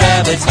bunny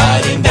rabbits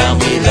hiding down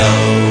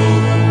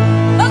below.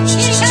 Oh,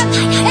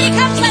 here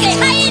comes Bunny.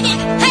 Hide it,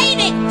 hide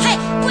it,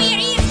 hide. We're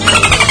here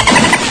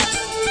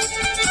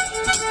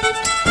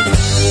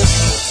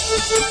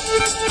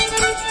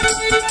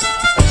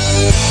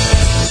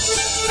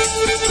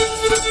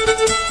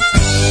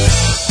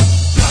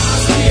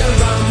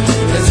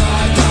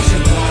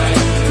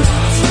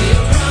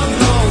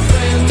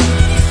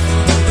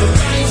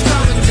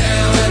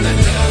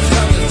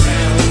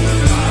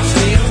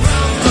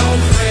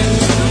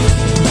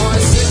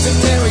Sitting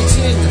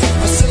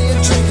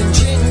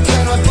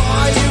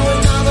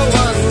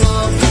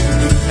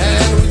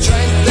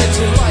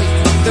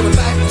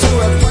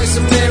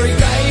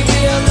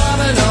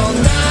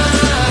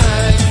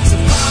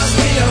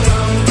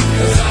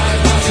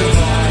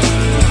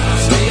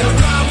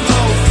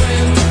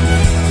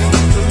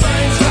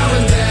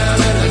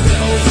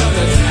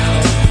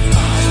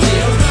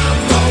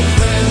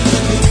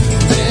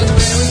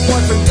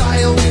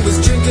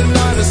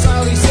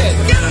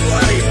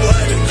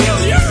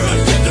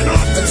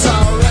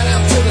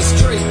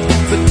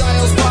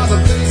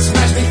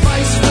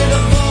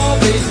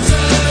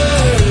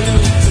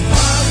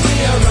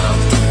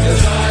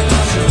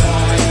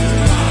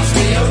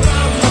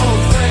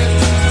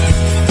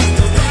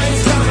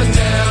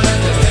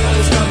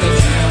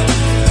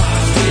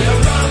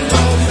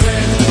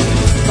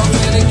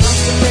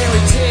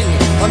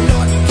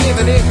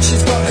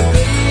wanna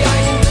be, I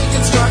can be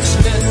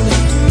construction.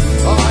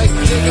 I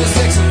give you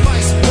sex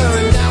advice per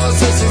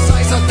analysis is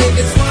ice. I think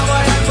it's love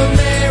I have for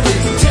Mary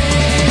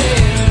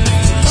Jane.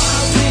 So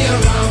pass me a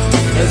rum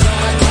as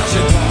I pass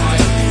you by.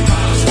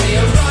 Pass me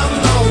a rum,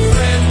 old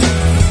friend.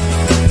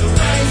 The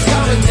rain's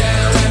coming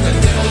down and the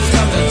devil's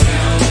coming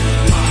down.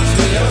 Pass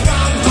me a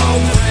rum,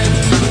 old friend.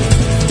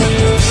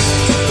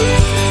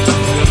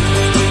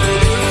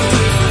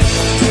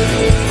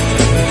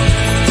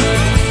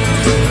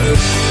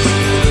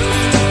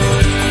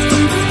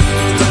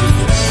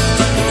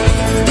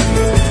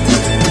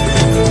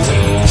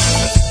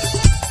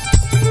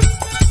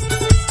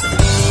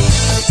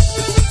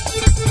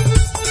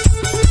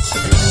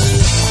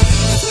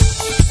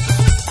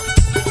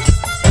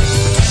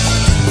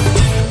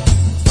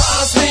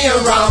 Pass me a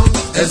rum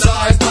as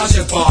I pass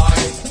you by.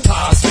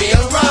 Pass me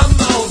a rum,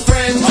 old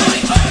friend.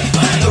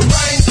 The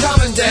rain's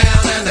coming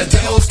down and the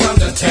devil's come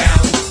to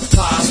town.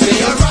 Pass me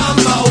a rum,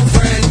 old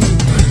friend.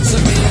 So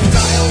me and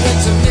Dale went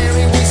to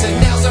Mary. We said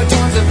now's our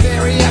time to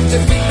vary. Have to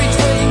be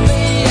between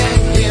me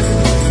and him.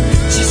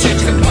 She said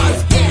you can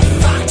both get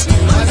fucked.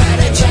 I've had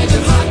a change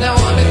of heart. Now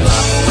I'm in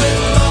love with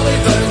Molly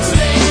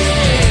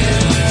Bernstein.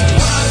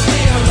 Pass me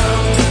a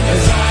rum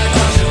as I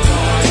pass you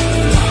by.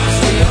 Pass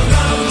me a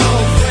rum,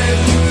 old friend.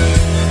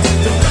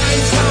 The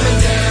rain's coming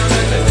down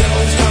and the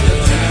devil's come to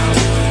town.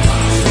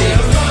 Pass me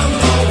a rum,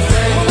 old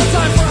friend. One more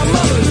time for our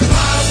mothers.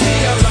 Pass me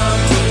a rum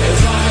as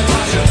I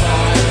pass you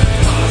by.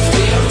 Pass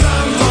me a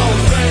rum, old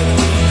friend.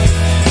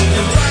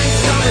 The rain's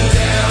coming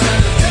down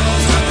and the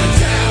devil's come to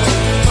town.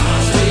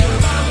 Pass me a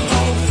rum,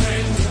 old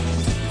friend.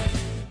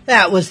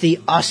 That was the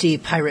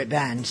Aussie pirate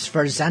band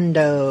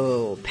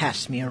Sforzando,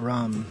 Pass Me a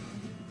Rum.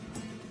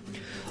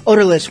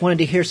 Odorless wanted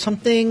to hear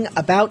something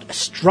about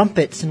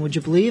strumpets, and would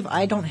you believe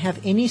I don't have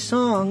any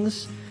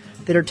songs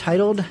that are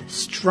titled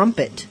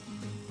Strumpet?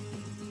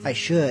 I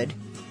should.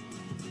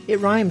 It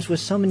rhymes with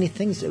so many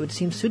things that would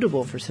seem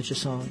suitable for such a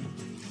song.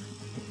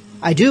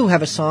 I do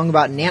have a song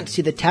about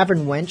Nancy the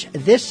Tavern Wench.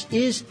 This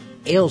is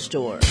Ale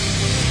Store. Pass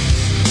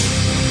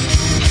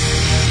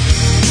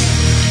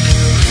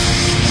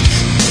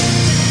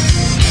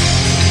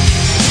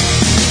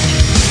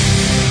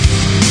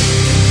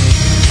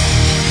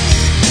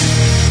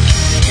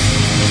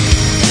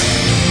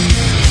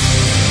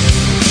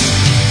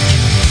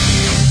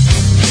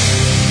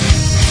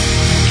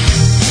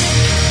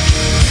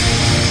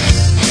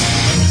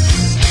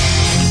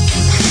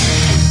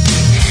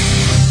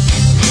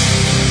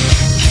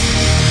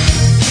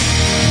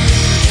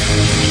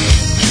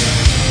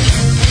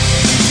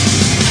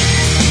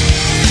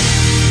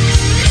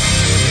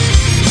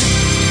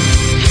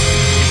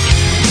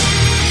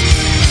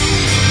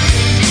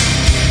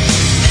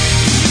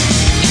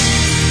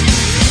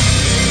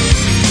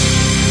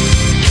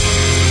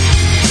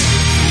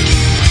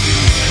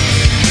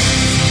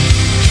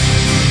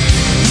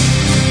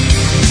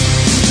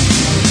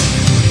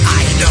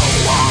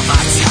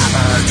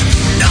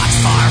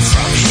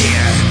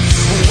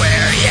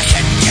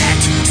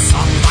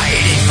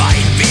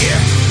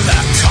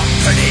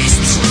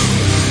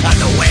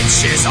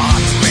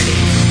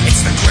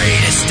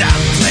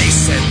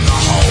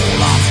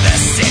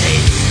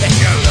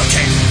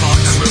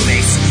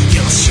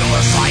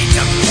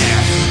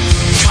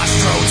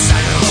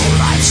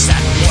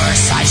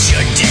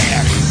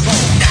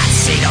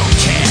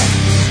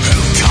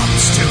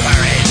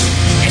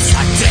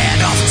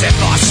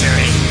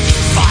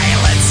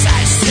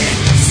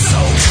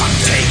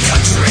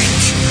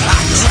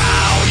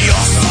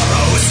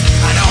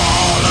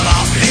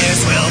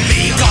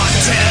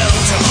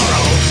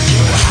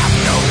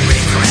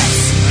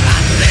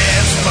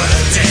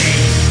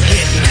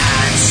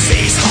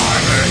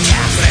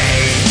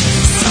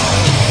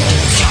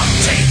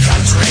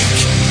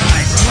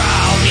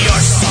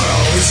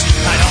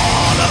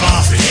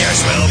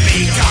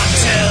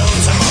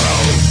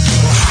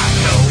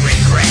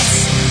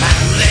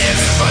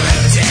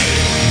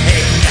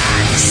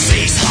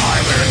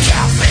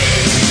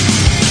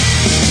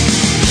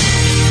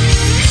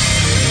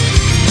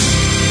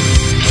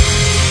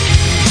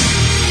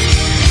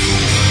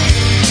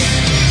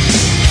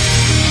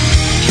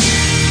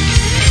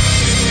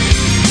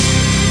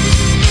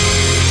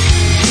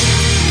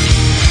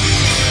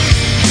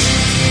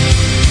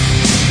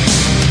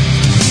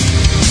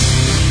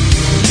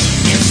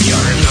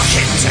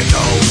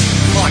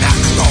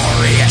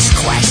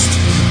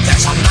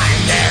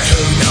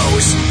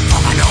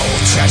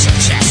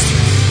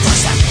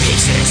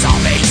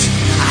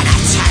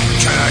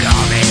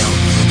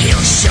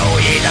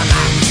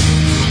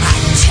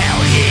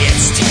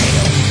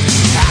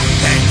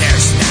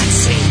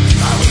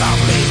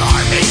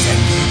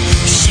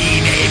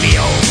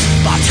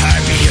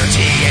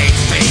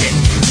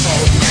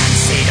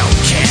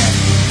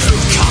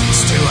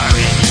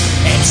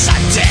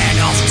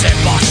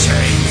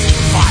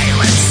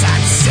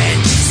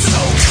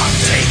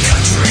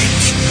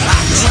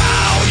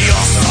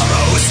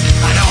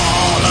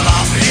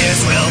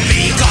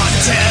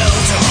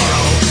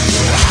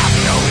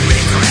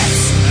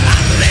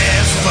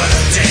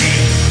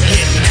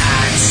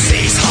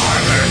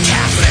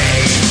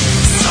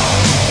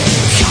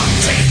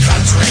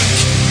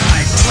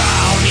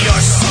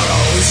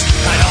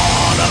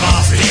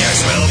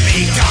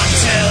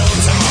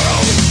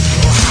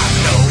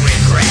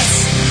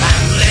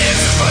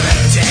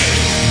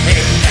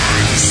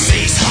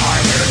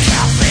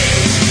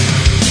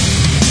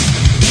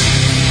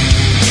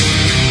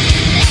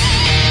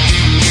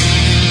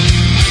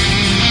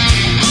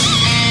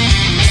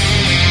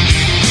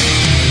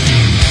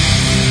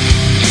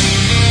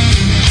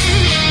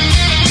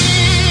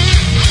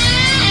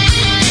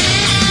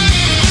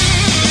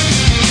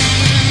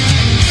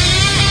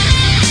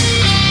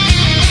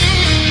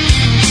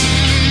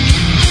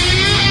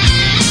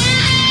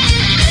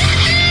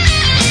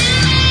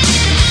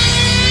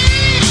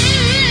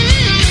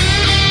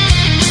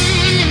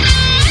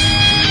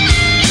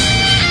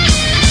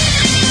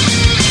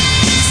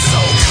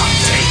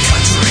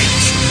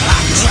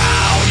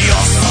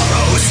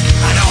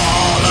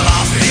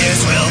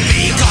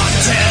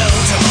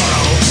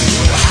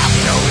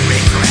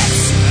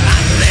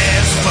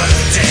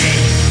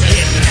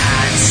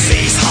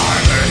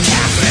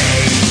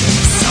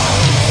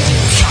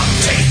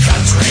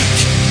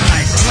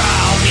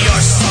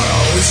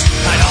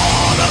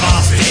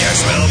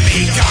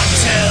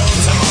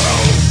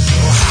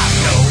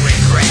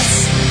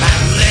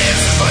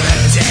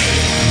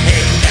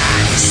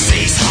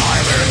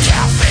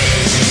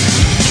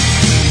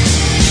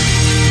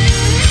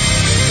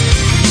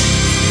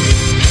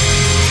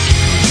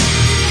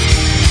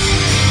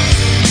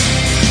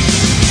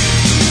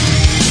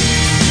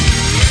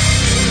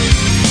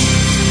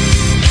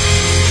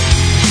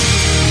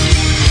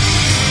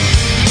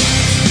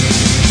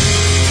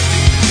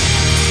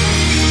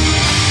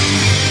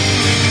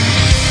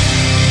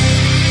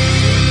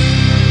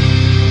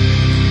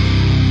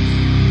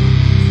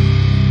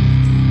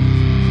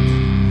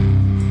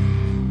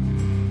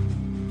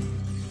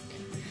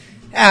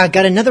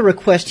Got another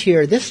request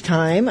here, this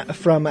time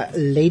from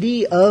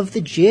Lady of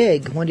the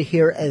Jig. Want to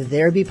hear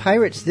There Be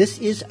Pirates. This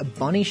is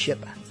Bonnie Ship,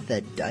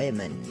 the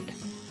Diamond.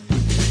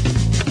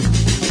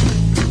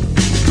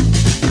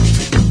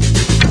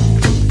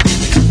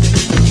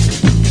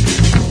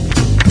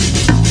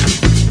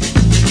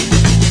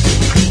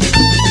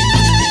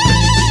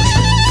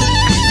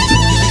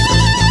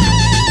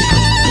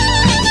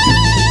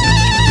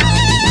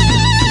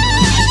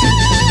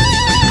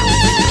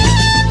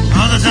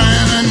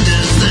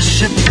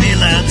 Ship me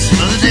lads,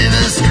 for the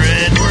Davis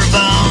Strait we're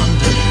bound,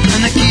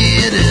 and the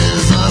key it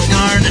is of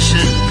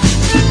Garnishet,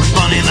 with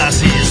bonny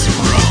lassies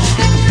round.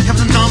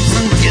 Captain Thompson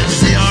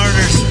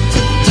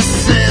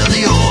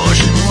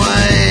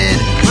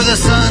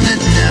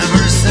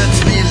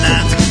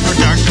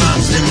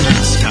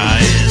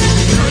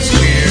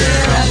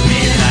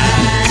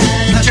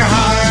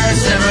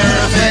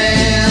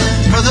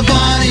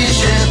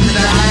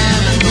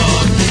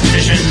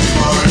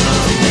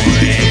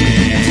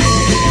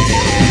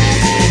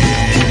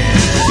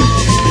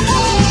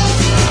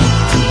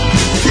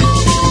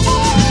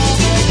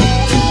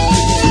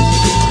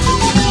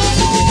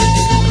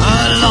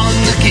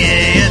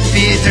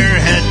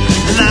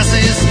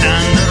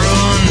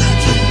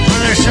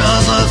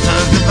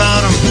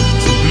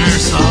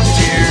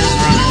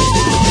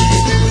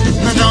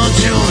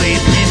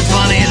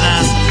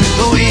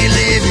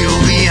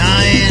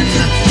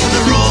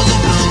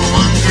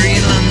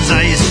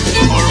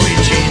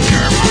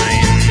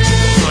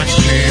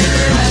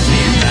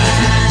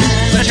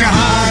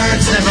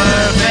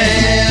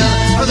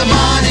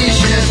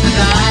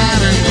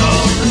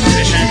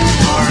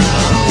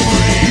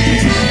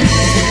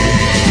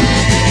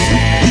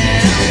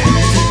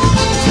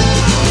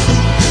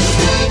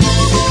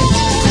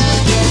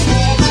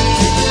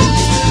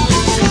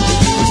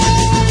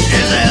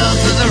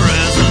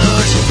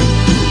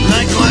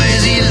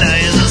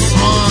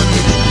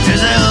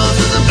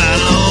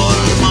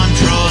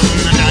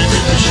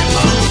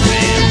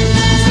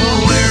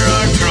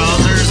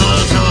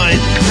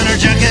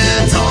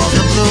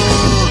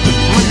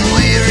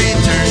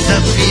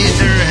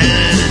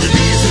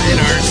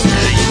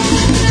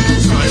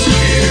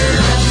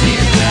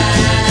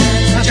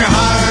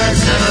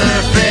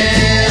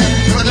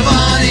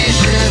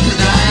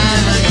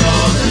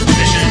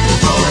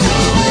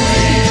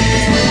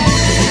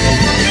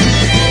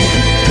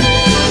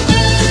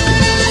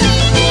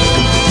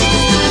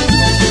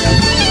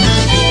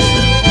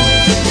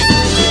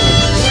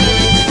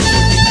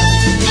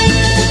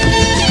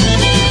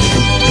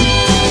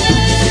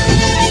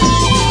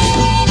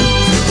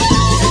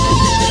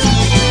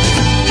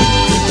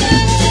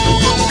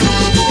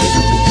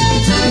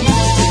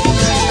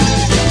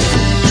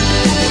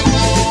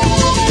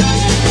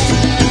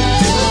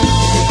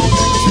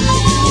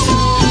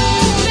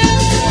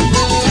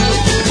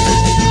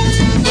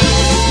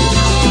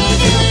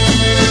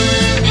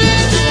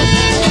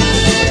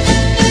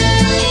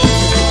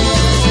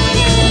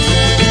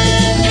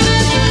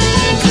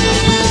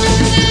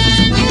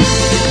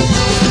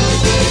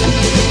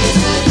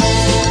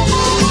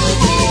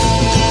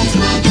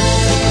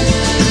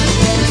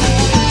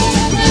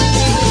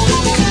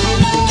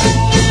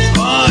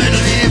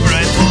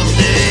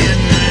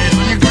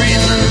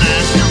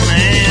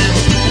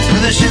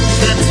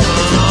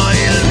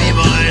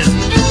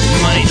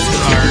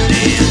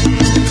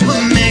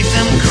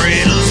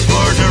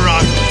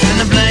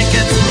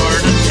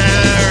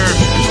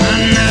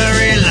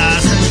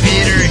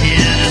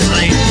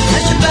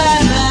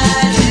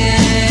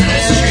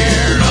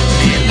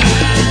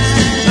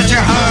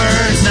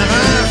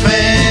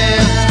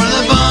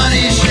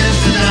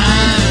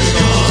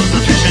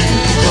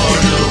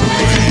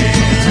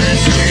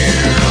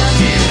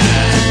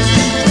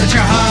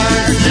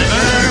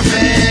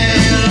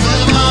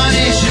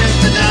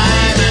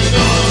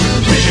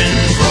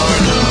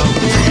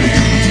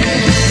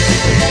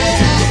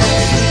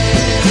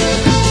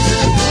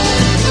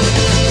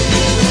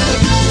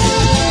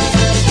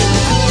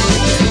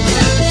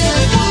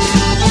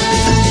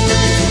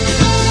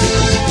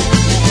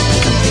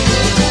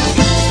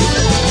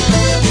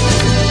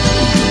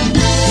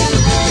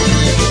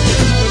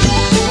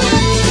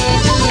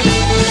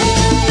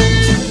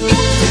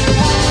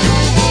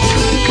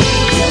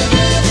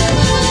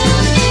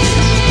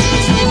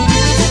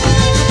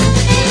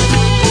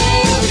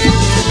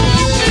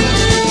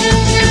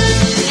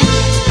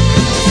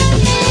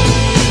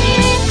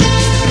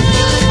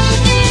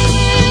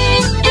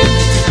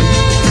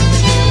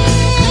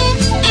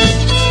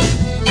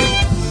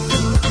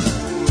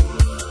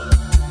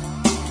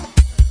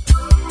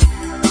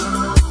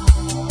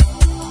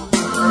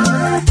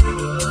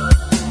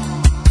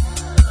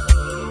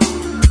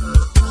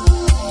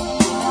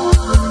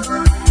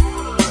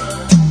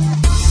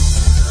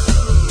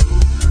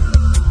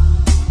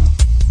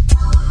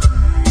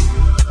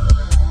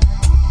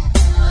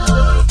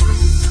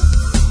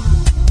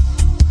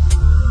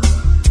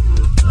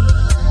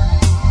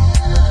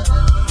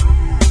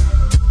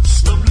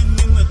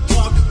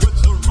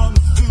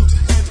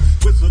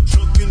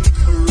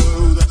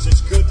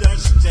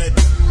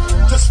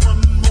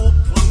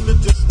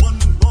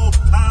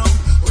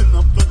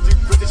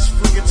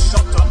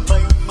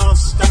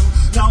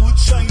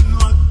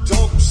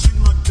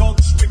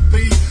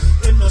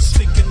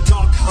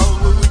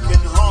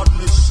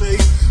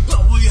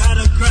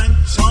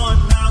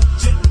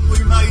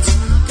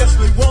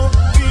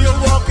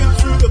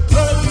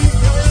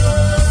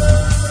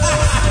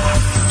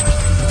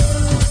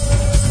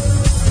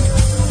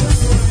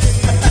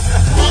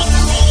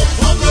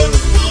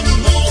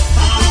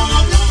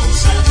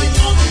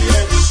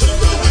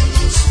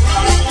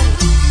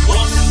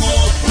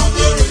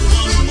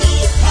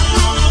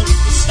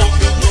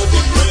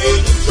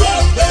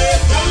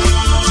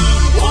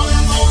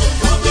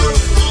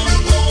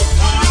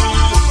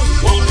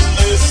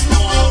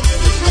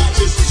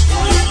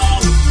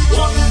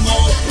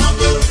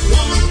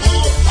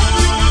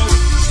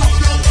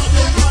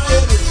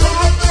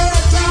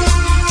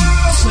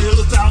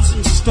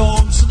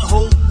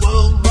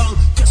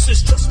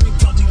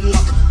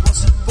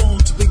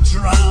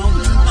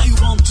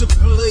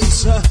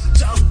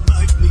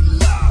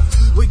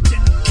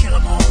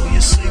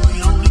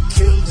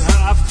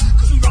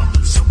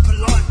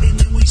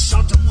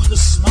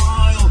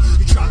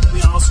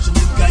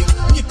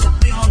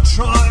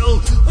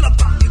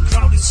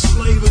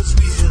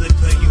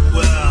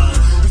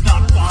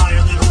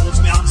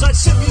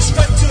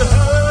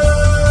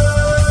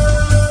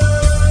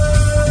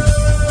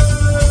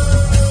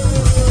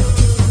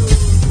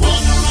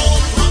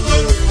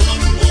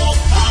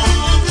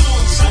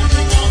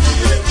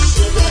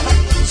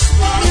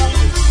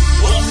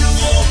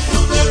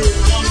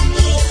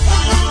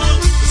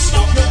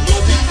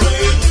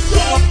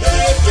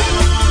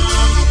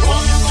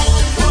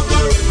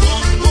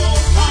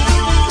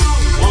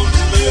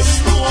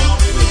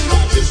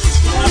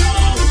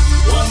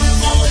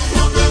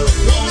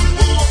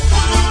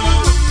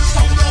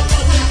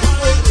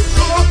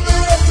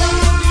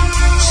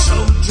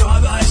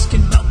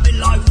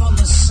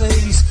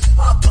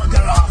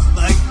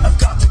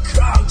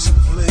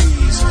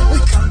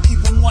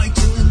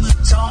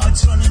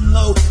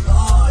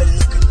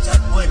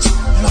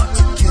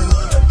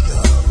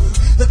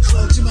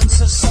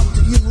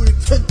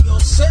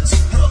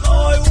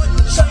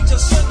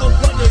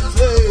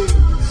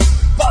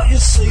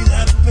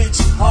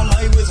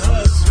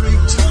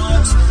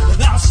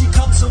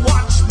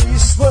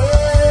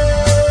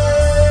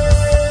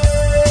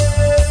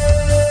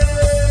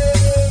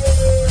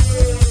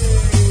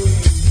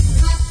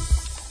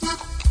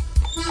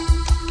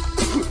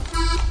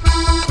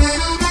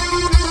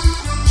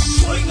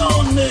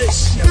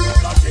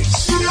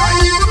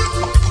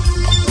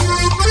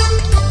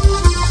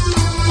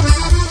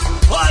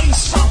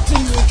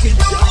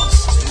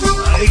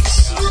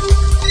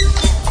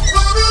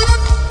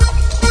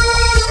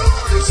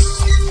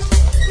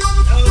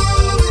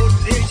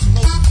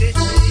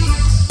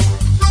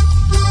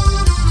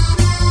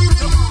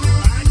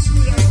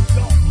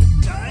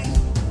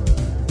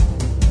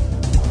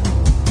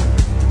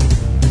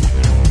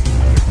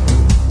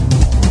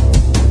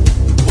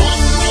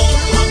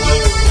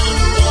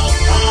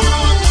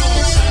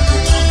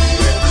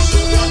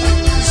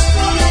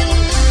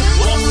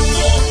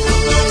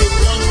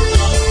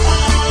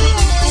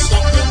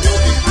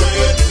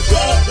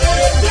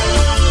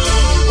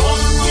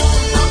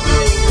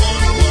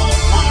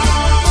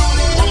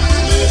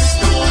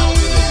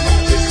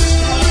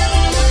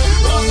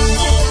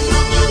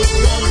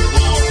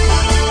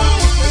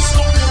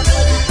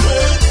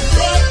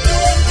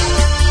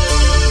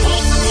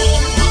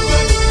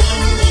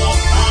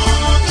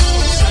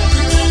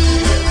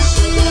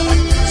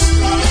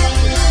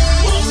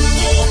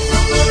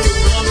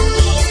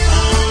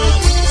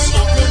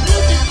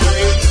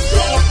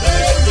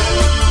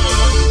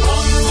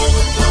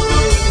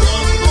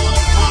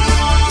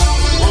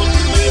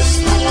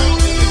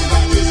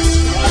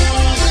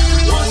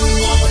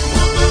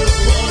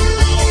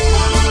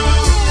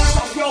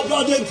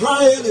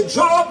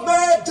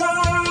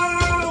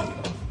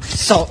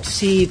Salt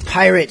Sea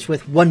Pirates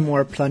with One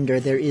More Plunder.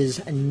 There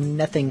is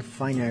nothing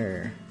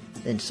finer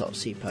than Salt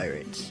Sea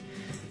Pirates.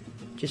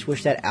 Just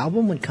wish that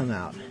album would come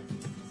out.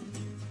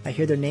 I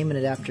hear they're naming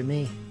it after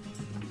me.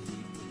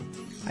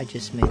 I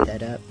just made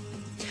that up.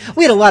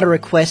 We had a lot of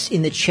requests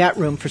in the chat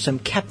room for some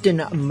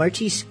Captain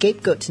Marty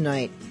Scapegoat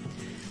tonight.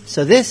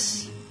 So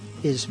this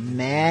is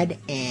Mad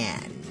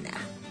Ann.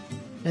 Now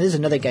this is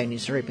another guy who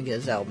needs to hurry up and get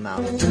his album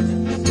out.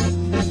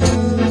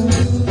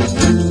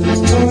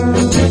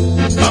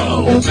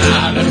 Oh,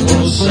 Mad Ann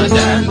was a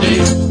dandy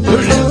who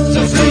lived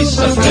to fleece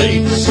the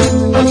fleets. A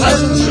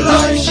pleasant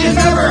life she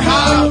never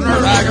had,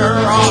 nor rag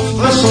her off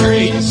the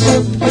streets.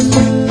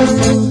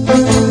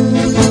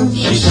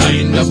 She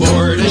signed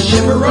aboard a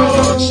ship of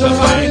rogues to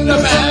find a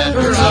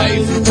better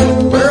life,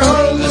 where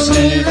all that's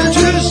needed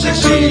to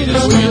succeed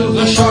is wield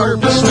the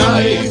sharpest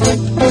knife.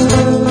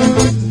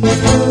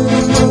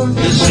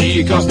 The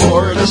sea got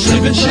aboard a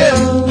sleeping ship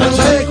and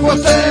take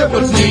what they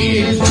would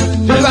need,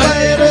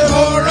 divided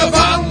or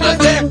upon the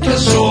deck, and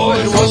so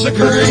it was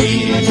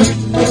agreed.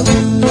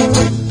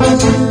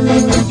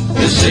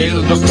 They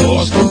sailed the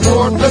coast from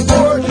port to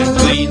port and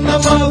cleaned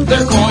them of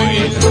their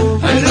coin,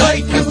 and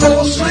like a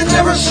boast I'd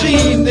never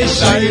seen, they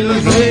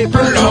sailed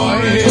Vapor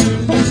Lloyd.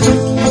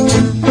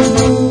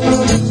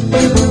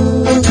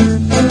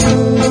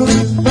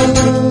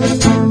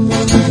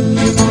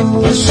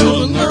 But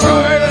soon the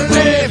Royal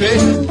Navy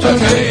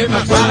took aim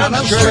at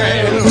Bannock's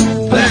trail.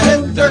 They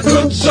hid their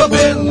goods up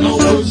in the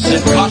woods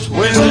and got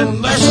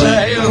within their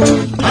sail.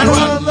 And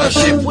when the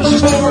ship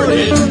was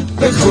boarded,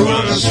 the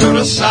crew stood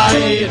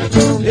aside.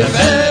 If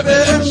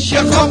evidence you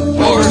come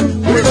aboard,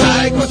 we'll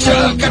take what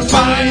you can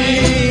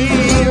find.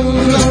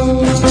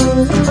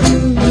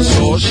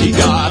 So she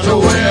got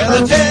away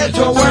the day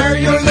to where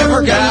you'll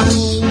never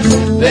guess.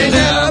 They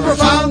never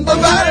found the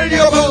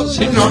valuables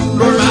in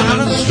under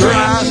Mann's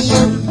dress.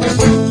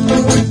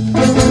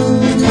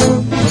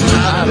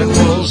 Mad Ann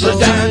was a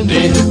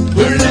dandy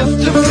who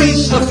lived to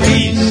fleece the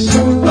fleece.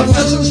 A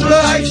peasant's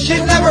life she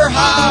never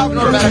had,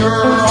 nor better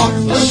off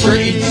the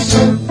streets.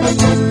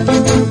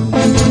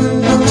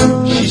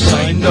 She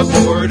signed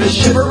aboard a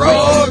ship of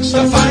rogues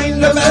to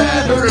find a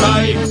better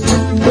life,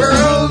 where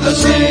all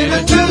that's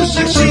needed to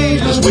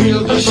succeed is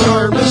wield the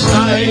sharpest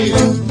knife.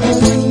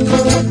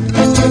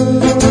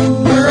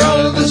 Where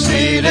all that's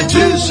needed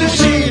to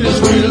succeed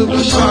is wield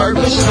the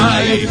sharpest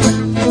knife.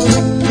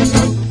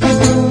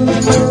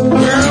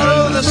 Where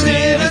all that's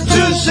needed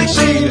to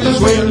succeed is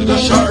wield the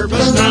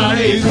sharpest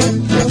knife.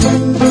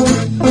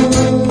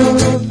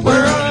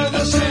 Where all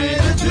that's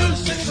needed to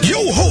succeed.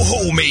 Yo ho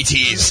ho,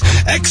 mateys!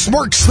 X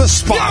marks the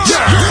spot.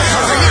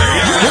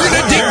 We're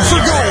gonna dig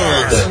for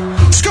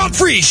gold.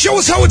 Scot-free, show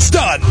us how it's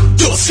done.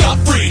 Do it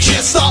scot-free,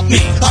 can't stop me.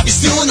 I'll be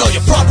stealing all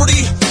your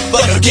property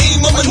like a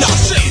game of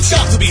Monopoly. It's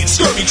got to be the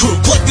scurvy crew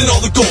collecting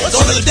all the gold.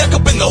 Under the deck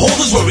up in the hold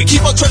is where we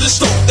keep our treasure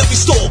stored that we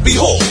stole.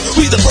 Behold,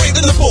 we the brave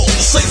and the bold.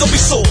 The slaves will be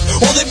sold,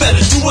 or they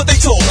better do what they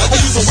told. I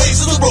use the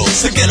waves of the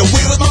roads to get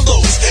away with my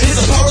loads. It's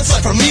a pirate's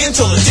life for me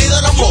until the day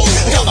that I'm old.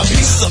 I got my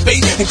pieces of bait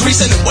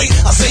increasing in weight.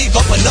 I'll save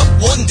up enough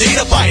one day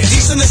to buy a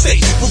decent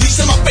estate,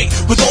 releasing my fate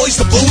with all these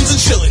doubloons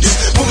and shillings.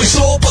 When we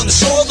show up on the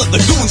shore, let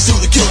the goons do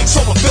the killing.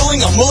 So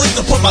fulfilling, I'm willing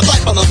to put my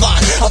life on the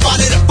line. I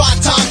find it a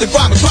fine time to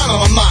grind and climb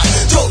on my mind.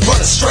 Don't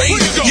run astray,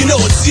 you know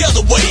it's the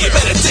other way. You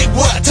better take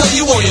what I tell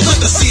you or you'll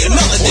live to see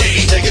another day.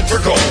 We be digging for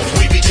gold,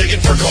 we be digging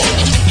for gold.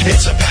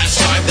 It's a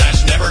pastime that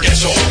never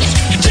gets old.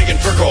 Digging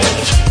for gold,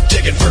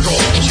 digging for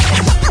gold.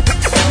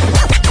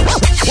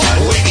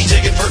 We be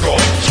digging for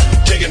gold,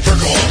 digging for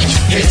gold.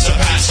 It's a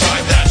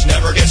pastime that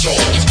never gets old.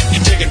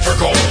 Digging for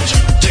gold,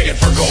 digging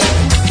for gold.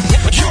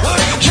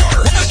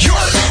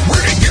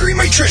 Where did I bury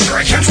my treasure?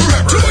 I can't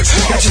remember.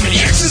 Got too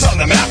many X's on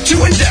the map to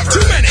endeavor.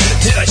 Too many.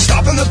 Did I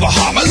stop in the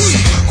Bahamas?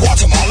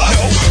 Guatemala?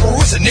 No. Or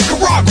was it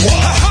Nicaragua?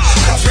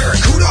 Got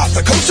Barracuda off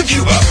the coast of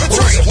Cuba.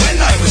 Or was it when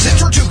I was in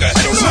Tortuga?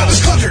 I don't know. I was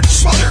cluttered,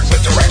 smothered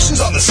with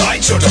directions on the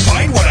side. So to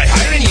find what I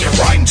hide, I need a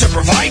rhyme to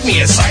provide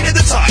me a sign of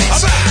the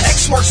times.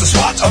 X marks the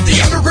spot of the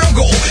underground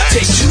gold.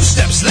 Take 2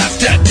 steps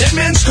left at Dead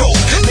Man's Cove.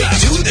 Make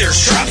 2, there's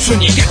traps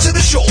when you get to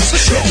the shoals.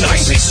 9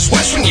 paces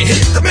west when you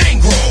hit the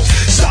mangrove.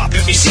 Stop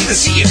if you see the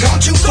sea, you've gone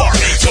too far.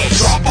 Don't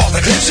drop off the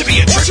cliffs, it'd be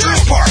a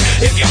treacherous part.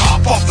 If you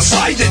hop off the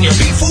side, then you'll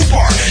be fooled.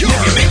 If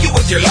you make it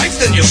with your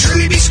life, then you'll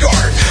surely be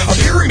scarred. A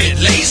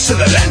pyramid lays to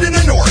the land in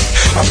the north.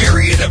 A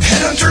myriad of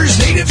headhunters,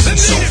 natives, and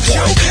so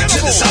forth. To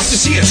the south to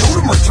see a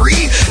totem or 3.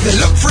 Then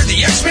look for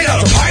the X-Men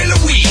out of a pile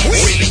of weeds.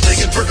 We be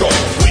digging for gold,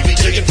 we be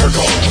digging for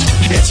gold.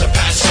 It's a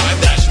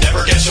pastime that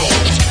never gets old.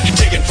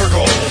 Digging for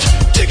gold,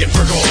 digging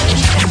for gold.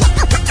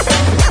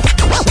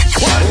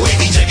 We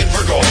be digging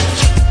for gold,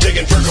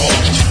 digging for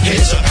gold.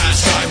 It's a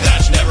pastime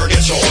that never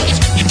gets old.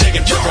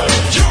 Digging for gold,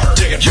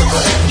 digging for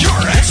gold. Your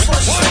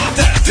experts spot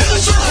that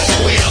fills her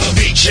hole. We on the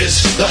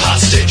beaches, the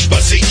hostage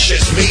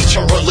beseeches me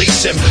to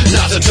release him.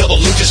 Not until the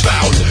loot is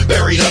found,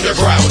 buried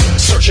underground.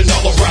 Searching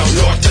all around,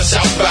 north to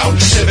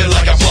southbound. Simming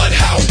like a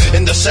bloodhound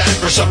in the sack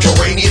for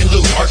subterranean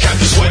loot. Our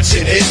captain sweats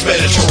in his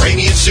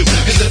Mediterranean suit.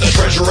 Cause if the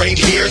treasure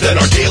ain't here, then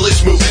our deal is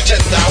moot.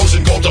 10,000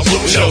 gold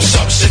doubloons, no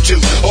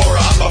substitute. Or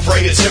I'm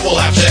afraid it's him we'll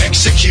have to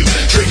execute.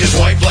 Treat his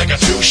wife like a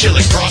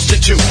 2-shilling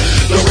prostitute.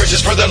 The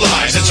richest for their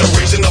lives, it's a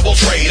reasonable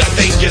trade. I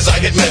think as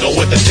I hit metal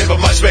with the tip of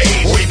my spade.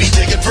 We be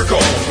digging for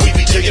gold, we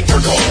be digging for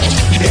gold.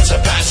 It's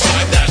a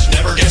pastime that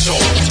never gets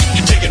old.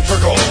 Digging for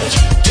gold,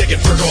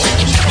 digging for gold.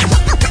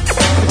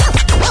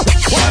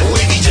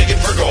 We be digging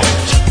for gold,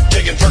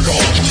 digging for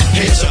gold.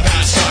 It's a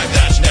pastime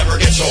that never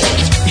gets old.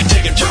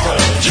 Digging for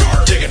gold,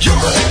 digging for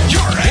gold.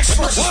 You're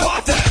experts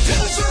spot that.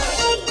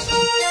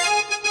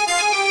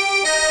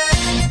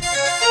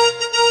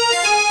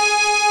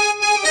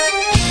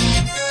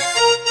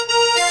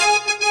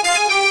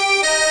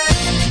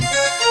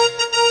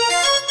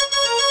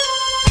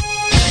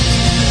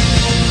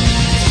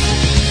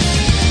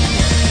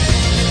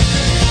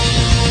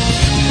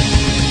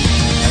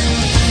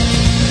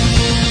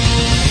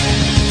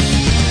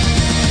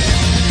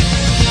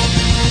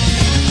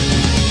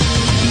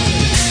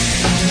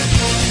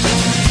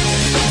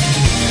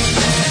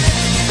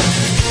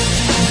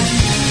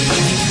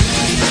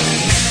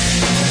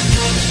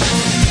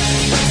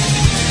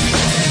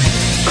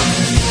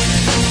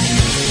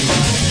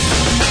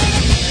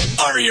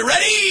 Are you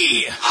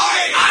ready?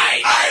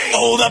 Aye.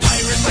 Oh, the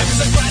pirate's life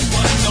is a grand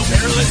one, no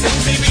perilous it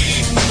may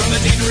be. From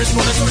the dangerous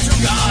waters of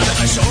Tortuga to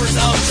the shores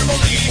of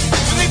Tripoli.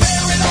 When they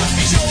bear it on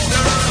me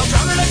shoulder, I'll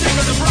drown it and take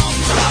her to Brum.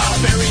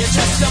 I'll bury a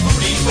chest of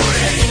booty,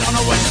 head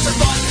on a wedge for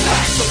fun.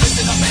 So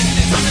listen up and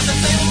it's on the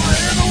sail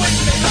wherever the wind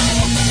may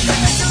blow. The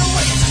better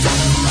away to start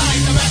the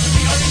ride, the best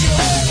we already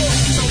know.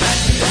 So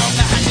batten down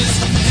the hatches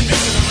and make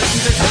sure the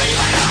rings are tight.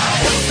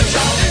 Put the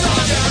Jolly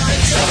Roger and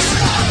show her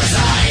our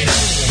side.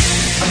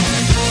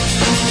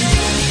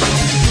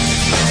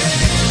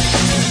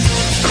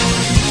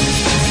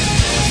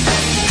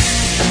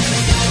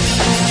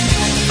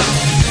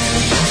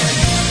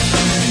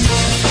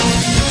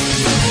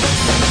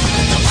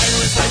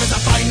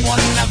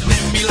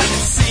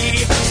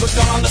 Looked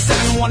on the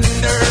 7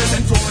 wonders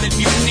and thwarted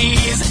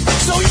mutinies.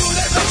 So you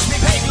that reach me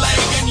peg leg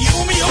and you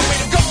me a way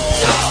to go.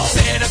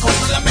 Set a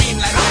course for the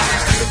mainland,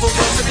 beautiful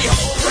girls to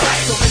behold.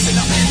 So listen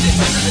up and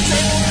it's under the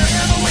tail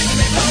where the wind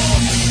may blow.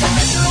 And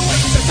measure away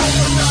to take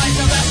a ride,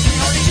 the best we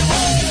already do.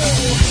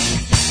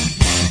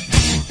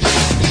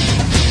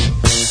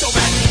 So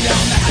batten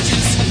down the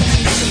hatches and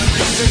make sure the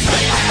rings are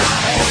tight.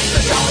 Hoist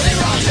the Jolly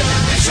Roger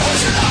and show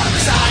us your arm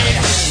side.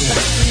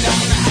 Batten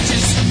down the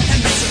hatches and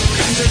make sure the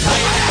rings are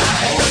tight.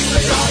 Hoist the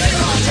Jolly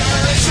Roger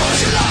and show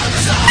us your arm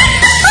side.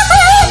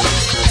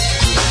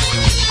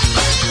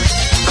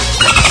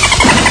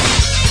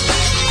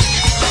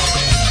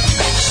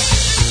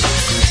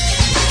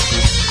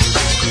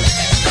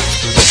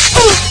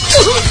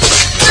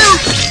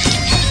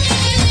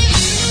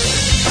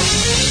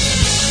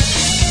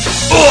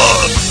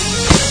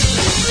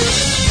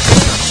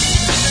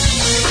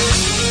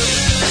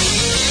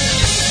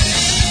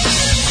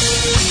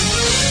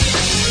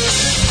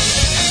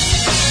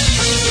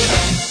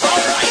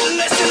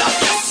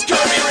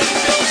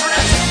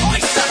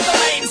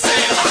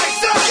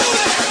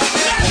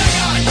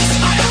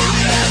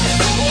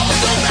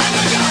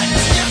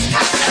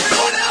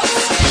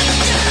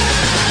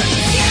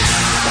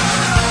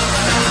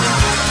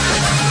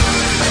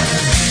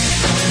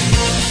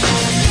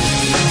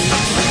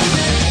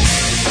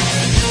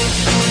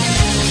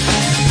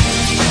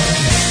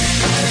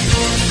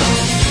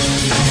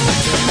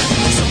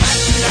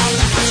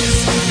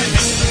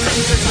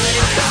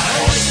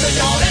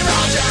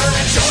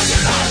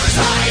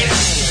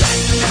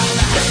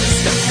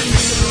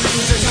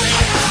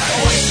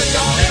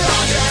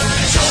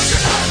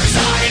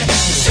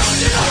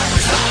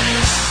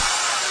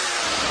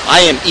 I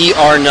am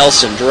E.R.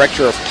 Nelson,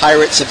 Director of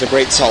Pirates of the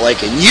Great Salt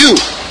Lake, and you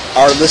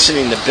are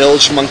listening to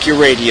Bilge Monkey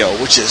Radio,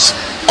 which is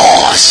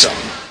awesome.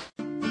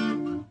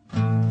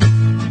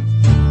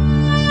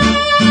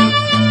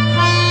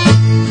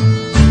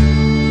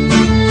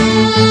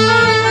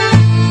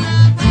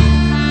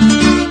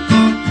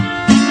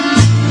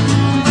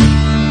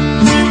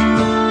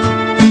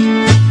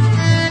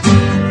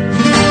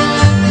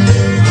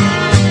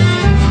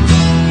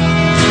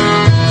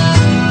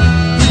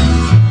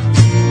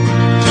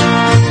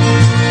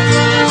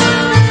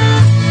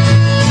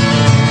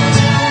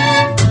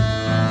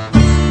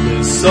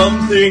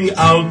 Something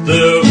out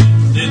there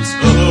with its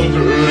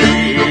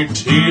ugly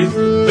teeth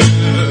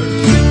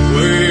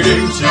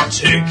waiting to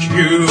take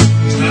you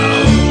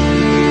down.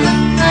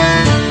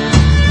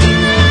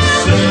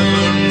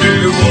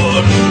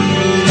 71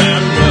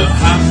 and a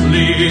half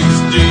leagues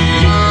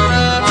deep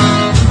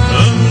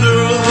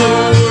under the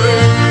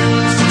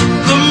waves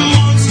the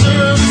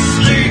monster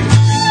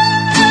sleeps.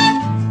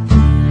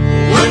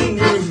 When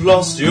you've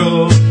lost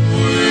your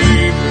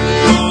way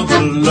for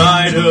the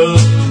light of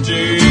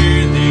day,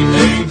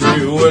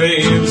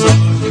 waves are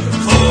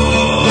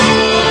coming,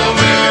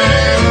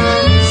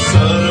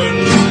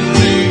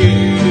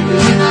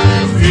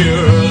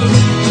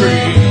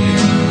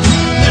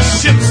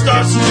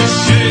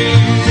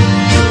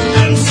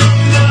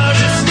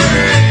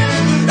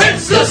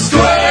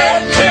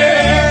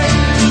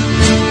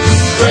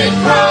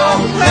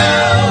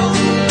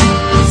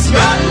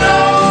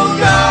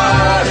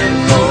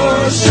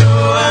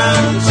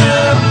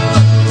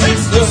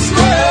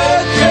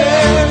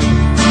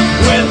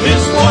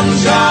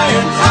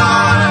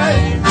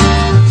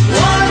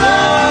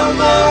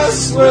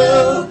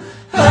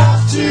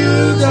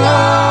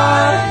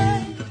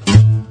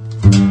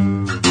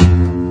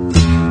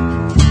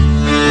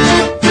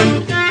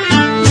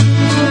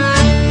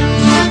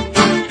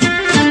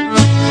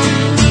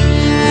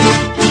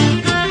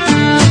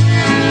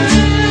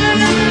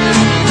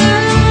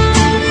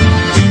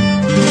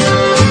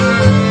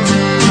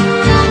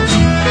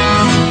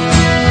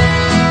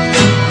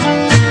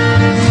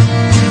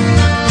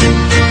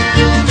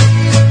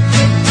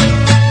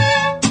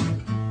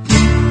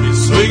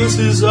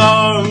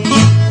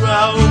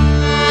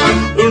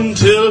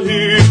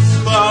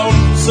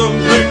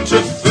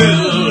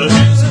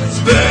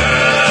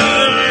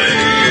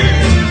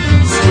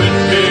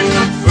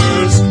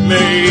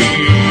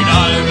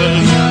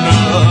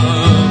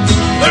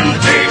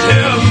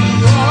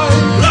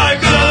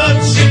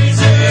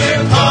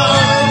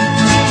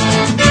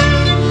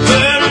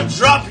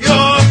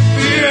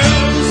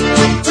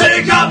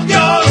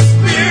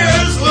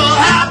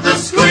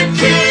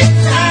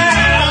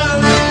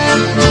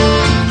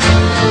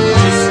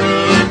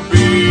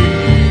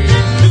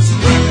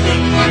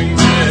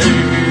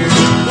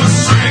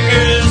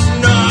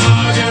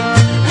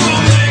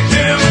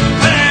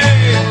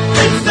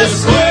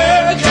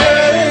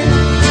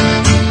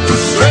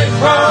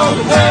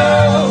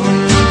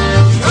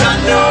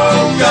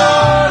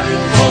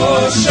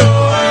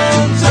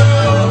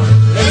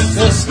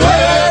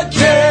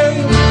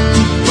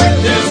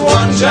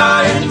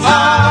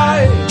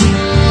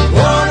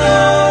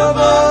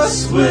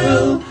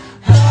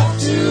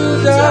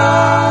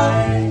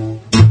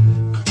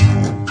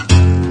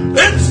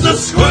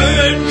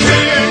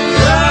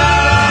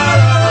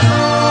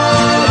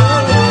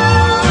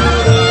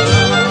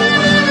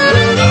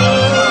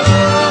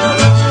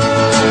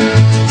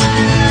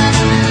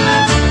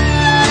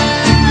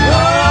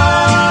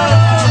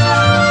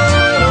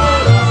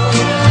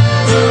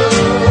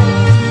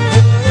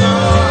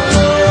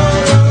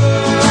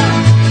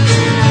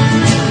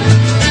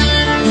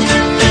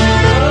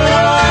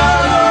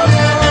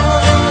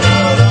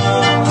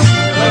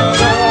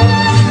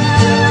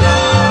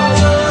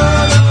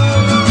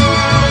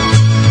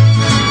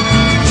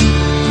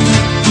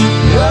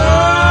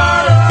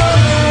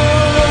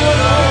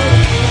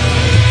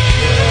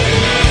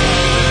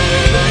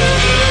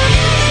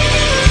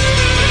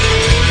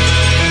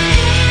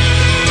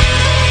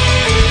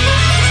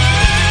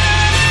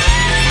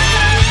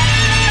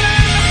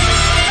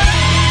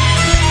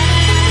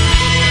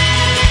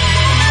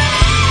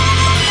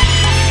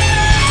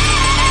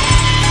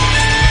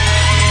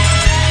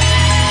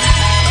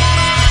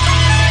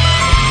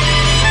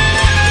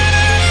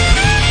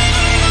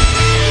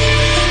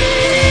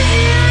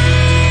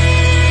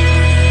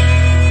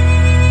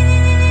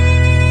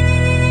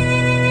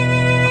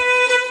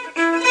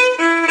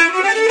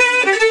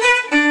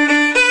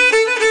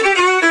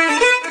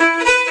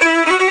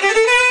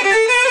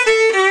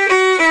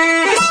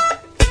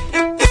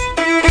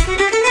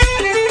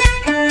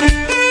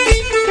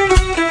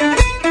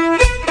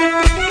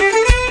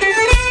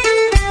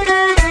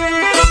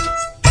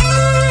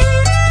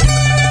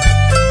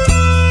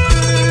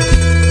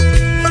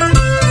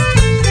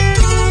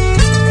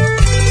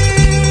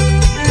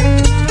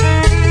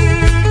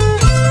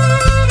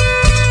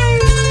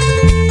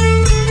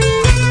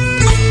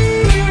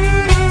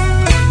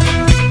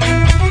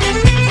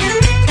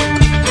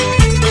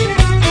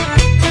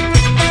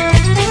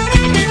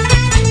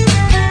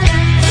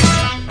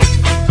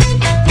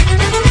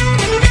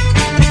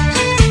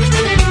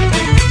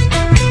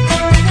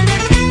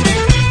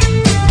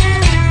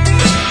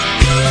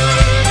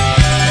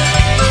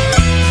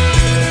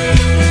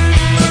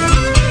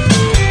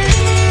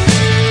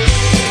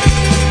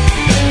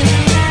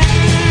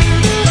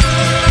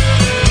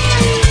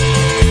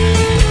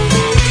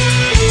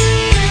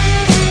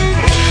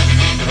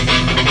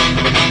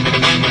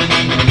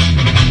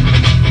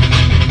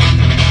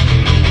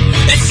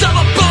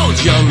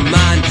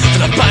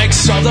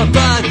 the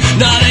band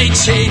not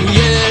 18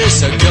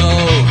 years ago.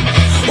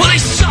 Well, they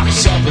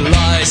sucked up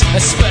lies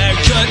and spared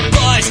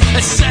goodbyes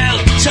and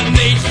sailed to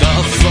meet the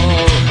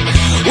foe.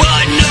 Well,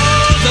 I know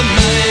the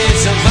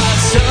maids of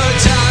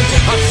Amsterdam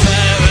are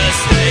fair as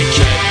they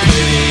can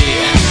be,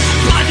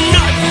 but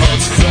none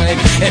holds flame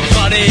in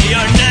body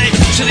or name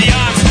to the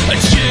arms of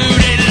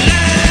Judy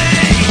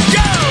Lane.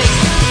 Go!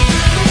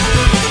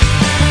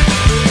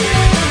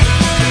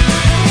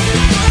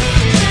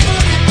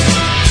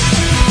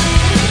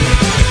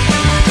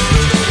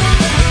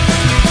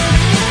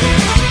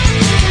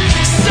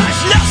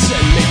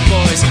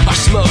 Our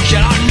smoke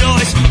and our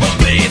noise will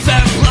be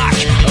their black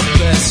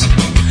abyss.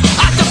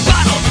 At the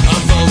battle of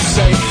Old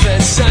St.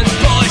 Vincent,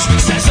 boys,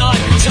 says I'm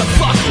to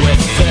fuck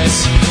with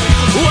this.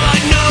 Well, I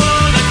know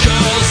the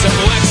girls of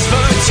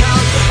Wexford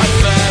Town are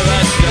fair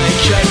as they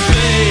can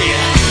be,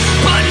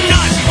 but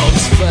none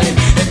holds flame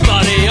in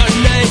body or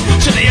name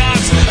to the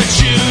arms of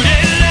Judy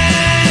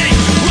Lane.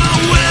 Well,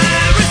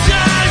 where is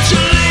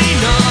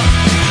Angelina?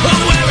 Oh,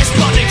 where is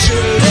bloody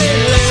Judy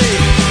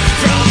Lane?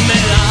 From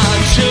Milan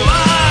to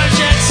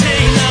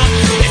Argentina,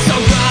 it's a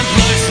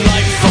rambler's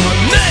life for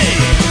me.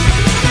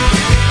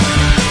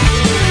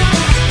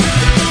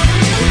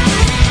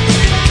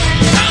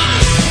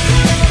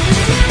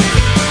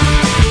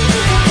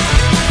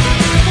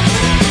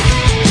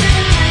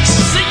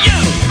 So you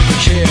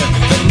hear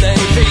the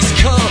Navy's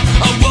call,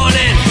 a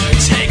warning,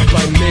 take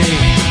by me.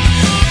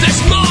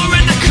 There's more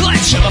in the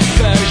clutch of a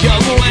fair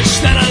young wench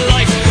than a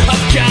life of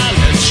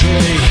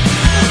gallantry.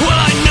 Well,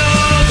 I know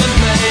the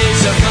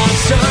maids of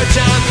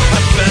Amsterdam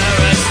are fair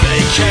as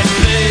they can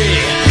be,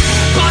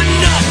 but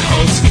none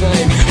holds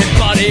flame in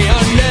body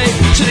or name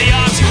to the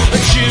arms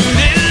of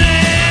Judy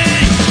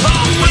Lane.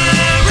 Oh,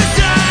 where is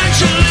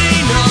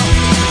Angelina?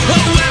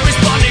 Oh, where is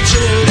bloody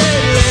Judy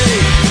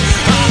Lane?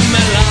 From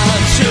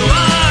Milan to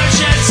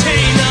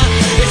Argentina,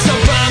 it's a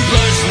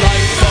rambler's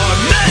life for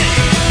me.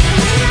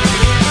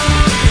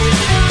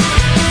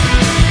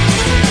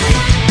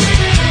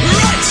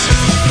 Right!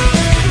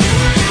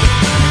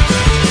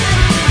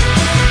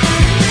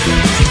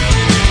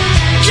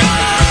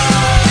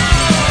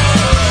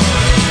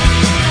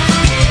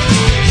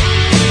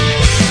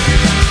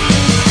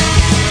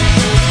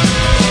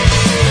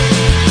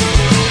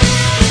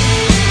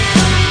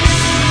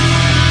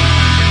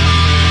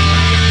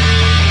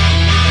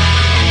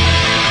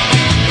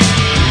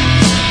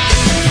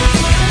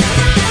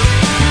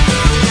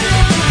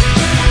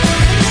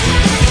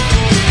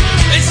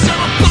 It's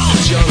all about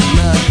young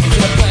man in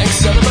the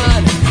banks of the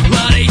man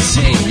not 18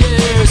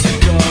 years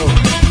ago.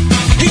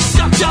 He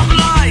sucked up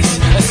lies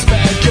and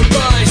spared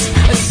goodbyes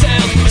and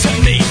sailed to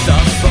meet the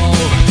foe.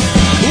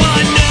 Well,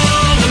 I know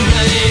the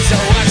maids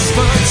of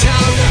Wexford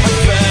Town are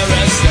fair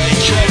as they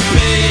could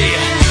be,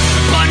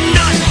 but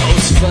none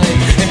holds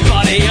flame in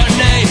body or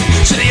name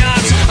to the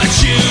arms of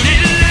Judy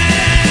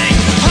Lane.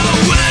 Oh,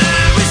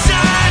 where is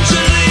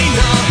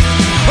Angelina?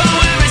 Oh,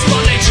 where is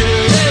bloody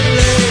Judy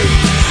Lane?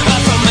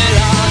 From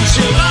Milan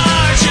to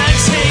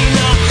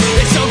Argentina,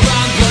 it's a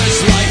rambler's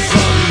life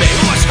for me.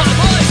 One more time,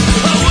 boys.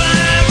 Oh,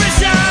 where is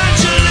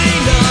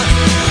Angelina?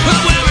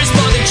 Oh, where is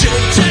bloody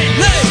Judy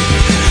Lane?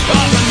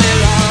 From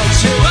Milan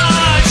to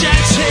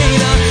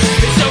Argentina,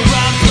 it's a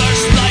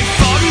rambler's life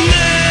for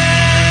me.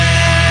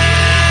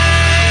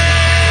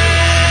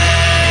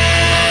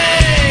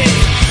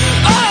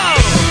 Oh!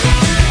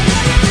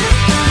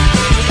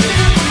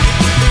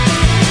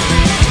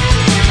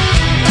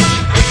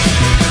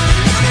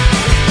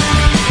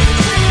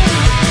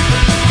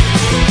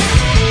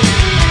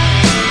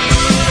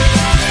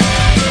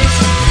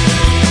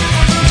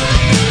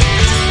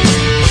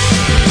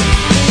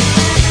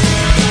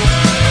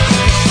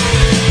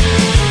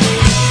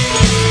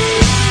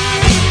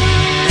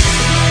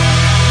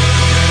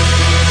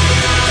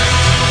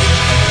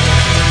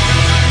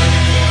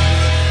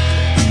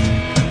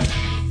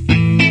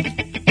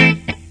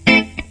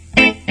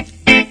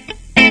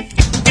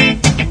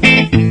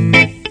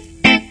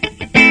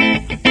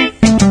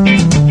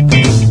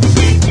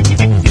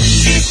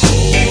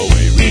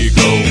 Away we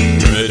go,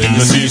 treading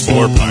the seas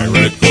for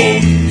pirate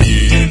gold.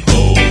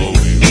 Yee-ho,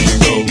 away we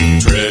go,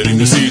 treading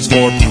the seas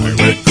for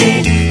pirate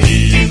gold.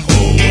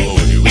 Yee-ho,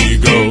 away we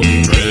go,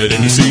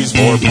 treading the seas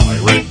for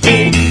pirate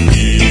gold.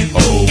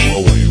 Yee-ho,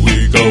 away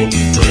we go,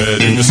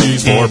 treading the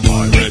seas for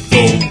pirate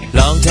gold.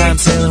 Long time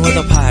sailing with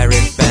a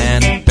pirate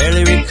band,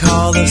 barely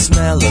recall the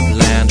smell of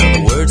land or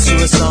the words to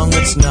a song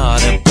that's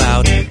not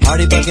about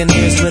hardy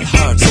buccaneers with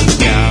hearts of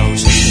gout.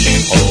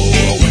 Yee-ho,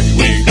 away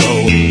we go,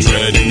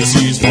 treading the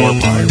seas for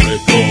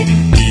pirate gold.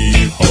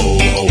 Yee-ho,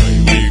 away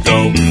we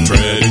go,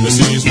 treading the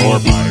seas for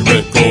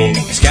pirate gold.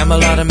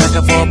 Camelot and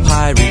Mecca for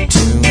pirate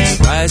tunes,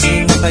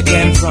 rising up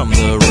again from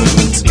the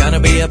ruins. Gonna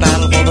be a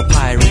battle for the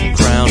pirate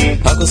crown.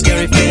 Uncle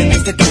Scary Finn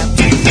is the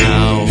captain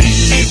now.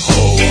 Yee-ho,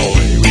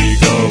 away we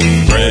go,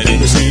 treading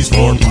the seas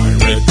for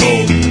pirate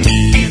gold.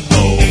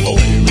 Yee-ho,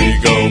 away we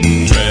go,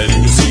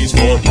 treading the seas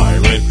for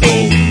pirate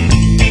gold.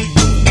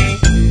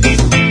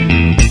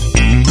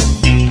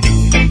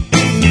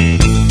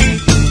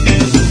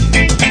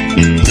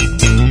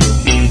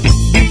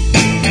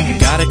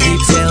 Gotta keep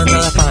sailing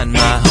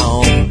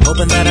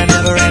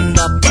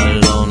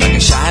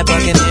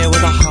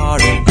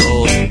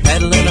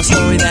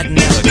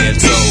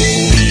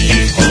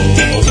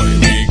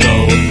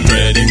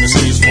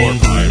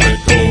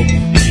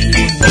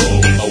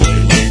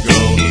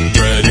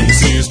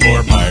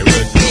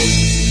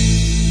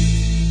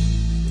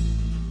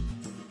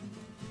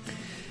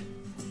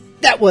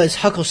That was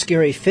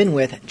Huckle-Scary Finn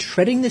with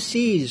Treading the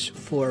Seas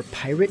for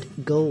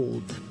Pirate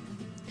Gold.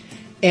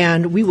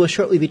 And we will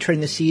shortly be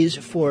treading the seas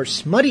for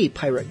Smutty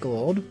Pirate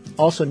Gold,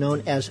 also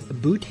known as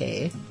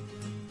Butte,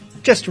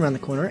 just around the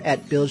corner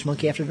at Bilge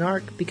Monkey After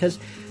Dark, because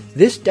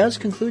this does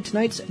conclude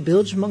tonight's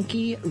Bilge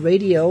Monkey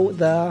Radio,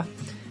 the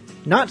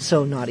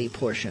not-so-naughty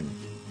portion.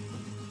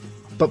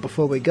 But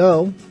before we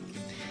go,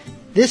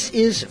 this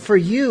is for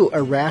you,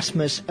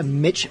 Erasmus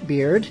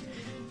Mitchbeard.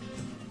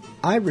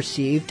 I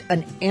received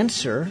an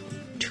answer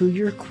to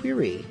your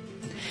query.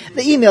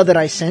 The email that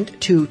I sent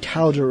to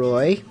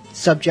Talderoy,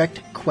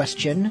 subject,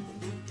 question,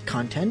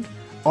 content,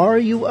 are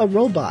you a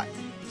robot?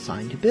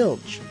 Signed to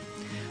Bilge.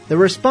 The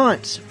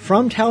response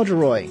from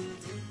Talderoy,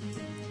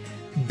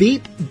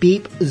 beep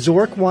beep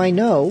Zork, why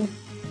no?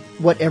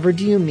 Whatever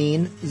do you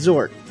mean,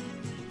 Zork?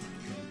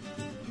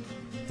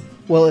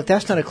 Well, if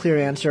that's not a clear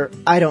answer,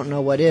 I don't know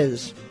what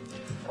is.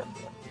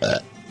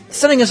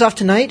 Sending us off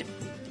tonight,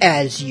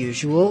 as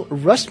usual,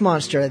 Rust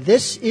Monster.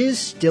 This is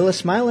Still a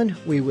Smilin'.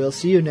 We will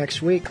see you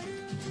next week.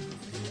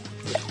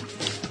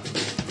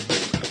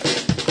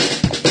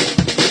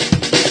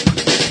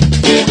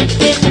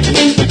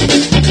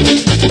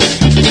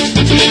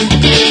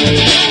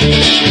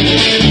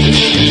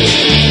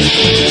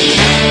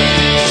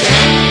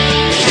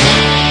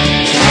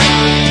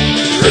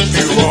 If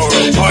you are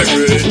a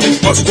pirate, you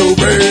must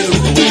obey the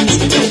rules.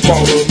 Don't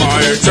follow my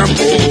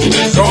example,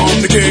 cause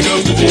I'm the king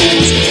of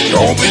fools.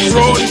 Don't be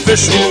throwing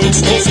fish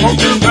hooks, don't smoke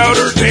your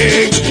powder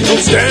pigs.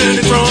 Don't stand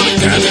in front of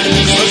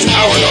cannons, that's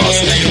how I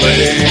lost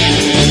relay.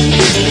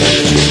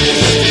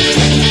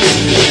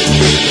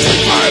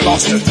 I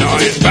lost a 9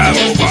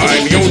 battle by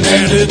my own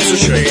hand, it's a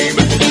shame.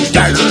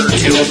 Dagger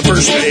killed the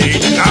first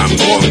mate, and I'm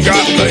the one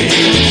got laid.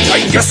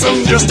 I guess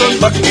I'm just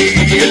unlucky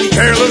and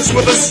careless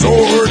with a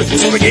sword,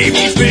 so they gave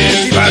me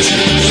 50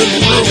 lashes and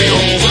threw me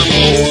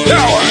overboard.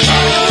 Now I'm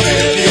out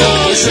in the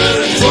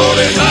ocean,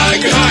 floating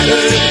like an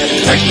island.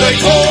 Take the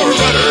core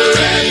rudder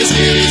and the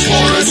skis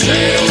for a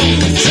sail.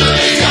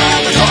 Surely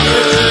I'm a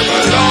goner,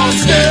 but I'm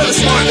still a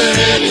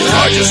smiling.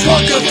 I just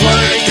walk a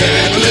plank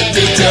and live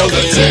to tell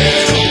the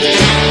tale.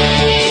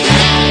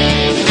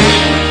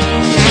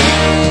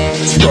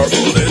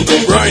 Struggled in the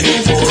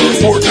grinding for a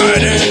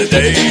fortnight and a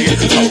day.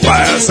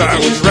 Alas, I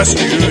was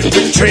rescued,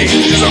 took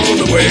changes on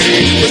the way.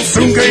 But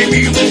soon came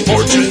evil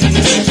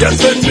fortunes,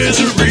 death and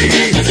misery.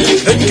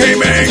 Then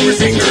came angry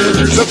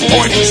fingers,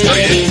 pointing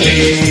straight at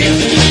me.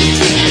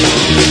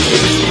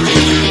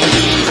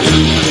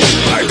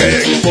 I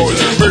begged for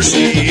their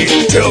mercy,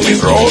 till me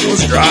throat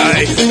was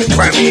dry. The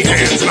clammy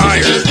hands and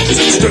irons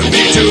that stood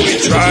me till we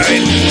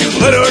tried. You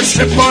lit our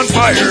ship on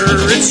fire,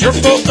 it's your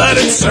fault that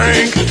it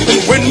sank.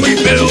 But when we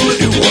build a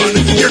new one,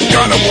 you're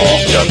gonna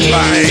walk the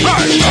plank.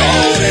 I'm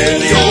out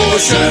in the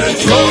ocean,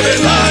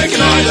 floating like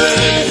an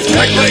island.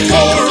 Like my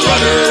core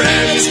rudder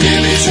and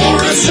skimmies for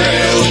a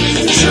sail.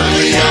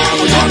 Surely I'm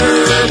a gunner,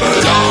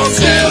 but I'm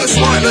still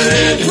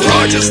smiling. For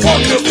I just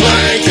walk the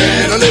plank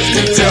and I live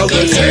to tell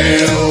the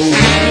tale.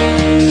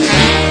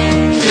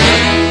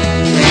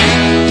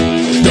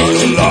 Done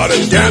a lot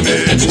of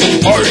damage,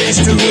 parties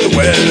to the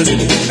west.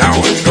 Now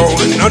I'm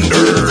going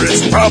under,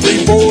 it's probably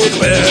for the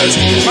best.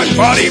 My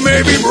body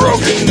may be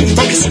broken,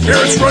 but my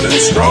spirit's running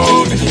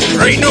strong.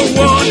 There ain't no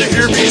one to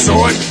hear me, so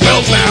I'm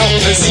belting out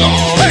this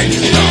song. Hey!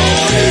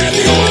 Down in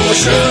the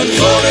ocean,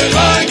 floating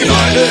like an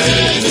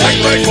island. Like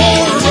my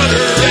core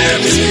rudder, and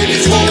my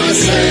skis for a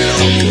sail.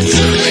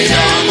 Surely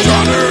I'm a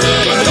gunner,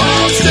 but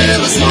I'm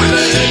still a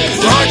smiling.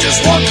 For I just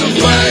walk the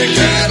plank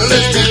and I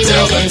live to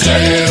tell the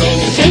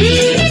tale.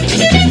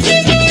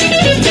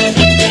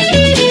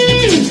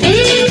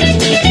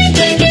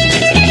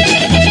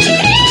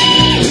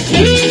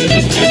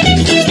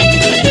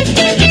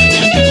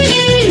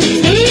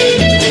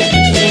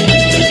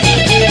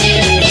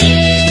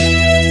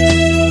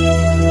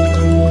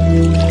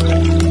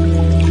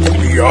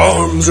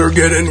 Are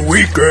getting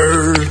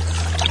weaker.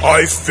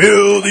 I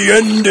feel the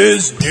end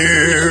is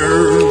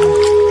near.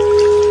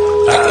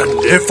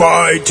 And if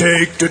I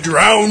take to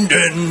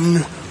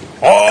drowning,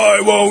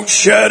 I won't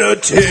shed a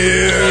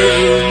tear.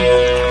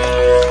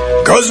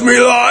 'Cause me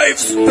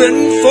life's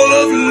been full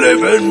of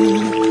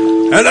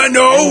living, and I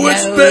know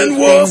it's been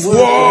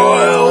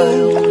worthwhile.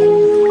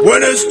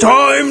 When it's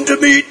time to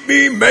meet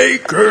me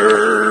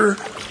maker,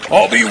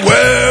 I'll be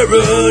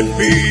wearing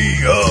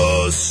me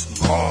a smile.